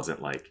language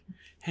wasn't like,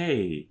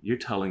 hey, you're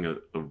telling a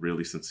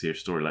really sincere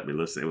story. Let me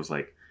listen. It was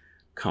like,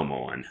 come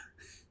on.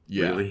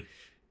 Yeah. Really?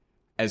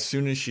 As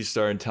soon as she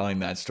started telling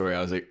that story,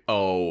 I was like,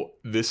 oh,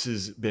 this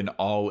has been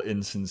all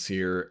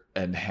insincere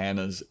and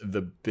Hannah's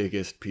the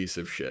biggest piece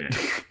of shit.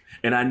 Yeah.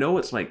 And I know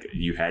it's like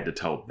you had to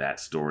tell that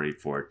story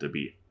for it to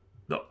be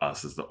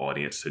us as the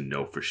audience to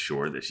know for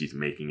sure that she's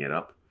making it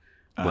up.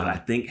 But I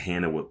think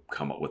Hannah would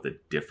come up with a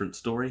different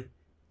story.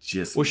 She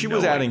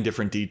was adding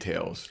different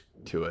details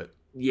to it.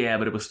 Yeah,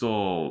 but it was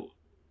still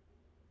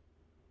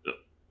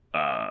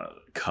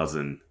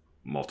cousin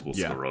multiple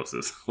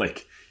sclerosis.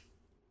 Like,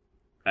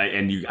 I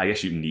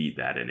guess you need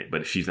that in it,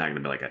 but she's not going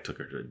to be like, I took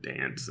her to a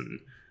dance and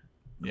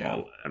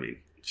all. I mean,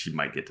 she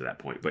might get to that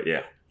point, but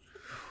yeah.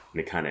 And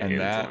it kind of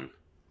ends on.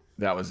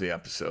 That was the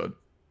episode.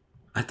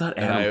 I thought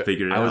Adam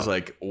figured it out. I was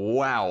like,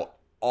 wow,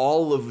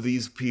 all of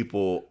these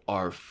people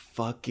are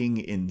fucking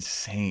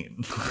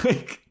insane.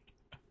 Like,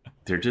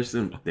 they're just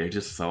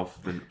self.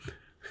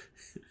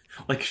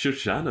 Like,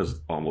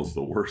 Shoshana's almost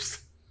the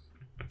worst.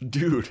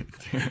 Dude.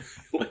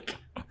 Like,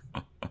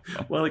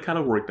 well, it kind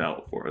of worked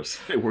out for us.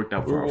 It worked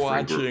out for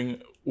our friend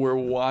group. We're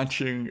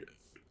watching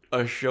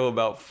a show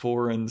about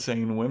 4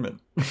 insane women.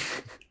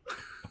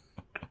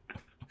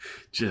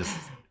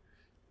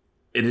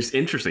 It is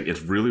interesting.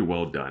 It's really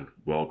well done,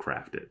 well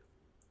crafted.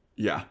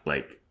 Yeah.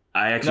 Like,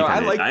 I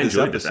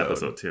enjoyed this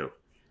episode too.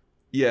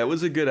 Yeah, it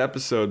was a good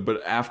episode,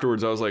 but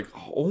afterwards I was like,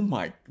 oh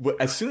my,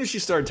 as soon as she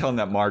started telling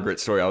that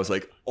Margaret story, I was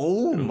like,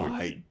 oh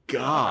my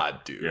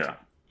God, dude. Yeah.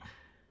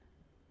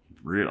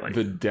 Really.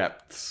 The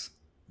depths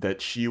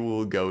that she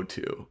will go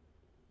to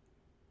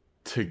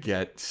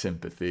get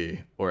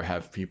sympathy or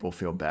have people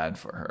feel bad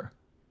for her.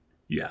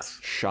 Yes.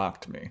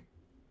 Shocked me.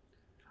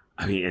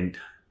 I mean,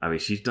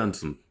 she's done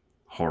some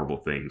horrible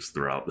things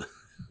throughout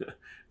the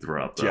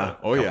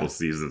couple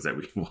seasons that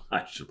we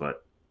watched,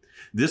 but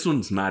this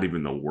one's not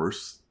even the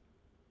worst.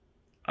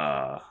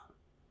 Not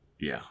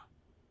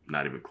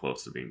even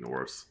close to being the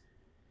worst.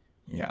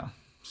 Yeah.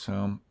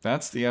 So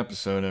that's the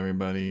episode,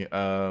 everybody.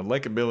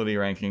 Likability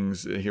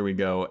rankings. Here we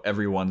go.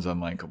 Everyone's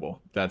unlikable.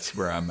 That's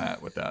where I'm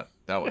at with that.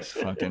 That was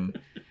fucking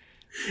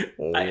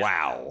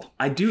wow.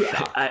 I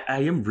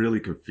am really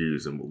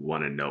confused and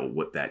want to know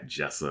what that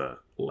Jessa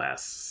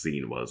last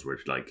scene was, where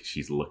like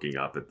she's looking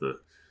up at the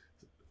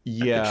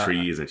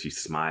trees and she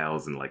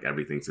smiles and like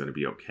everything's gonna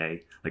be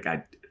okay. Like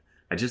I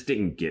just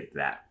didn't get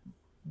that.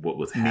 What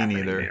was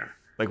happening there?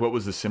 Like, what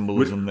was the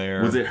symbolism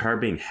there? Was it her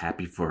being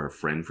happy for her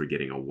friend for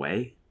getting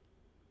away?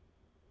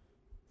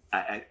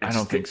 I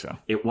don't think so.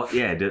 It was,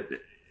 yeah.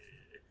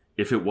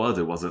 If it was,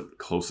 it wasn't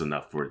close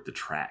enough for it to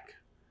track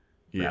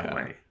that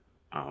way.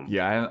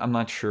 I'm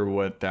not sure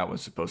what that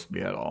was supposed to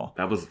be at all.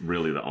 That was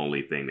really the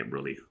only thing that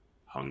really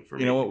hung for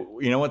me.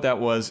 You know what that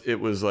was? It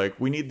was like,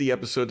 we need the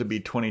episode to be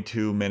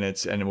 22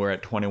 minutes, and we're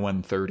at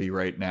 21:30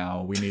 right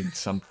now. We need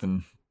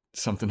something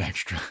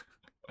extra.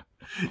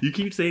 You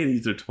keep saying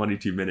these are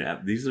 22-minute.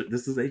 This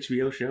is an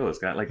HBO show. It's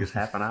got like it's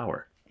half an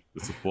hour.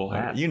 It's a full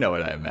half. You know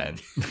what I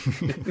meant.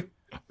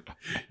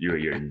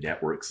 Your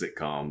network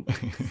sitcom.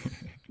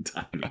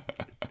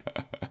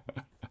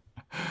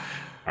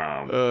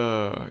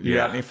 You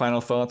got any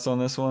final thoughts on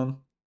this one?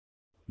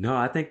 No,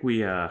 I think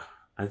we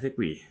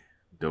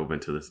dove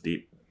into this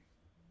deep.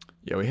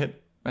 Yeah,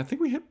 I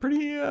think we hit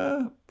pretty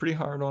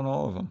hard on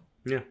all of them.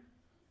 Yeah.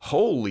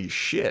 Holy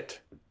shit.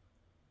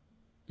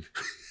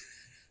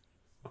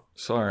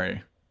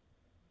 Sorry.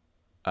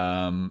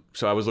 So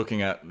I was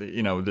looking at,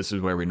 this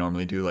is where we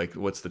normally do like,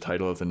 what's the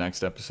title of the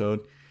next episode?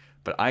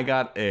 But I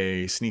got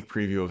a sneak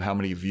preview of how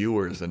many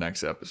viewers the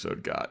next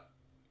episode got.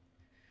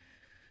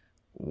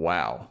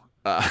 Wow.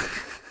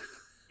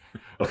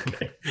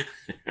 Okay.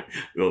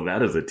 Well,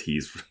 that is a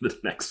tease for the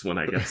next one,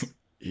 I guess.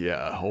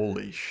 Yeah.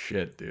 Holy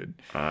shit, dude.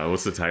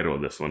 What's the title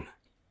of this one?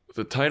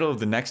 The title of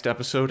the next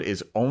episode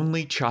is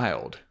Only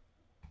Child.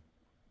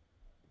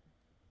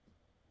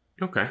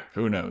 Okay.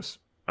 Who knows?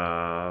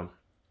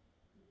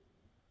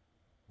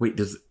 Wait,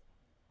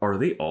 are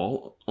they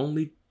all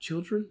only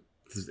children?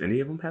 Does any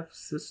of them have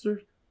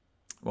sisters?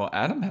 Well,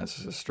 Adam has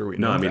a sister.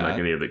 No, I mean like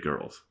any of the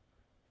girls.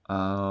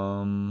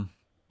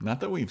 Not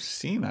that we've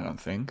seen, I don't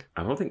think.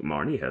 I don't think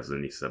Marnie has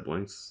any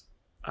siblings.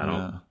 I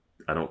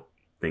don't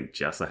think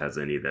Jessa has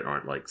any that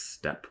aren't like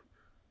step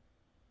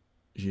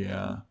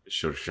Yeah.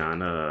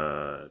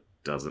 Shoshana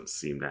doesn't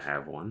seem to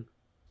have one.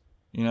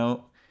 You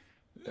know,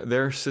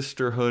 their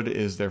sisterhood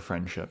is their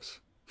friendships.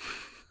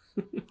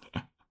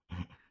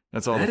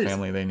 That's all the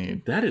family they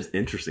need. That is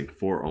interesting.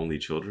 4 only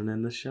children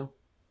in this show?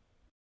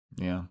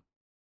 Yeah.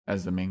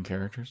 As the main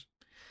characters.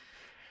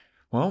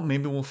 Well,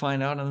 maybe we'll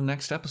find out in the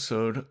next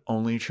episode,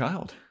 Only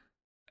Child.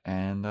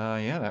 And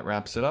yeah, that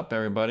wraps it up,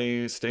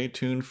 everybody. Stay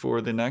tuned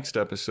for the next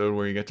episode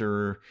where you get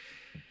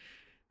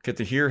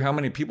to hear how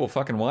many people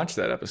fucking watch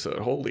that episode.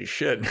 Holy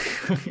shit.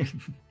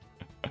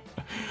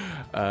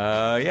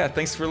 Yeah,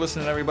 thanks for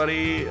listening,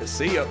 everybody.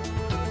 See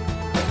ya.